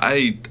 Yeah.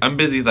 I'm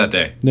busy that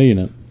day. No, you're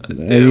not. I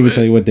didn't even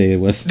tell you what day it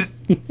was.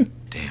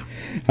 Damn.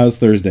 How's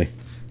Thursday?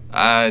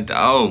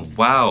 Oh,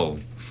 wow.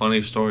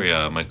 Funny story.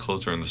 My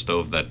clothes are in the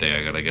stove that day.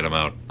 I gotta get them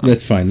out.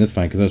 That's fine,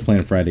 because I was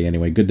playing Friday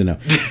anyway. Good to know.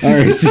 All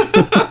right. So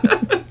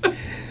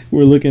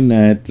we're looking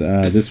at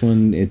this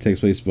one. It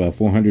takes place about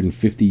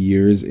 450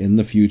 years in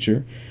the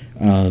future.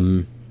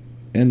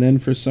 And then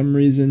for some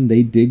reason,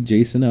 they dig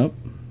Jason up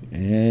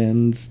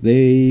and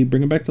they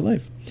bring him back to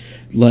life.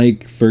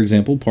 Like, for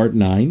example, Part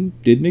 9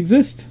 didn't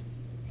exist.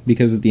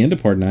 Because at the end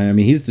of Part 9, I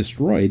mean, he's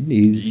destroyed.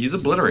 He's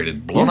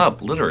obliterated, blown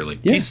up, literally.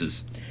 Yeah.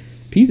 Pieces.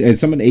 And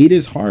someone ate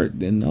his heart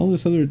and all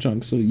this other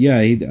junk. So,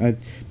 yeah,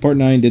 Part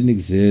 9 didn't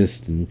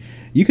exist. And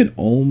you could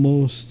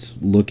almost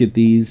look at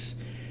these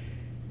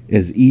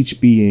as each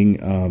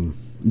being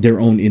their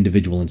own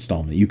individual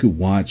installment. You could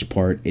watch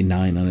Part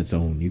 9 on its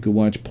own. You could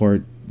watch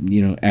Part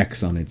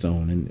X on its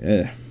own,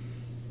 and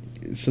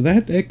so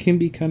that can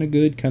be kind of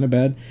good, kind of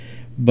bad.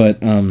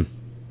 But I'm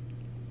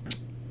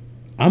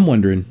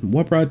wondering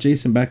what brought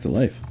Jason back to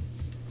life.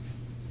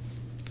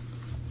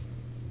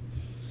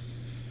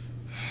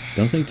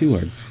 Don't think too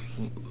hard.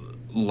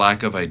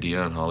 Lack of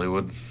idea in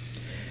Hollywood.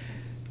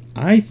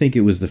 I think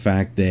it was the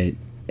fact that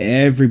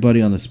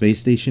everybody on the space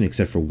station,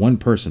 except for one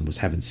person, was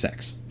having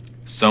sex.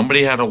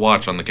 Somebody had a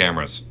watch on the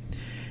cameras.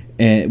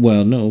 And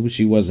well, no,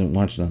 she wasn't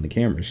watching on the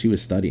camera. She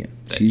was studying.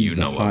 That She's you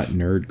the know hot of.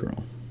 nerd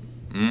girl.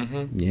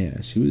 Mm-hmm.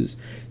 Yeah, she was.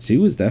 She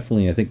was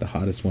definitely, I think, the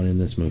hottest one in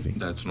this movie.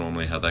 That's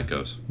normally how that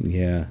goes.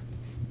 Yeah,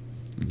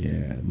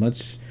 yeah,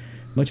 much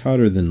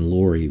hotter than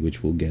Lori,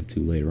 which we'll get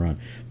to later on.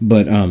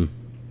 But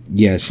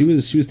yeah, she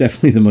was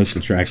definitely the most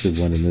attractive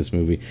one in this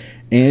movie,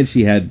 and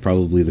she had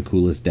probably the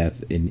coolest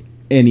death in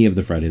any of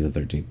the Friday the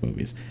 13th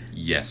movies.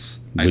 Yes,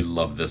 I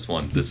love this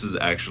one. This is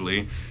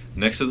actually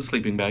next to the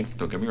sleeping bag.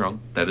 Don't get me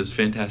wrong. That is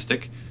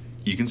fantastic.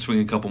 You can swing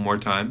a couple more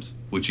times,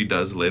 which he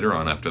does later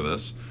on after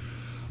this.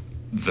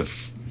 The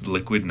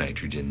liquid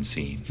nitrogen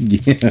scene.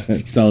 Yeah,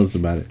 tell us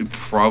about it.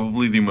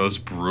 Probably the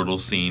most brutal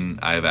scene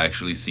I've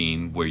actually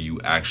seen, where you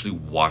actually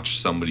watch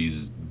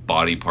somebody's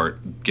body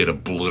part get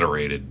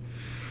obliterated.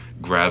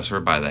 Grabs her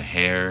by the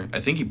hair.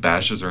 I think he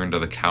bashes her into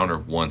the counter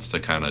once to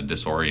kind of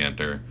disorient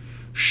her.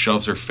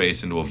 Shoves her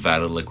face into a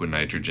vat of liquid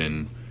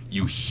nitrogen.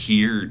 You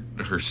hear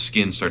her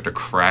skin start to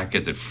crack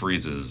as it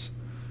freezes.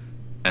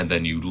 And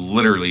then you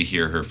literally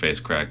hear her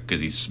face crack because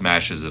he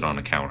smashes it on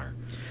a counter.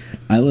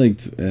 I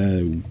liked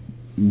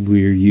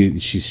where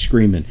she's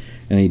screaming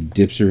and he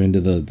dips her into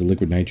the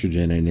liquid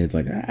nitrogen and it's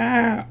like,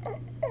 ah!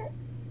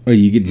 Or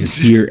you could just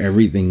hear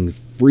everything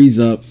freeze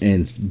up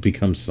and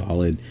become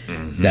solid.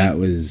 Mm-hmm. That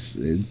was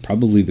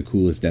probably the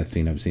coolest death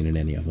scene I've seen in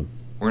any of them.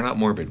 We're not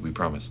morbid, we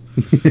promise.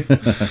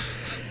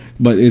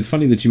 But it's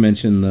funny that you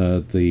mentioned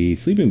the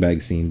sleeping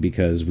bag scene,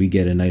 because we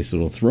get a nice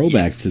little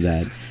throwback to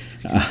that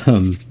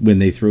when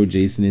they throw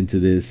Jason into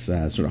this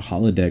sort of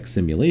holodeck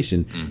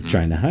simulation,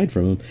 trying to hide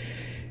from him.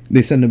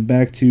 They send him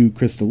back to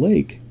Crystal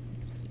Lake,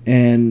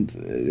 and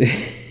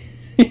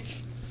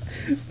there's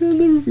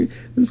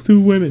two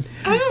women.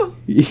 Oh.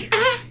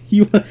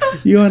 You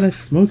want to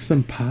smoke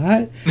some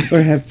pot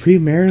or have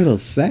premarital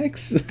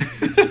sex?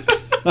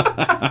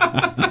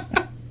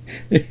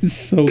 It's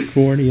so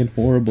corny and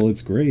horrible.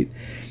 It's great.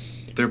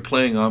 They're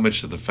playing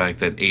homage to the fact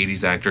that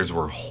 80s actors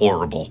were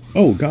horrible.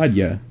 Oh, God,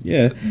 yeah.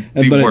 Yeah.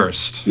 The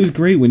worst. It was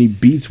great when he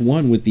beats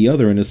one with the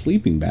other in a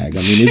sleeping bag.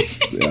 I mean, it's...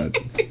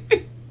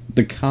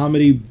 the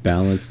comedy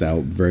balanced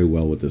out very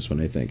well with this one,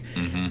 I think.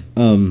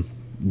 Mm-hmm.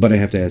 But I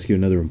have to ask you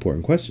another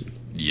important question.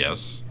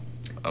 Yes.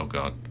 Oh,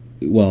 God.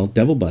 Well,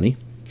 Devil Bunny,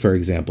 for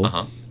example.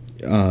 Uh-huh.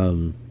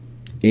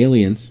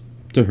 Aliens,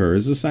 to her,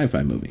 is a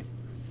sci-fi movie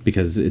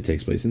because it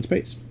takes place in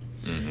space.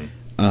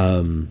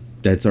 Mm-hmm.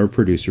 That's our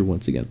producer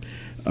once again.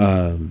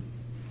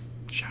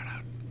 Shout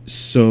out.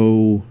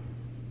 So,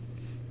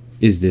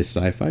 is this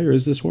sci-fi or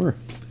is this horror?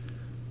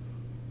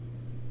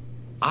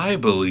 I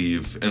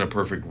believe in a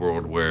perfect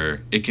world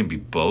where it can be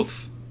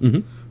both,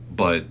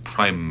 but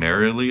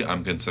primarily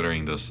I'm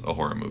considering this a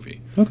horror movie.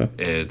 Okay.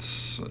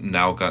 It's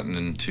now gotten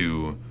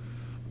into,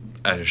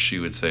 as she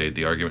would say,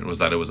 the argument was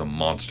that it was a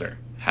monster,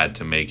 had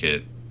to make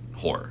it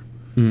horror.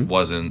 Mm-hmm.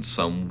 Wasn't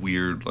some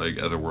weird, like,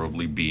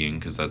 otherworldly being,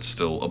 because that's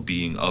still a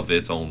being of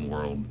its own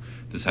world.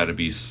 This had to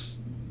be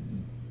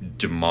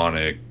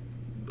demonic,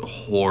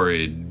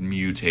 horrid,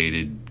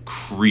 mutated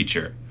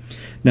creature.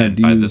 Now,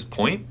 and by this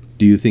point...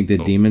 Do you think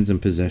that demons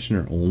and possession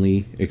are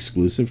only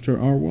exclusive to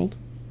our world?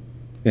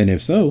 And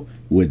if so,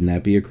 wouldn't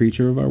that be a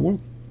creature of our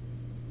world?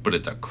 But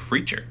it's a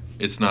creature.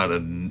 It's not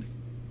an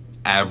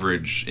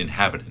average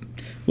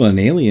inhabitant. Well, an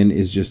alien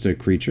is just a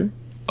creature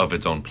of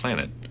its own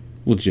planet.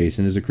 Well,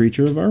 Jason is a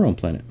creature of our own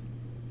planet.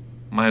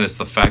 Minus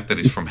the fact that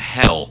he's from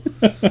hell.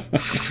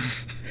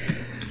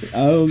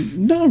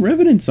 No,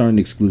 Revenants aren't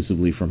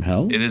exclusively from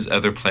hell. It is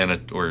other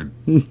planet or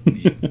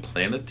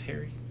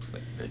planetary.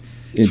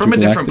 It's from a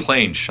different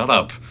plane. Shut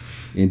up.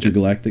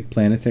 Intergalactic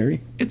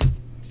planetary. It's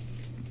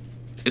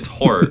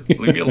horror.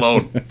 Leave me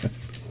alone.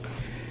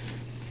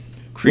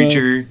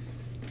 Creature,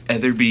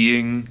 other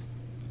being,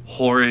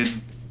 horrid,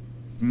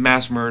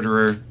 mass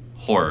murderer,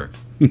 horror.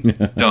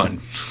 Done.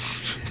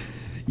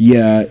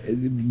 Yeah,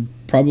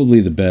 probably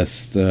the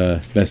best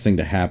thing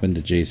to happen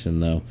to Jason,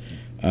 though,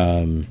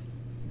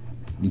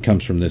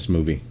 comes from this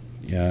movie.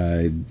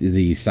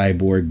 The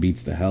cyborg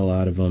beats the hell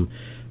out of him,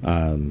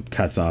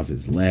 cuts off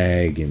his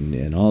leg,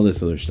 and all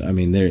this other stuff. I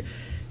mean,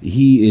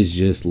 he is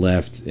just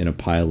left in a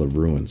pile of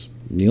ruins.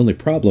 The only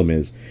problem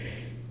is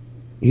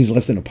he's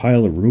left in a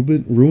pile of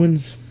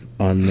ruins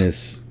on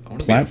this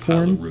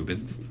platform.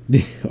 Rubens.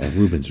 Oh,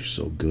 Rubens are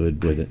so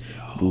good with it.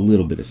 A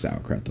little bit of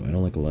sauerkraut, though. I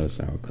don't like a lot of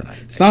sauerkraut.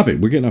 Stop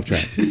it. We're getting off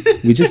track.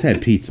 We just had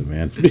pizza,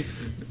 man.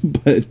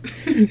 But,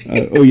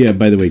 oh yeah,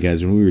 by the way,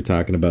 guys, when we were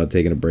talking about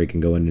taking a break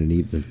and going and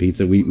eating some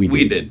pizza,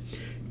 we did.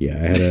 Yeah,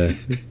 I had a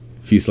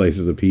few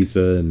slices of pizza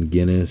and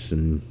Guinness,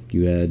 and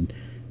you had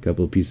a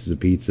couple of pieces of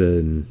pizza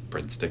and...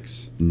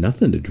 breadsticks.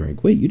 Nothing to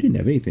drink. Wait, you didn't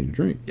have anything to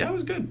drink. Yeah, it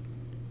was good.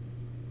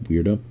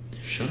 Weirdo.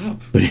 Shut up.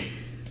 But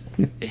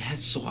it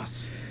has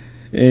sauce.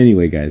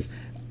 Anyway, guys,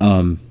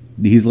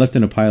 he's left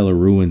in a pile of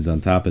ruins on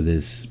top of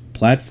this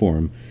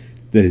platform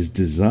that is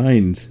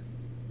designed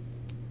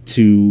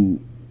to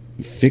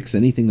fix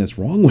anything that's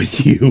wrong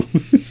with you.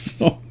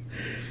 So,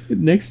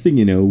 next thing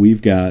you know,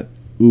 we've got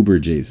Uber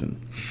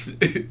Jason.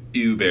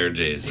 Uber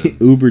Jason.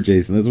 Uber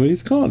Jason, that's what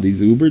he's called.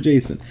 He's Uber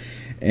Jason.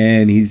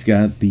 And he's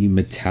got the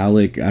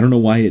metallic, I don't know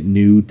why it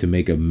knew to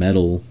make a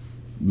metal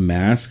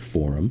mask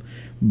for him,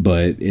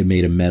 but it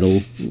made a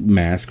metal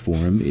mask for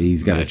him.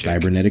 He's got a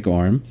cybernetic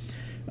arm.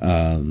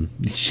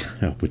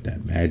 Shut up with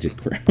that magic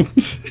crowd.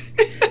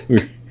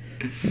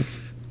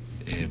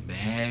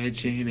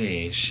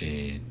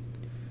 Imagination.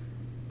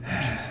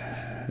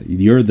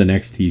 You're the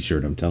next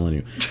T-shirt, I'm telling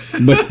you.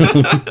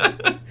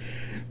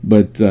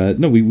 But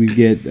no, we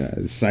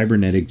get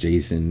cybernetic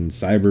Jason,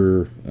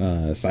 cyborg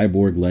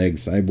leg,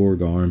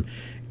 cyborg arm,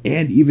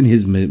 and even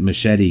his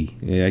machete.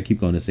 Yeah, I keep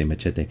going to say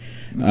machete.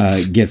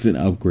 Gets an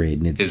upgrade,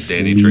 and it's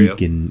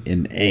sleek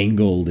and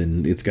angled,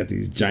 and it's got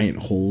these giant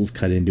holes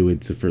cut into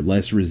it for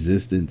less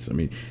resistance. I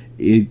mean,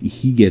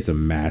 he gets a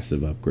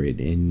massive upgrade,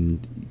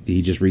 and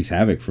he just wreaks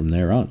havoc from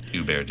there on.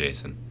 Uber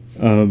Jason.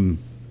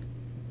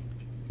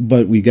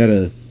 But we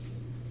gotta.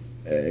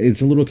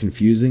 It's a little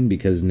confusing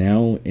because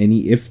now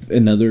if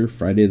another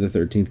Friday the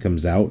 13th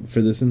comes out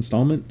for this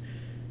installment,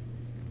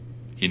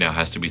 he now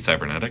has to be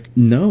cybernetic?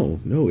 No,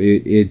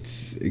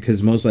 it's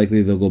because most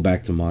likely they'll go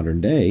back to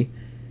modern day,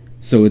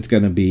 so it's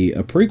gonna be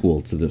a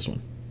prequel to this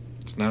one.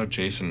 It's now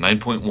Jason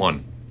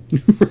 9.1.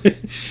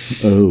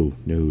 Oh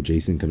no,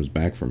 Jason comes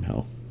back from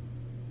hell.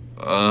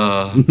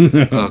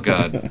 Oh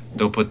god,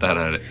 don't put that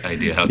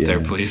idea out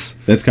there, please.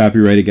 That's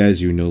copyrighted, guys.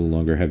 You no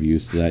longer have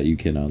use to that. You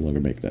can no longer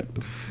make that.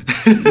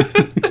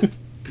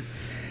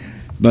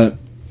 But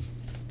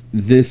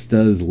this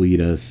does lead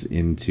us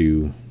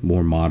into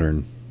more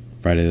modern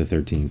Friday the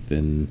 13th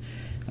and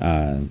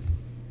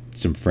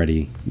some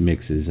Freddy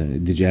mixes.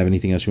 Did you have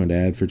anything else you wanted to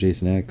add for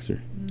Jason X?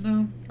 Or?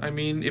 No, I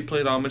mean, it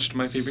played homage to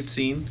my favorite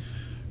scene.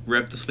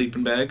 Rep the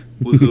sleeping bag.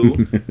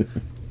 Woohoo.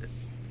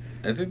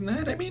 Other than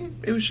that, I mean,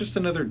 it was just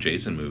another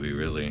Jason movie,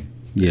 really.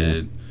 Yeah.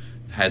 It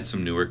had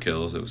some newer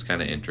kills. It was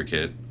kind of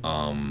intricate.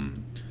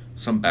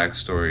 Some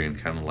backstory and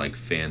kind of like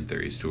fan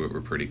theories to it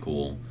were pretty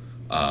cool.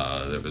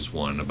 There was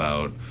one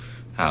about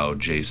how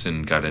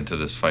Jason got into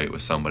this fight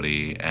with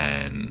somebody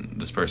and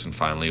this person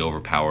finally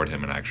overpowered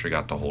him and actually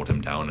got to hold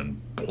him down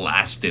and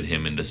blasted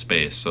him into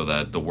space so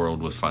that the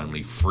world was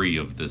finally free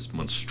of this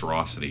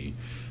monstrosity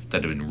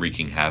that had been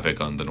wreaking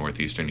havoc on the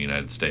northeastern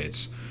United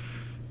States.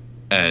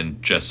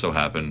 And just so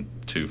happened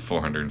to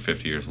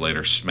 450 years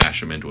later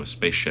smash him into a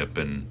spaceship,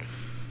 and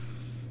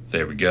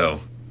there we go.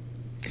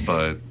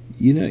 But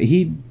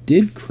he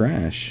did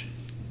crash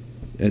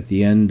at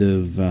the end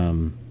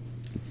of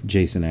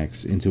Jason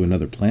X into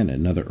another planet,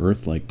 another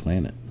Earth-like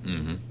planet.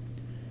 Mm-hmm.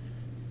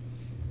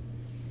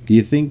 Do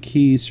you think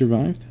he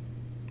survived?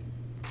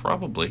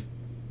 Probably.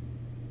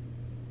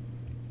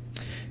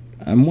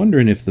 I'm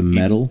wondering if the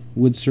metal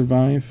would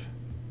survive,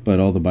 but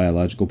all the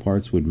biological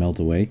parts would melt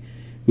away.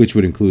 Which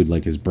would include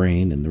like his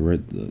brain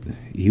and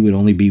he would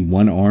only be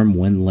one arm,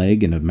 one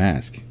leg, and a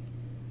mask.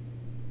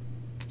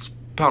 That's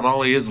about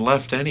all he is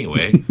left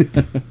anyway.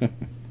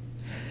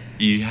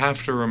 You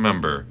have to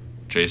remember,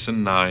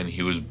 Jason 9,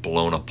 he was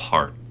blown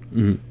apart.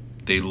 Mm-hmm.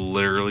 They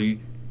literally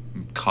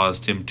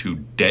caused him to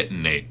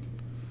detonate.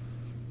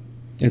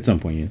 At some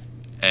point, yeah.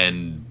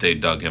 And they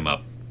dug him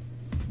up.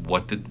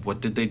 What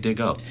did they dig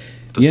up?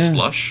 The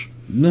slush?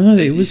 No,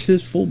 it was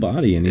his full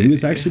body, and he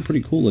was actually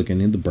pretty cool looking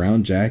in the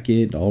brown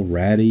jacket, all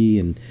ratty,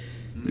 and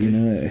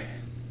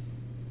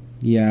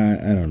yeah,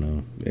 I don't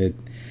know.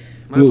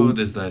 My vote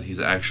is that he's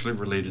actually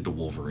related to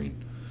Wolverine.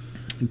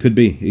 It could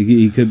be.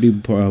 He could be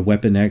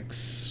Weapon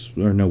X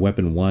or no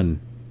Weapon 1.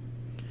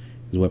 It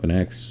was Weapon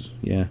X.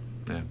 Yeah.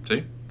 Yeah.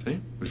 See,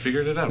 we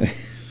figured it out.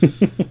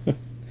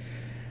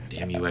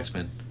 Damn you,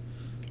 X-Men.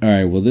 All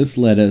right. Well, this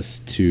led us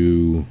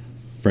to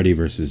Freddy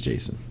versus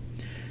Jason.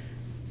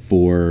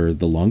 For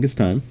the longest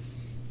time,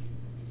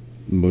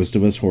 most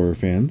of us horror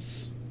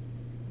fans,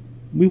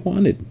 we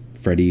wanted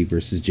Freddy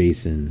versus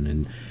Jason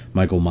and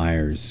Michael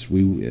Myers.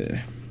 We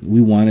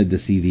wanted to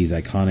see these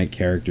iconic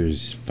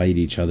characters fight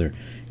each other,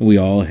 and we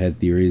all had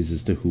theories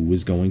as to who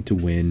was going to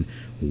win,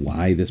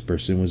 why this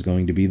person was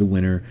going to be the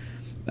winner.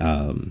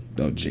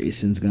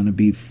 Jason's gonna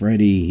beat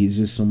Freddy. He's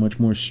just so much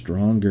more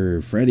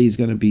stronger. Freddy's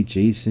gonna beat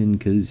Jason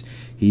because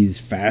he's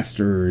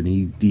faster and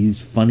he's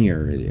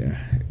funnier.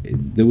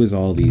 There was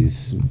all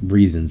these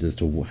reasons as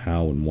to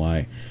how and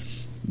why.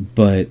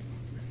 But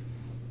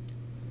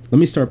let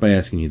me start by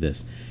asking you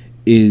this: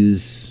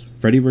 is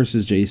Freddy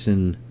vs.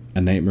 Jason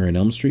a Nightmare on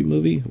Elm Street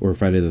movie or a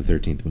Friday the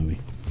 13th movie,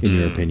 in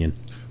your opinion?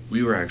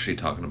 We were actually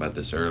talking about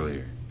this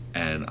earlier,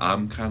 and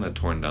I'm kind of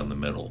torn down the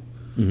middle.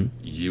 Mm-hmm.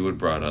 You had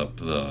brought up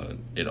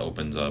it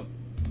opens up,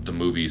 the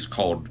movie's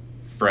called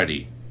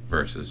Freddy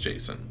versus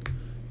Jason,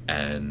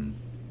 and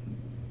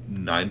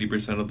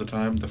 90% of the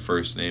time the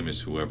first name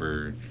is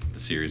whoever the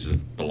series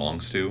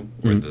belongs to,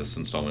 or this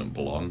installment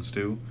belongs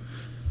to.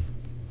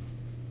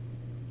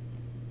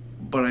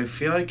 But I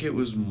feel like it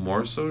was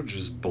more so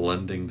just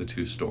blending the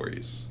two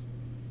stories,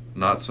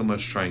 not so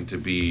much trying to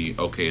be,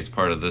 okay, it's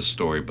part of this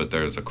story, but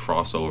there's a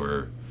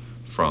crossover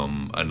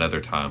from another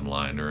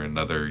timeline or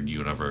another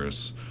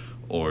universe,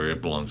 or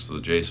it belongs to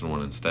the Jason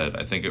one instead.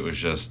 I think it was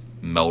just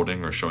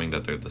melding or showing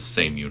that they're the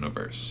same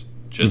universe.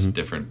 just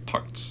different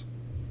parts.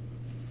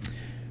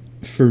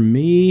 For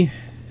me,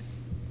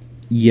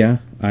 yeah,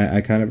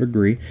 I kind of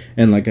agree.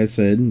 And like I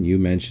said, you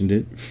mentioned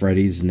it,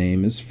 Freddy's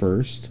name is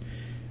first.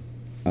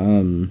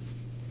 But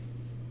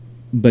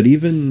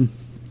even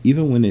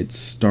when it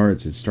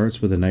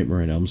starts with a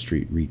Nightmare on Elm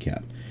Street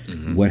recap.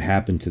 What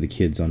happened to the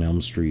kids on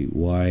Elm Street?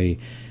 Why?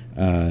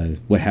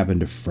 What happened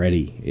to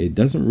Freddy? It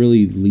doesn't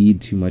really lead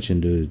too much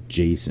into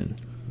Jason.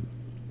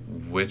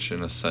 Which,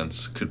 in a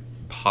sense, could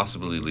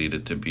possibly lead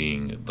it to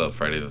being the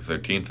Friday the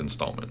 13th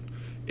installment.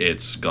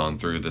 It's gone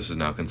through, this is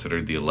now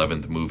considered the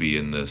 11th movie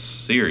in this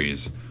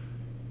series.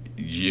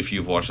 If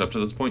you've watched up to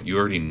this point, you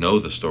already know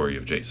the story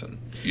of Jason.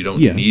 You don't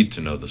need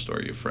to know the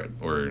story of Fred,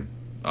 or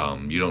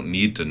you don't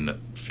need to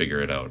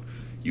figure it out.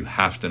 You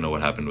have to know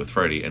what happened with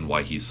Freddy and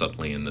why he's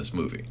suddenly in this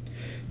movie.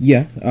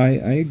 Yeah, I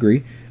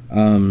agree.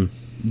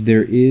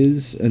 There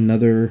is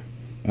another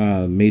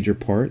major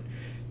part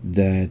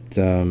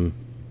that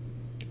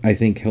I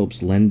think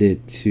helps lend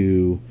it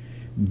to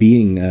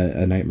being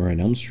a Nightmare on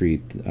Elm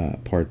Street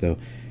part, though,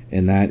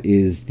 and that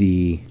is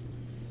the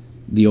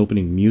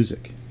opening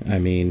music. I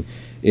mean,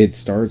 it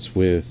starts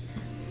with...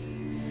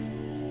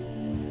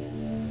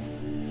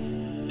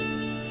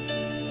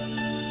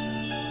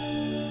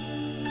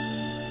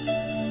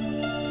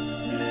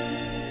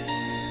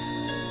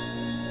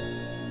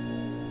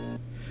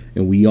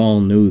 And we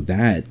all know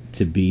that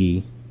to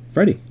be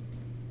Freddy.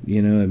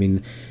 You know, I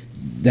mean,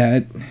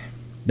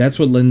 that's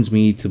what lends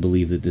me to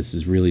believe that this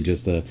is really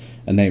just a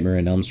Nightmare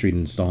on Elm Street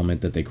installment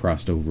that they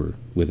crossed over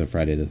with a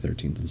Friday the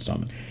 13th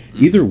installment.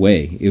 Either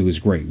way, it was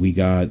great. We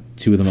got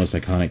two of the most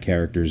iconic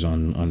characters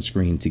on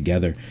screen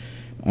together.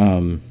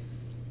 And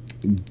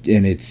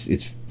it's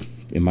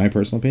in my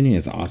personal opinion,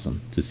 it's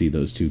awesome to see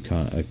those two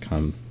characters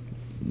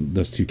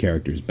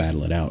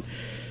battle it out.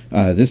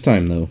 This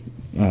time, though,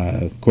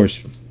 of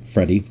course,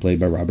 Freddy, played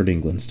by Robert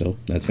Englund still.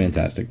 That's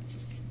fantastic.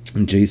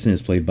 And Jason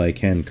is played by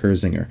Ken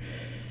Kersinger.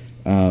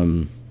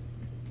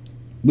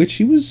 Which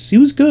he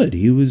was good.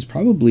 He was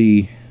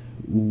probably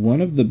one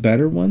of the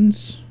better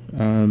ones.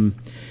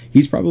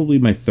 He's probably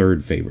my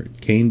third favorite.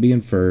 Kane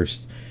being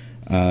first,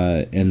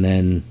 and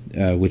then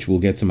which we'll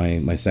get to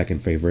my second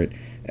favorite,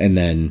 and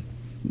then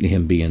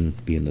him being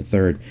the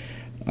third.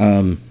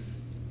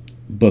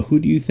 But who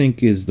do you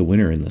think is the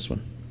winner in this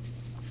one?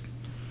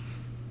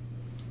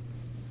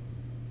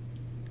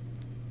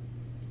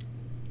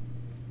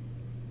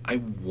 I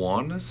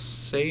want to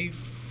say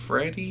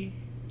Freddy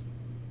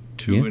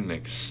to an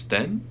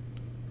extent.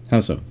 How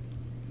so?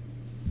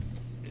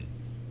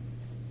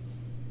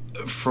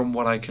 From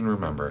what I can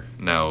remember.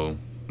 Now,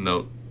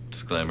 note,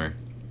 disclaimer,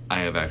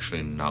 I have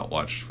actually not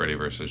watched Freddy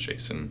vs.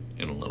 Jason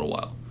in a little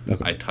while.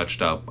 Okay. I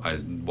touched up, I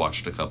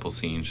watched a couple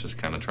scenes, just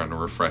kind of trying to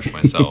refresh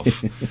myself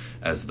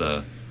as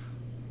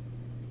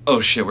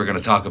oh shit, we're going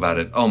to talk about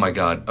it. Oh my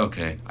god,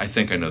 okay, I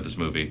think I know this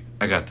movie.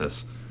 I got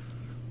this.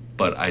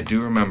 But I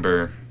do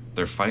remember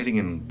they're fighting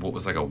in what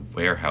was like a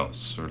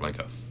warehouse or like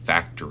a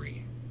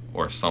factory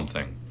or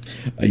something.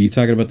 Are you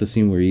talking about the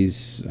scene where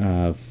he's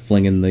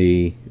flinging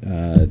the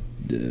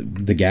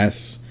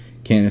gas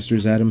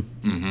canisters at him?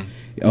 Mm-hmm.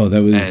 Oh,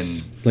 that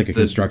was like a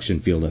construction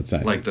field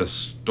outside. Like the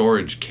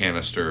storage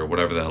canister or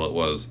whatever the hell it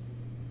was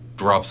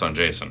drops on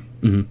Jason.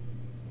 Mm-hmm.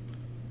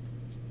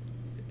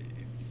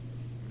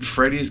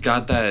 Freddy's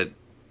got that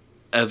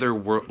other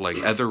world,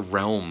 like other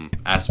realm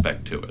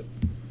aspect to it.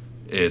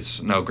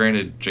 It's now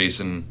granted,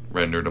 Jason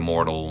rendered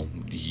immortal.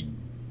 He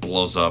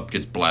blows up,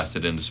 gets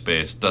blasted into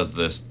space, does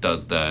this,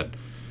 does that.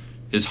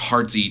 His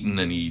heart's eaten,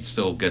 and he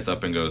still gets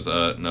up and goes,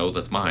 "No,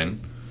 that's mine."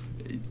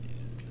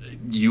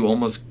 You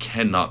almost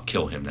cannot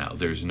kill him now.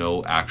 There's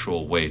no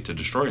actual way to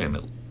destroy him,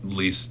 at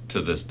least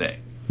to this day.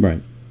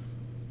 Right.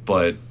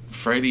 But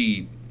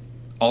Freddy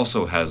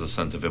also has a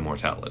sense of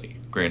immortality.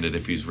 Granted,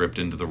 if he's ripped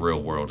into the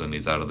real world and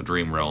he's out of the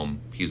dream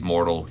realm, he's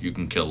mortal. You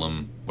can kill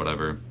him,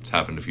 whatever. It's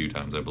happened a few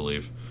times, I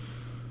believe.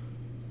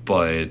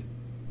 But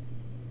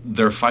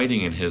they're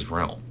fighting in his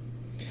realm.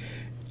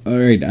 All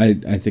right,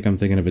 I think I'm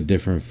thinking of a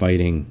different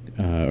fighting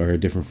or a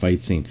different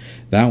fight scene.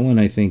 That one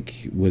I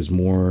think was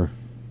more,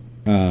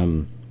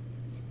 that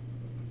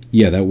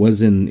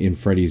was in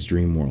Freddy's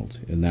Dream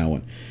World in that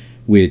one,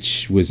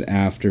 which was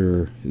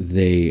after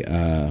they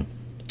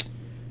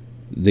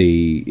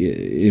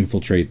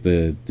infiltrate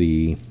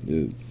the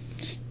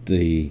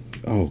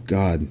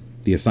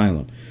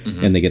asylum,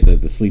 mm-hmm. and they get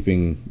the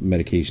sleeping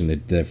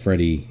medication that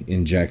Freddy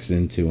injects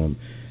into him.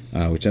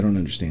 Which I don't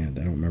understand.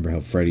 I don't remember how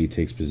Freddy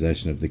takes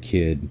possession of the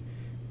kid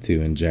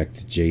to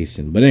inject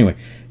Jason. But anyway,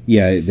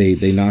 yeah,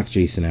 they knock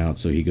Jason out,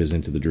 so he goes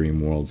into the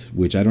dream world,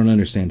 which I don't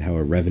understand how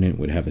a Revenant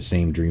would have the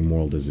same dream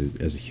world as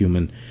a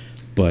human.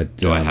 But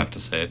do I have to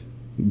say it?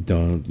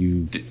 Don't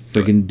you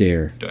friggin'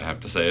 dare. Do I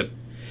have to say it?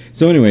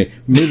 So anyway,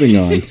 moving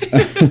on.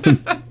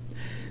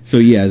 So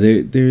yeah,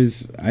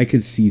 there's I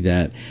could see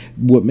that.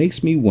 What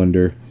makes me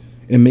wonder,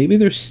 and maybe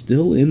they're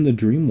still in the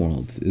dream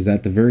world, is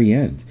at the very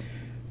end.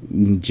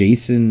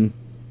 Jason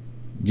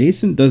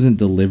doesn't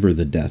deliver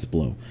the death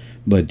blow,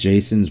 but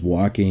Jason's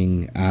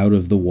walking out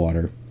of the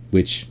water,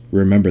 which,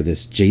 remember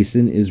this,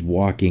 Jason is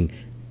walking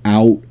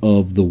out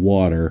of the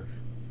water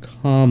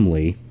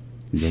calmly.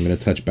 I'm going to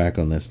touch back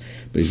on this,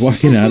 but he's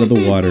walking out of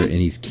the water and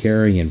he's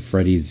carrying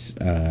Freddy's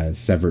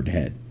severed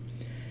head.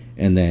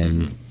 And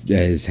then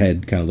his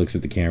head kind of looks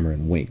at the camera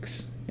and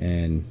winks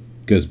and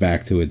goes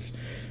back to its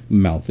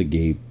mouth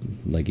agape,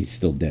 like he's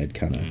still dead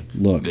kind of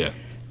look. Yeah.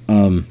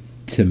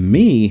 To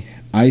me,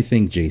 I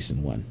think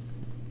Jason won.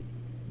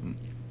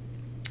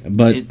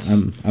 But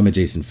I'm a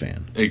Jason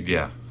fan.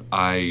 Yeah.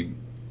 I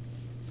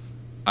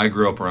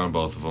grew up around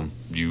both of them.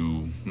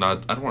 I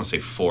don't want to say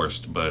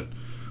forced, but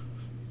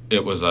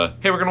it was hey,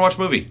 we're going to watch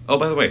a movie. Oh,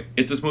 by the way,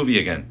 it's this movie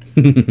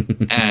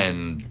again.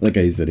 And like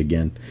I said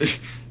again.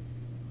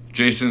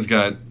 Jason's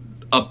got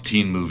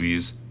up-teen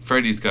movies.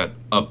 Freddy's got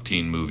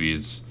up-teen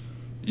movies.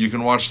 You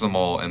can watch them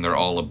all, and they're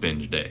all a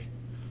binge day.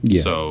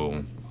 Yeah.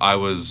 So I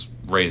was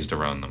raised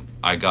around them.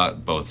 I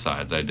got both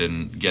sides. I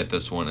didn't get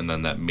this one, and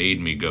then that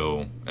made me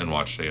go and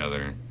watch the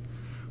other.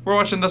 We're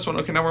watching this one.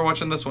 Okay, now we're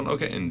watching this one.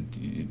 Okay,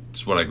 and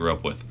it's what I grew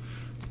up with.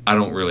 I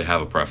don't really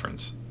have a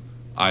preference.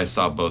 I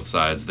saw both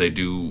sides. They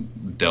do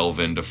delve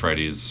into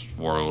Freddy's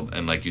world,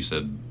 and like you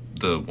said,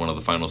 one of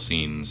the final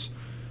scenes,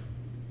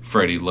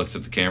 Freddy looks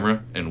at the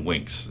camera and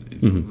winks.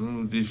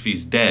 If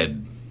he's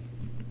dead,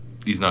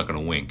 he's not going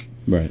to wink.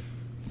 Right.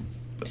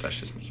 But that's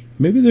just me.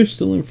 Maybe they're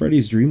still in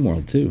Freddy's dream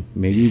world, too.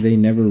 Maybe they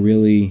never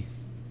really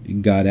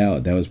got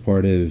out. That was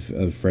part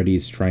of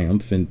Freddy's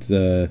triumphant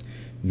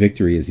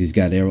victory, is he's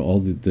got all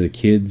the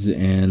kids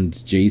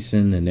and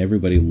Jason and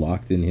everybody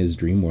locked in his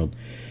dream world.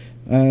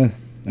 I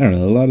don't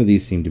know. A lot of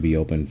these seem to be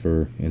open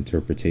for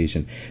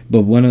interpretation.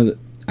 But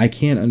I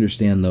can't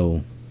understand,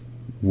 though,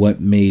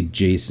 what made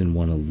Jason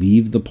want to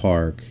leave the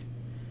park,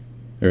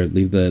 or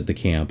leave the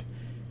camp,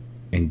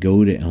 and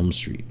go to Elm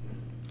Street.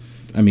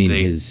 I mean,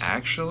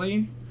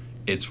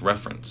 it's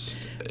referenced.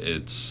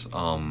 It's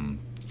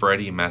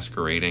Freddy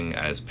masquerading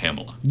as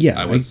Pamela. Yeah,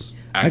 I was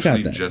I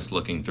got that. Just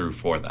looking through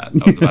for that.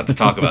 I was about to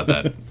talk about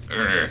that.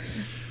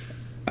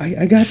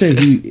 I got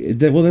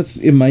that. Well, that's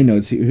in my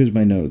notes. Here's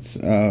my notes.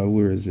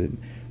 Where is it?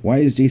 Why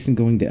is Jason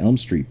going to Elm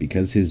Street?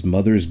 Because his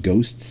mother's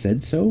ghost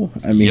said so?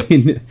 I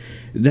mean,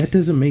 that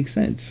doesn't make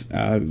sense.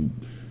 I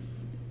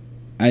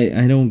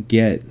don't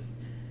get...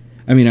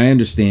 I mean, I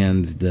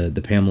understand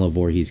the Pamela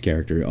Voorhees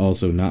character,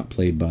 also not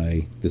played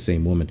by the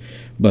same woman,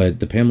 but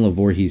the Pamela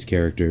Voorhees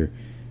character,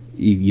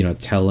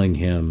 telling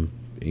him,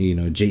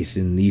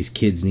 Jason, these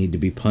kids need to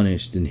be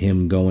punished, and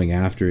him going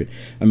after it.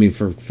 I mean,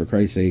 for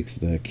Christ's sakes,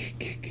 the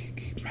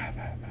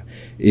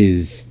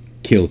is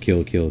kill,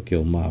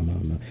 ma.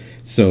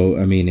 So,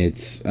 I mean,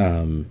 it's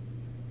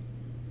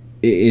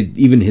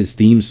even his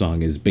theme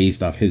song is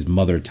based off his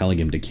mother telling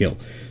him to kill.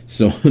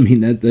 So, I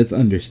mean, that's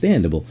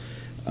understandable.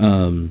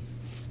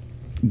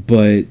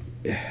 But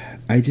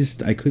I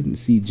couldn't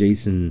see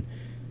Jason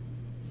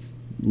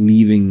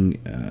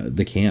leaving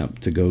the camp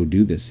to go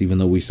do this, even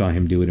though we saw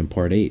him do it in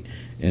part 8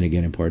 and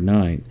again in part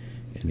 9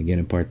 and again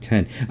in part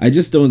 10. I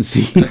just don't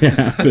see it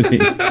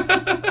happening.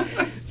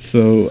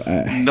 So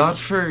not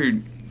for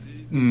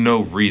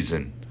no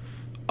reason.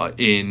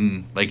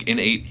 In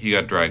 8, he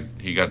got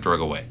drug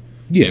away.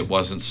 Yeah. It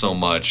wasn't so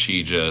much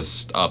he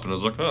just up and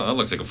was like, oh, that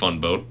looks like a fun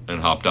boat, and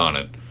hopped on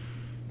it.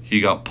 He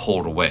got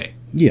pulled away.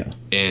 Yeah.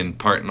 In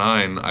part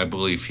 9, I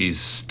believe he's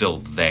still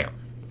there.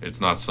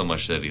 It's not so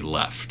much that he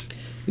left.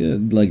 Yeah,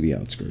 like the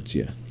outskirts,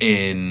 yeah.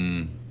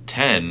 In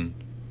 10,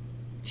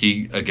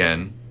 he,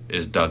 again,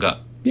 is dug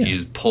up. Yeah.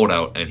 He's pulled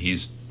out, and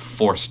he's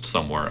forced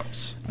somewhere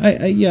else.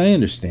 I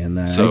understand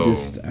that. So,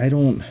 I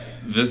don't...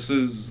 This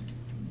is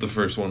the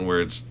first one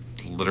where it's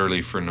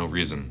literally for no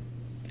reason.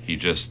 He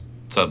just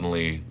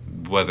suddenly,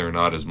 whether or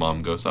not his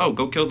mom goes, oh,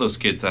 go kill those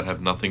kids that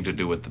have nothing to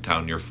do with the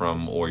town you're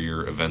from or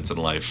your events in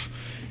life.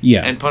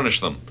 Yeah, and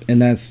punish them.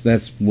 And that's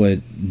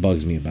what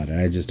bugs me about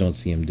it. I just don't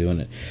see him doing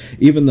it,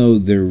 even though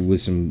there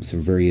was some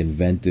very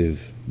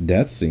inventive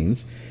death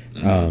scenes.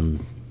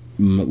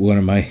 What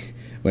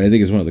I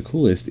think is one of the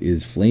coolest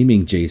is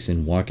flaming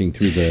Jason walking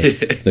through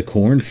the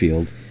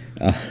cornfield.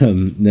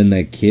 Then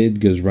that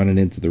kid goes running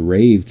into the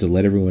rave to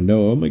let everyone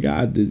know, oh my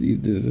God, there's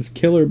this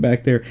killer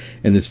back there,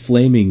 and this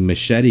flaming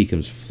machete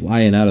comes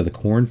flying out of the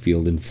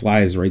cornfield and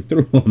flies right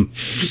through him.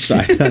 So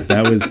I thought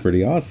that was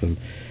pretty awesome.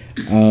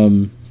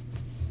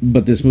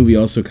 But this movie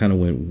also kind of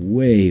went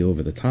way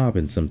over the top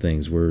in some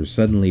things, where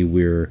suddenly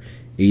we're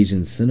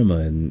Asian cinema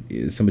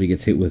and somebody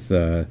gets hit with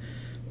a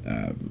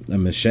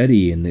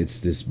machete and it's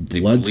this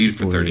blood spray.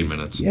 For 30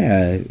 minutes.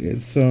 Yeah,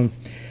 it's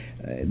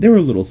there were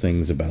little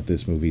things about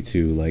this movie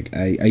too. Like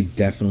I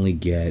definitely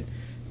get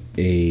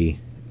a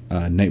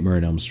Nightmare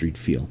on Elm Street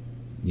feel.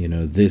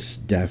 This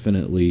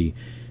definitely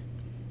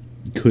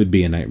could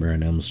be a Nightmare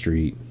on Elm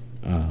Street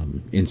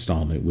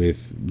installment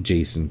with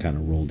Jason kind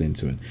of rolled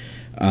into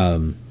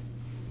it.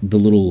 The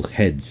little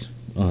heads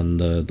on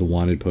the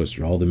wanted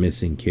poster, all the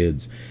missing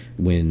kids,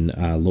 when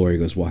Laurie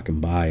goes walking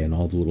by and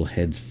all the little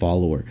heads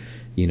follow her,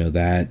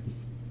 that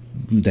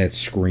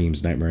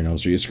screams Nightmare on Elm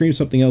Street. It screams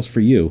something else for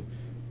you.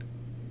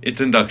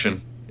 It's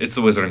induction. It's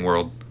the Wizarding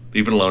World.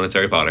 Leave it alone. It's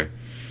Harry Potter.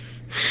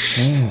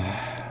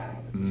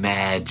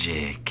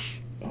 Magic.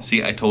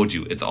 See, I told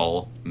you, it's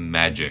all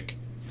magic.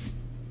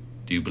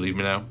 Do you believe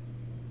me now?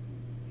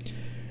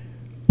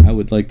 I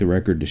would like the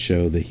record to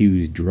show that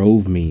he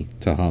drove me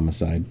to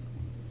homicide.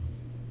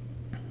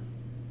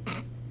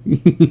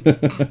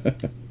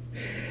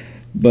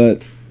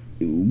 But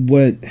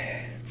what?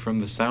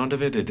 From the sound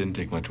of it, it didn't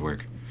take much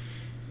work.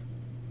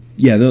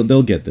 Yeah,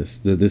 they'll get this.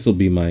 This will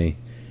be my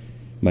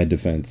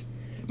defense.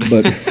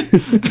 But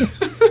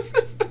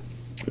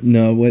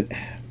no, what?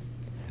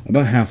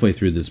 About halfway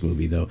through this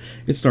movie, though,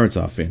 it starts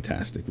off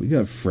fantastic. We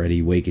got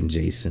Freddy waking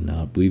Jason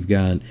up. We've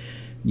got,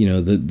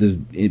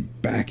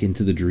 it back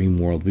into the dream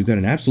world. We've got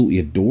an absolutely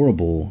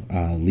adorable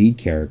lead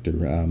character.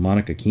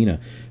 Monica Keena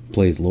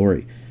plays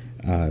Laurie.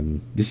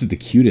 This is the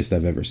cutest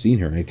I've ever seen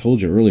her. I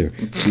told you earlier,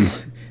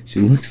 she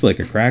looks like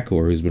a crack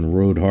whore who's been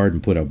rode hard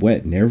and put up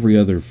wet in every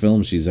other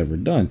film she's ever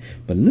done.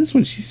 But in this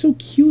one, she's so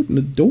cute and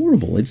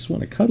adorable. I just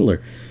want to cuddle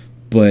her.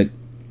 But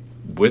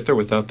with or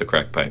without the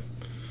crack pipe?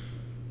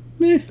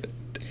 Meh.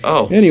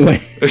 Oh.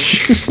 Anyway.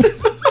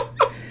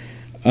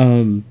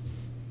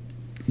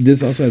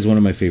 This also has one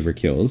of my favorite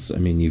kills. I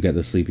mean, you've got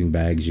the sleeping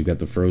bags, you've got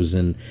the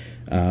frozen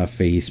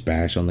face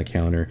bash on the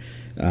counter.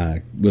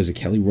 Was it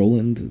Kelly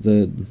Rowland,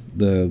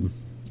 the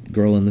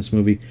girl in this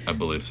movie? I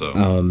believe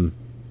so.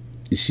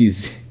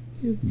 She's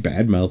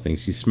bad mouthing.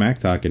 She's smack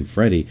talking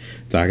Freddy,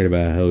 talking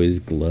about how his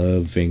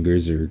glove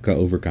fingers are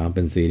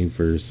overcompensating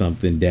for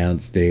something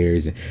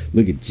downstairs. And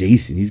look at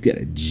Jason, he's got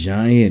a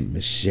giant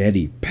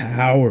machete,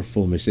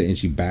 powerful machete, and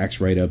she backs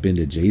right up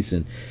into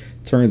Jason.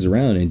 Turns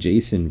around and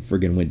Jason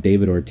friggin' went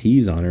David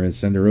Ortiz on her and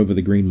sent her over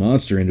the green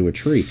monster into a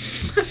tree.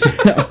 So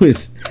that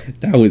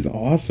was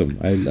awesome.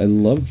 I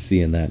loved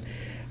seeing that.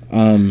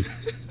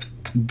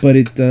 But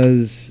it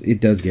does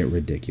get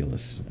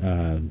ridiculous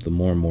the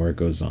more and more it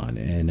goes on,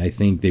 and I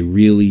think they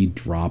really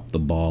dropped the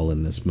ball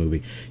in this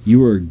movie.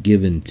 You are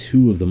given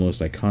two of the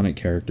most iconic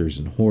characters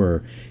in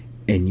horror,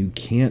 and you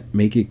can't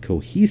make it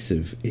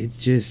cohesive. It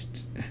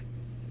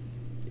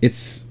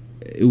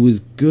was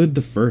good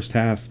the first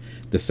half.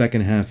 The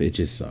second half, it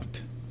just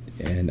sucked.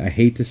 And I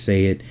hate to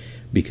say it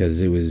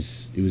because it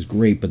was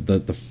great, but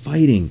the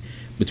fighting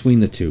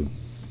between the two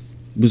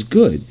was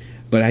good.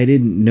 But I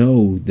didn't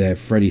know that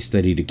Freddy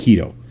studied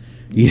Aikido.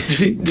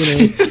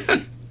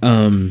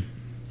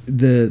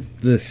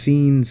 The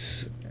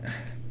scenes.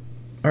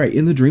 All right,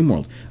 in the dream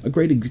world, a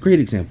great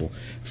example.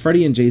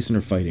 Freddy and Jason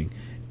are fighting,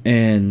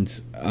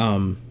 and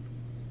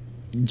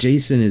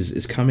Jason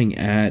is coming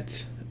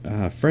at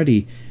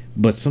Freddy.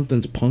 But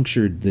something's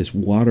punctured this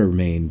water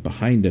main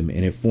behind him,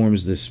 and it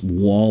forms this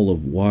wall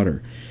of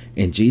water.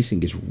 And Jason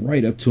gets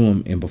right up to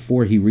him, and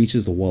before he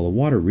reaches the wall of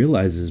water,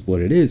 realizes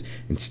what it is,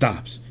 and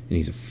stops. And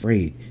he's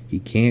afraid. He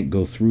can't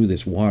go through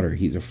this water.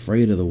 He's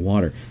afraid of the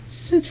water.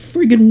 Since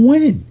friggin'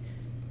 when?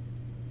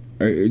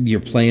 You're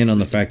playing on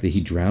the fact that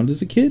he drowned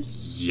as a kid?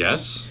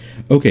 Yes.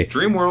 Okay.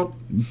 Dream world.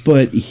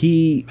 But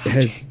he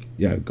has...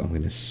 Yeah, I'm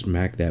going to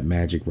smack that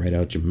magic right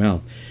out your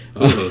mouth.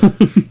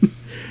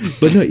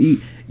 But no,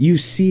 you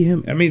see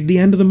him. I mean, the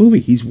end of the movie,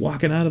 he's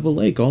walking out of a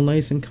lake all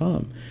nice and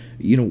calm.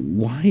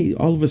 Why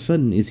all of a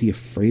sudden is he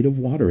afraid of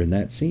water in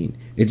that scene?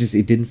 It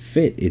didn't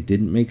fit. It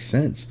didn't make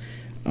sense.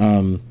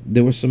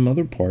 There were some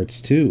other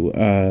parts too.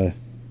 The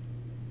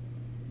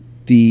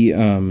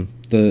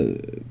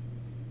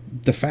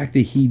fact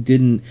that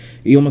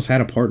he almost had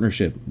a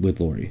partnership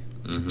with Laurie,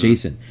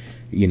 Jason.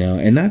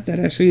 And that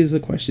actually is the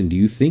question. Do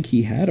you think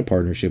he had a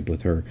partnership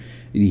with her?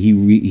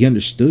 He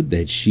understood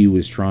that she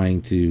was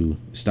trying to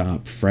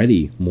stop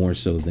Freddy more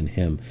so than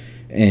him.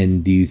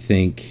 And do you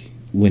think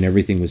when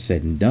everything was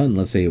said and done,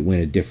 let's say it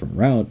went a different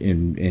route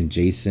and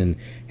Jason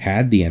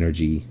had the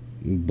energy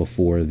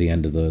before the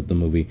end of the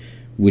movie,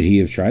 would he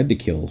have tried to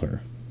kill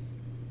her?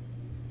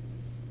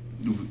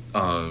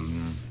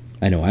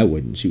 I know I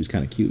wouldn't. She was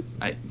kind of cute.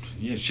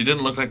 She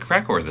didn't look like a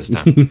crack whore this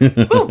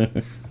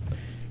time.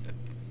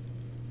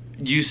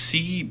 You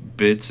see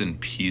bits and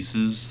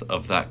pieces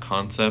of that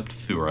concept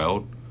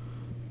throughout.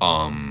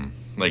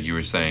 Like you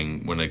were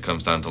saying, when it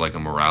comes down to like a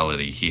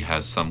morality, he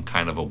has some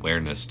kind of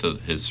awareness to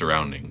his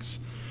surroundings.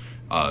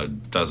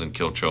 Doesn't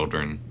kill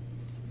children.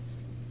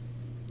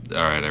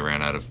 All right, I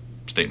ran out of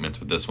statements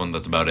with this one.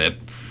 That's about it.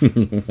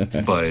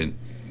 But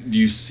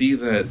you see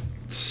that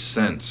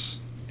sense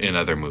in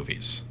other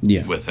movies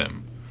with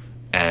him.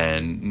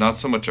 And not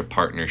so much a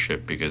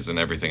partnership, because in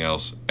everything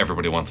else,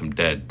 everybody wants him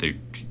dead. They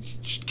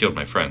just killed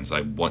my friends.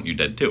 I want you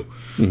dead too.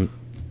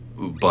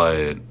 Mm-hmm.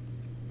 But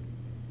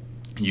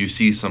you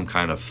see some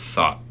kind of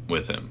thought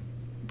with him,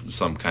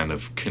 some kind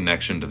of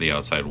connection to the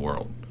outside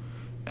world.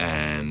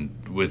 And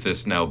with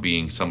this now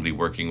being somebody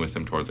working with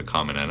him towards a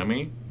common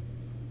enemy,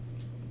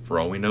 for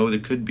all we know,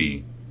 it could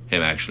be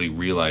him actually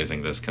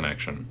realizing this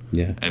connection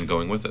and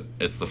going with it.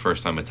 It's the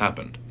first time it's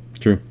happened.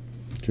 True.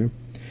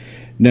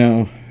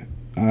 Now,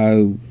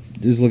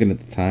 just looking at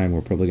the time,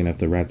 we're probably going to have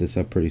to wrap this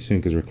up pretty soon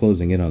because we're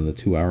closing in on the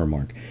 2-hour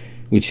mark,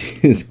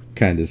 which is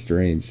kind of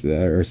strange.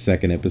 Our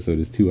second episode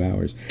is 2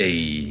 hours.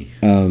 Hey.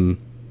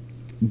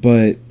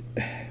 But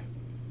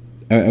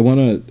I want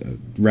to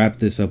wrap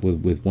this up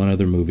with one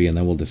other movie, and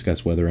then we'll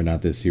discuss whether or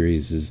not this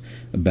series is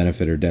a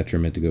benefit or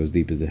detriment to go as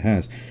deep as it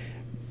has.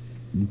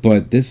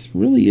 But this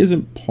really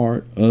isn't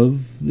part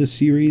of the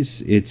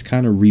series. It's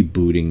kind of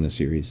rebooting the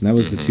series. And that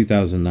was the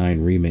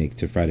 2009 remake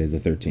to Friday the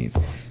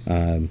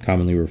 13th,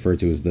 commonly referred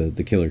to as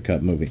the Killer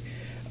Cut movie.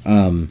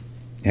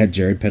 Had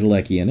Jared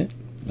Padalecki in it.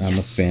 I'm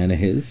a fan of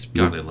his.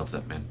 God, I love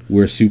that man.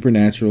 We're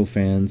Supernatural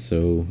fans,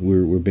 so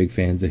we're big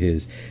fans of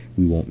his.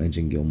 We won't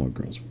mention Gilmore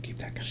Girls. We'll keep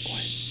that kind of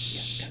quiet.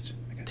 Yeah, gotcha.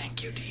 I got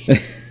Thank you,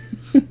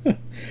 Dean.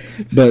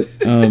 But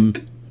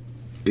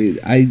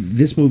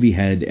this movie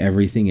had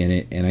everything in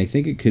it, and I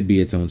think it could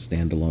be its own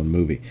standalone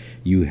movie.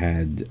 You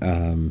had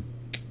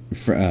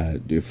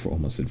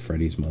almost said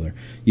Freddy's mother.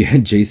 You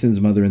had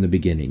Jason's mother in the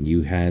beginning.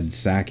 You had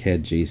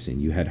Sackhead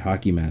Jason. You had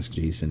Hockey Mask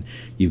Jason.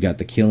 You've got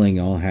the killing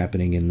all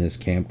happening in this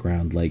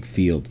campground-like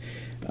field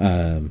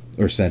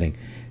or setting.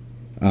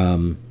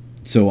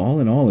 So all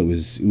in all, it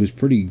was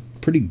pretty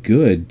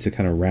good to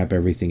kind of wrap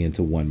everything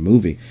into one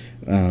movie.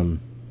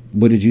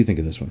 What did you think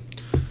of this one?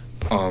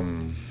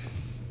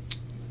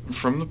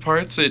 From the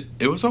parts,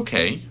 it was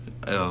okay.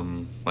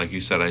 Like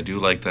you said, I do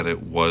like that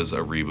it was a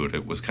reboot.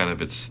 It was kind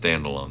of its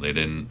standalone. They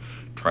didn't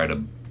try to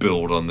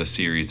build on the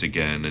series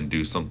again and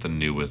do something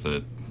new with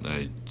it.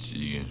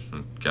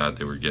 God,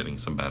 they were getting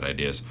some bad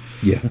ideas.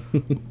 Yeah.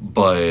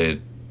 But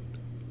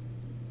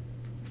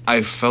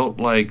I felt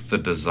like the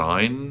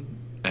design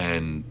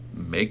and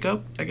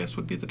makeup, I guess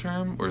would be the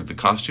term, or the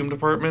costume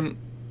department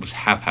was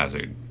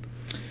haphazard.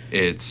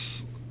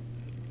 It's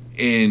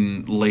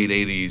in late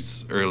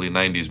 80s, early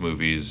 90s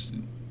movies,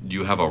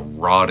 you have a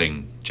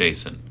rotting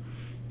Jason.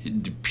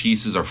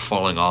 Pieces are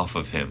falling off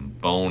of him.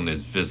 Bone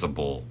is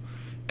visible.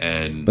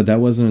 But that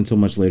wasn't until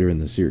much later in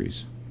the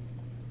series.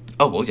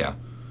 Oh, well, yeah.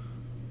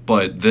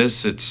 But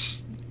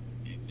this,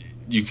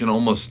 you can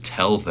almost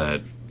tell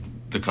that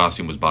the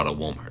costume was bought at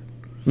Walmart.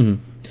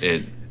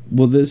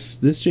 Well,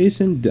 this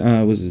Jason,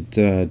 was it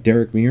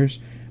Derek Mears?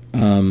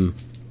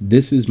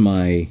 This is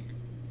my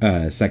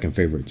second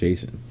favorite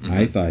Jason.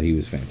 I thought he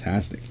was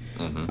fantastic.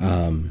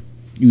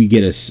 We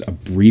get a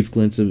brief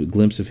glimpse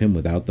of him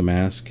without the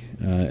mask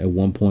at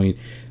one point.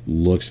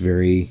 Looks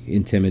very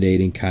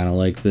intimidating, kind of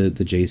like the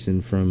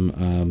Jason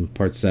from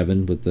Part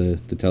 7 with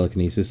the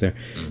telekinesis there.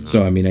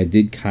 So I mean, I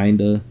did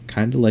kind of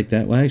like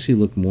that. Well, I actually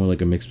looked more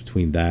like a mix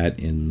between that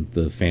and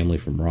the family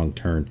from Wrong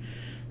Turn.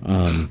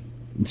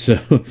 So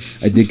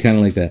I did kind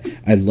of like that.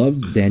 I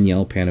loved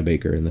Danielle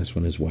Panabaker in this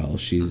one as well.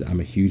 I'm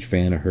a huge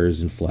fan of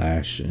hers in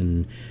Flash,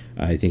 and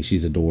I think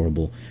she's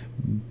adorable.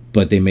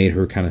 But they made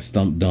her kind of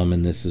stump dumb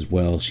in this as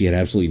well. She had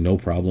absolutely no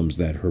problems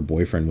that her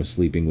boyfriend was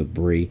sleeping with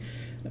Bree.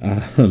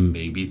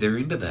 Maybe they're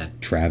into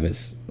that.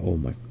 Travis. Oh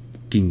my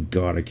fucking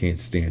God, I can't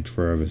stand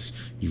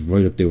Travis. He's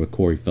right up there with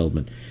Corey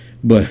Feldman.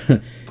 But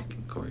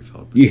Corey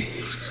Feldman.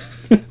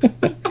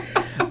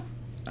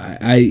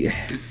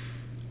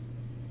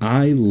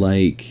 I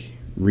like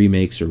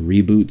remakes or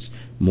reboots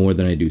more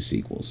than I do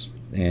sequels.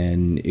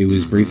 And it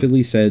was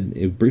briefly said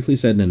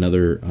in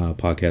another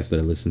podcast that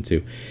I listened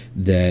to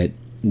that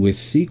with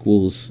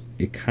sequels,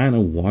 it kind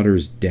of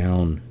waters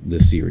down the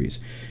series.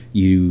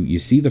 You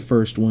see the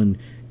first one,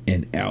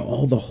 and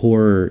all the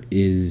horror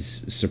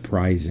is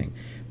surprising.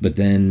 But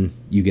then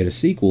you get a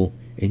sequel,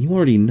 and you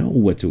already know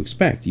what to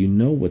expect. You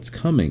know what's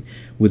coming.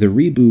 With a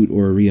reboot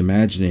or a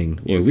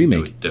reimagining or a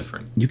remake, do it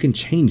different. You can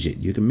change it.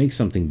 You can make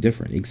something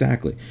different.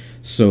 Exactly.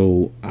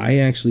 So I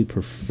actually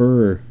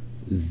prefer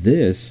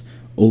this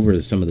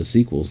over some of the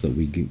sequels that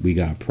we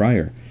got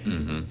prior.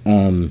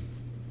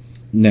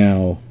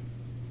 Now,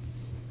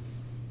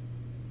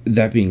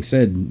 that being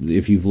said,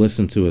 if you've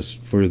listened to us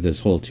for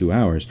this whole 2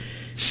 hours,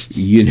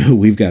 you know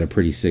we've got a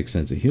pretty sick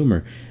sense of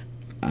humor.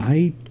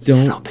 I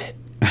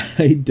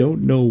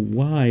don't know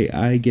why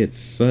I get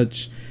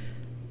such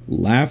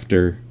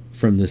laughter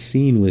from the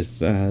scene with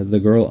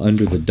the girl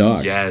under the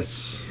dock.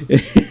 Yes.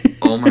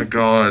 Oh my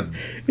God.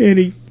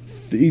 And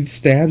he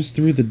stabs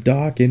through the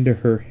dock into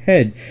her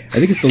head. I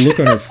think it's the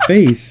look on her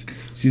face.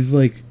 She's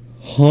like,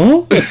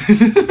 huh?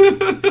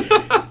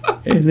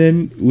 And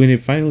then when it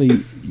finally,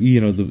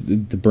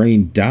 the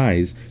brain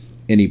dies,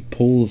 and he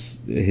pulls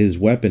his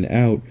weapon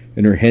out,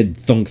 and her head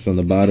thunks on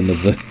the bottom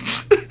of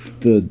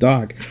the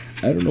dock.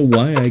 I don't know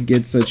why I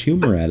get such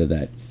humor out of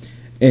that.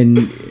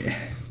 And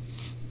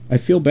I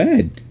feel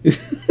bad.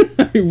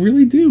 I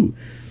really do.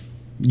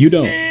 You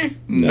don't?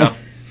 No.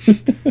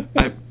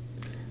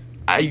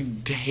 I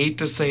hate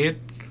to say it,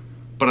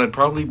 but I'd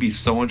probably be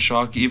so in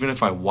shock even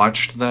if I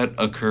watched that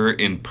occur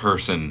in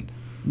person.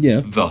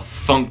 Yeah. The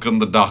thunk on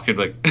the dock, I'd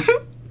be like,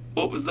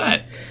 what was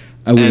that?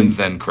 And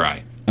then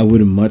cry. I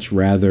would have much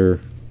rather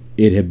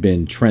it had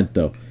been Trent,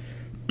 though,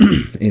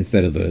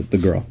 instead of the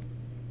girl.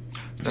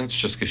 That's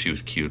just because she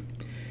was cute.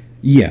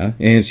 Yeah,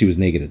 and she was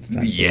naked at the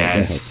time. So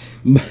yes.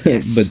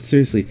 But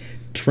seriously,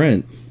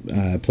 Trent,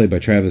 played by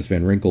Travis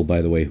Van Winkle,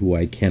 by the way, who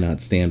I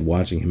cannot stand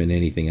watching him in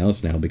anything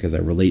else now because I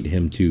relate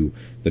him to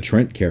the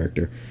Trent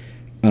character.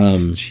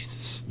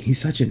 Jesus.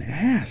 He's such an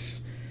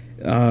ass.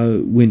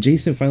 When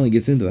Jason finally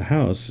gets into the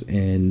house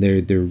and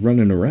they're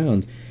running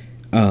around,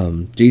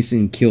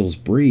 Jason kills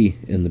Bree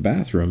in the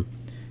bathroom,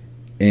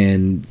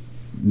 and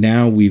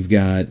now we've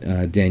got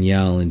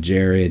Danielle and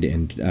Jared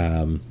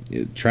and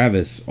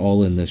Travis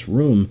all in this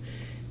room,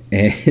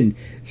 and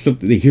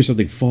they hear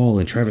something fall,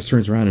 and Travis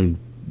turns around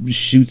and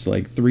shoots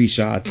like 3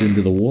 shots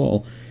into the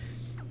wall,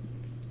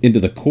 into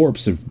the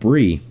corpse of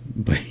Bree.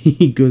 But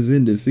he goes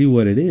in to see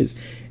what it is,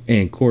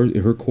 and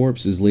her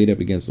corpse is laid up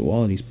against the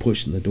wall, and he's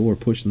pushing the door.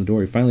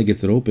 He finally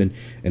gets it open,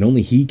 and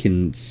only he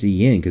can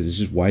see in because it's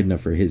just wide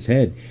enough for his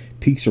head.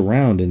 Peeks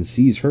around and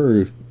sees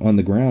her on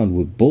the ground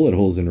with bullet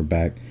holes in her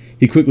back.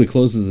 He quickly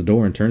closes the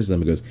door and turns to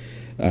them and goes,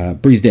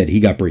 Bree's dead. He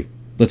got Bree.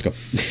 Let's go.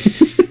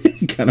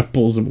 Kind of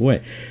pulls him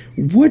away.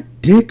 What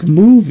dick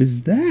move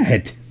is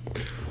that?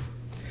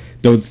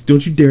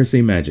 Don't you dare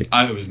say magic.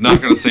 I was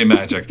not going to say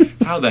magic.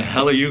 How the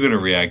hell are you going to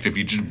react if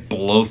you just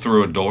blow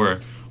through a door,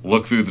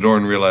 look through the door,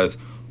 and realize,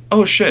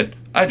 oh shit,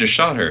 I just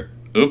shot her.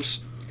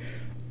 Oops.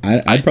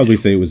 I'd probably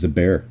say it was a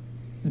bear.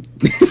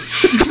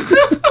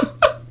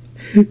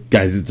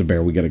 Guys, it's a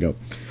bear. We gotta go.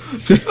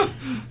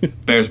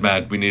 Bear's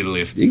mad. We need to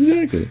leave.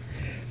 Exactly.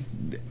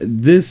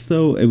 This,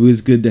 though, it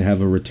was good to have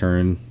a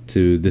return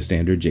to the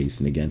standard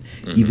Jason again.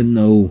 Mm-hmm. Even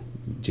though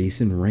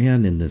Jason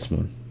ran in this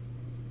one.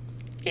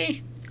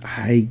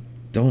 I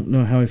don't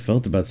know how I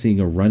felt about seeing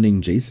a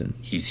running Jason.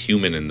 He's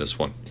human in this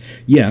one.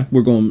 Yeah,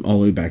 we're going all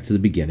the way back to the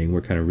beginning.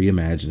 We're kind of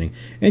reimagining.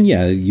 And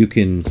yeah, you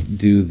can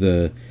do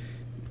the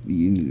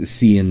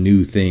seeing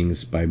new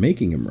things by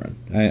making him run.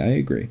 I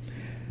agree.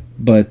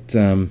 But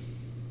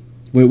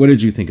what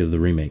did you think of the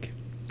remake?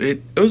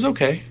 It was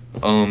okay.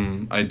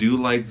 I do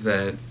like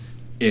that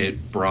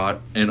it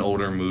brought an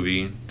older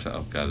movie to,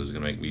 oh god, this is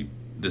gonna make me,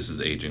 this is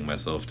aging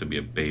myself to be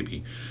a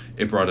baby.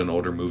 It brought an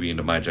older movie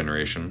into my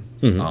generation.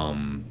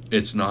 Mm-hmm.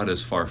 It's not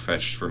as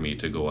far-fetched for me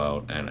to go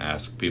out and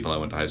ask people I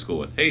went to high school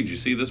with, hey, did you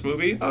see this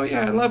movie? Oh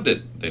yeah, I loved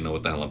it. They know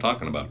what the hell I'm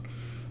talking about.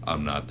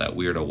 I'm not that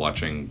weirdo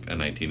watching a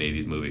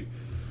 1980s movie.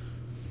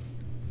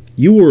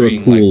 You were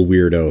a cool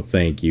weirdo,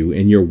 thank you,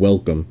 and you're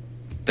welcome.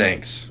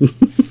 Thanks.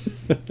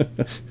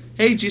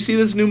 Hey, did you see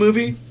this new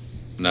movie?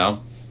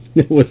 No.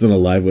 It wasn't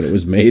alive when it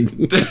was made.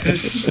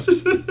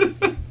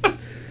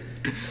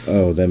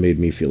 Oh, that made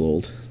me feel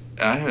old.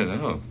 I don't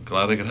know.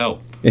 Glad I could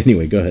help.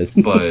 Anyway, go ahead.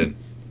 But,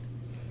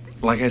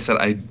 like I said,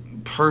 I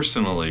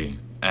personally,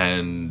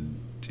 and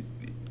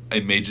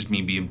it may just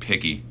me being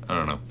picky, I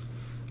don't know.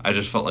 I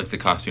just felt like the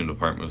costume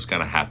department was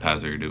kind of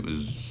haphazard. It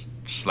was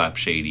slap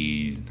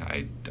shady.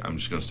 I'm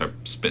just going to start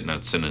spitting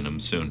out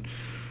synonyms soon.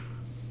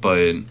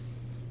 But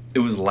it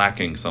was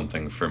lacking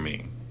something for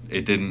me.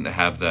 It didn't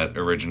have that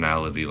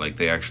originality. Like,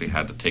 they actually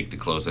had to take the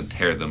clothes and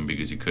tear them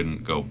because you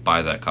couldn't go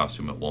buy that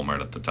costume at Walmart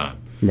at the time.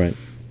 Right.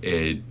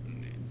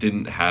 It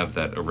didn't have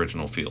that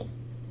original feel.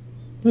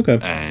 Okay.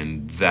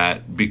 And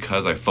that,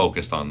 because I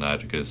focused on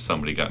that, because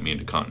somebody got me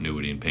into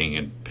continuity and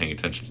paying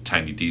attention to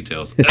tiny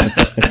details,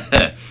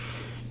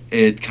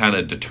 it kind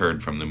of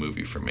deterred from the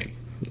movie for me.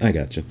 I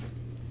gotcha.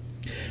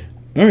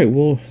 All right,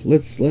 well,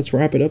 let's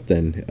wrap it up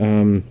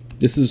then.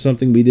 This is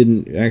something we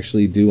didn't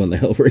actually do on the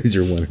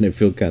Hellraiser one, and I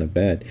feel kind of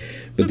bad.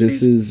 But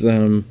this is,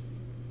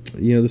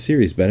 the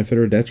series, benefit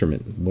or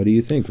detriment. What do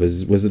you think?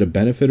 Was it a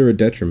benefit or a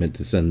detriment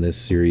to send this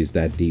series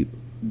that deep?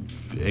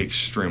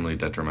 Extremely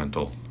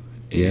detrimental.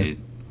 Yeah.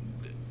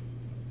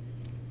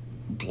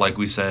 Like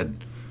we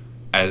said,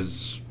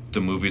 as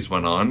the movies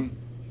went on,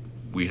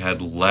 we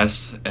had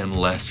less and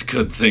less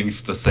good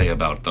things to say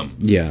about them.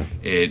 Yeah.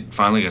 It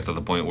finally got to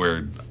the point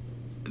where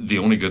the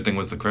only good thing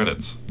was the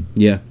credits.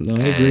 Yeah, no,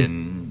 I agree.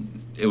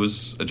 And it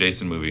was a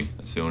Jason movie.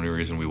 That's the only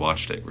reason we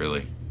watched it,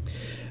 really.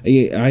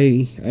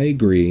 I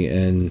agree,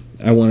 and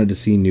I wanted to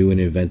see new and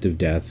inventive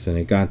deaths, and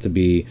it got to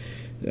be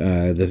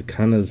the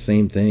kind of the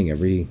same thing.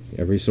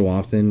 Every so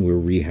often, we're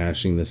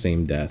rehashing the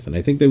same death, and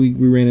I think that we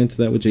ran into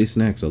that with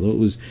Jason X. Although it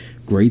was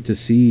great to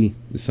see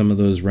some of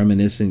those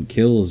reminiscent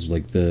kills,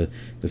 like the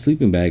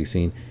sleeping bag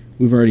scene,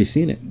 we've already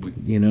seen it.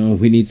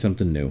 We need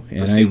something new.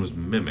 And the scene was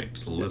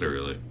mimicked,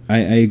 literally. I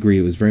agree.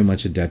 It was very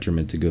much a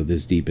detriment to go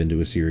this deep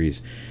into a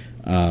series.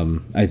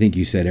 I think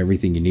you said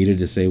everything you needed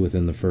to say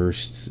within the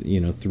first,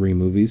 3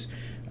 movies.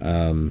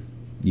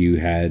 You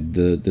had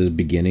the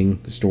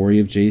beginning story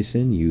of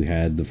Jason. You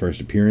had the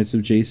first appearance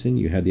of Jason.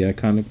 You had the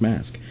iconic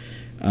mask.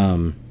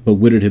 But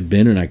would it have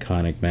been an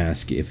iconic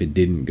mask if it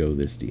didn't go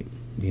this deep?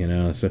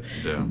 So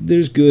yeah.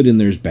 There's good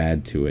and there's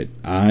bad to it.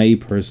 I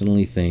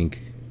personally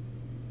think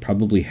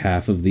probably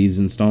half of these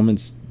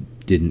installments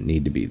didn't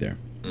need to be there.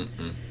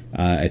 Mm-hmm.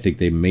 I think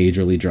they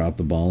majorly dropped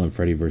the ball in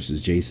Freddy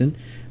vs. Jason.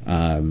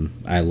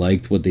 I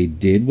liked what they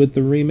did with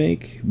the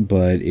remake,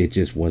 but it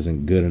just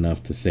wasn't good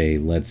enough to say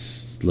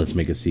let's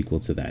make a sequel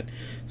to that.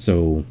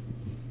 So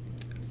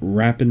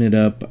wrapping it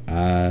up,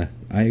 I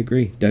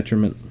agree.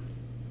 Detriment.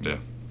 Yeah,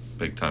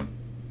 big time.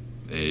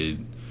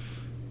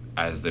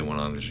 As they went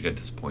on, they just got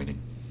disappointing.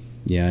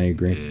 Yeah, I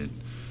agree.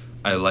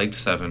 I liked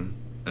 7,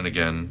 and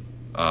again,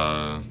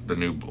 the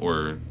New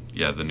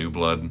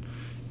Blood.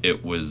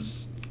 It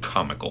was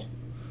comical.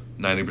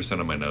 90%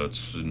 of my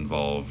notes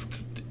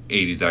involved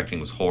 80s acting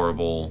was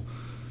horrible.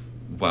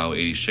 Wow,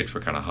 80s chicks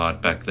were kind of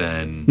hot back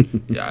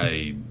then.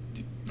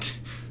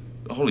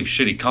 holy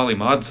shit, he Kali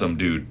Ma'd some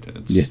dude.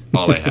 That's Yeah.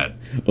 all I had.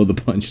 Oh, the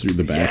punch through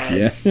the back.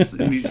 Yes. Yeah.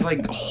 And he's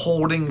like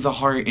holding the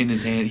heart in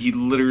his hand. He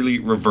literally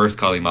reverse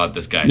Kali Ma'd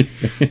this guy.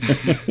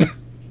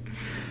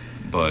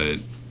 But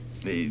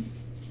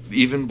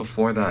even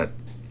before that,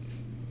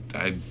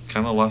 I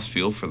kind of lost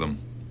feel for them.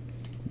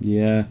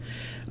 Yeah,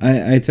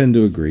 I tend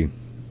to agree.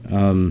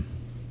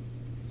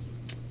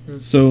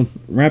 So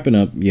wrapping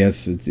up,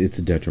 yes, it's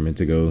a detriment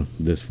to go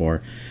this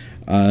far.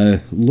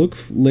 Look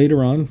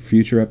later on,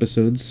 future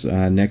episodes.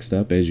 Next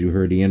up, as you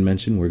heard Ian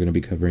mention, we're going to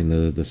be covering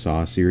the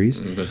Saw series.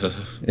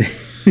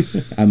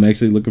 I'm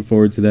actually looking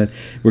forward to that.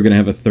 We're going to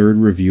have a third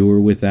reviewer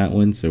with that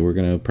one, so we're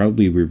going to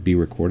probably be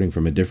recording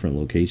from a different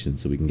location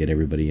so we can get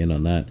everybody in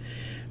on that.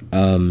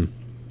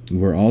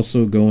 We're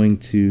also going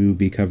to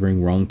be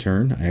covering Wrong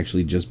Turn. I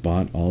actually just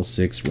bought all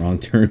 6 Wrong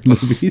Turn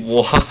movies.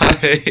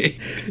 Why?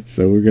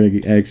 So we're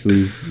going to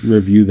actually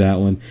review that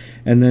one.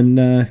 And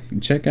then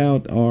check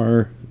out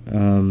our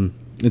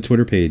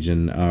Twitter page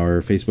and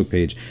our Facebook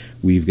page.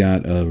 We've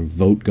got a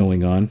vote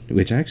going on,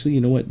 which actually,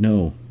 you know what?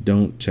 No,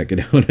 don't check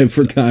it out. I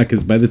forgot,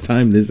 because by the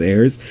time this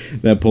airs,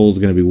 that poll's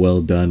going to be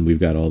well done. We've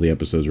got all the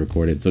episodes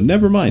recorded. So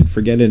never mind.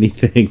 Forget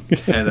anything.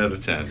 10 out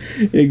of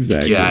 10.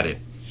 Exactly. Got it.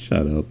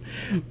 Shut up.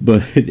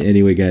 But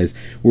anyway, guys,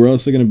 we're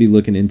also going to be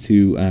looking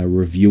into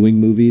reviewing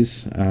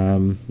movies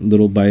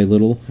little by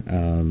little,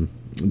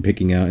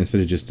 picking out,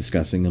 instead of just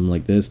discussing them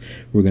like this,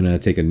 we're going to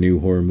take a new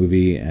horror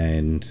movie,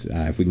 and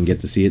if we can get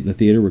to see it in the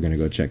theater, we're going to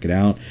go check it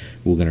out.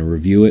 We're going to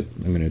review it.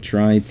 I'm going to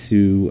try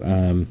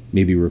to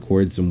maybe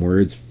record some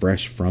words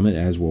fresh from it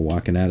as we're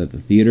walking out at the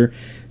theater.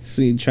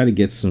 So try to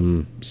get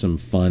some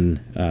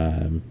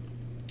fun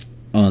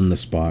on the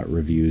spot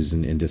reviews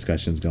and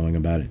discussions going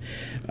about it.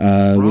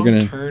 We're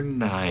gonna turn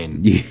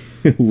 9.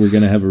 we're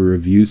gonna have a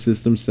review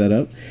system set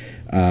up,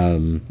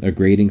 a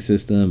grading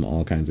system,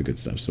 all kinds of good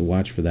stuff. So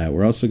watch for that.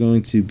 We're also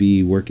going to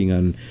be working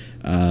on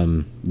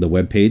the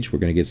webpage. We're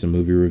going to get some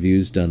movie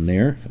reviews done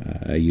there.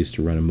 I used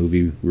to run a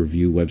movie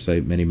review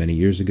website many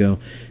years ago,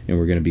 and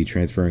we're going to be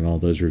transferring all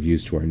those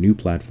reviews to our new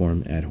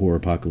platform at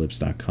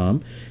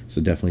horrorapocalypse.com.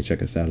 So definitely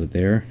check us out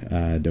there.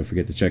 Don't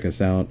forget to check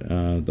us out,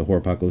 the Horror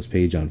Apocalypse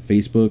page on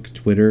Facebook,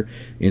 Twitter,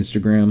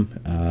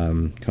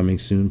 Instagram, coming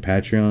soon,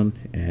 Patreon,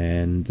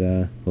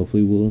 and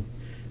hopefully we'll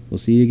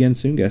see you again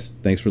soon, guys.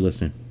 Thanks for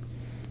listening.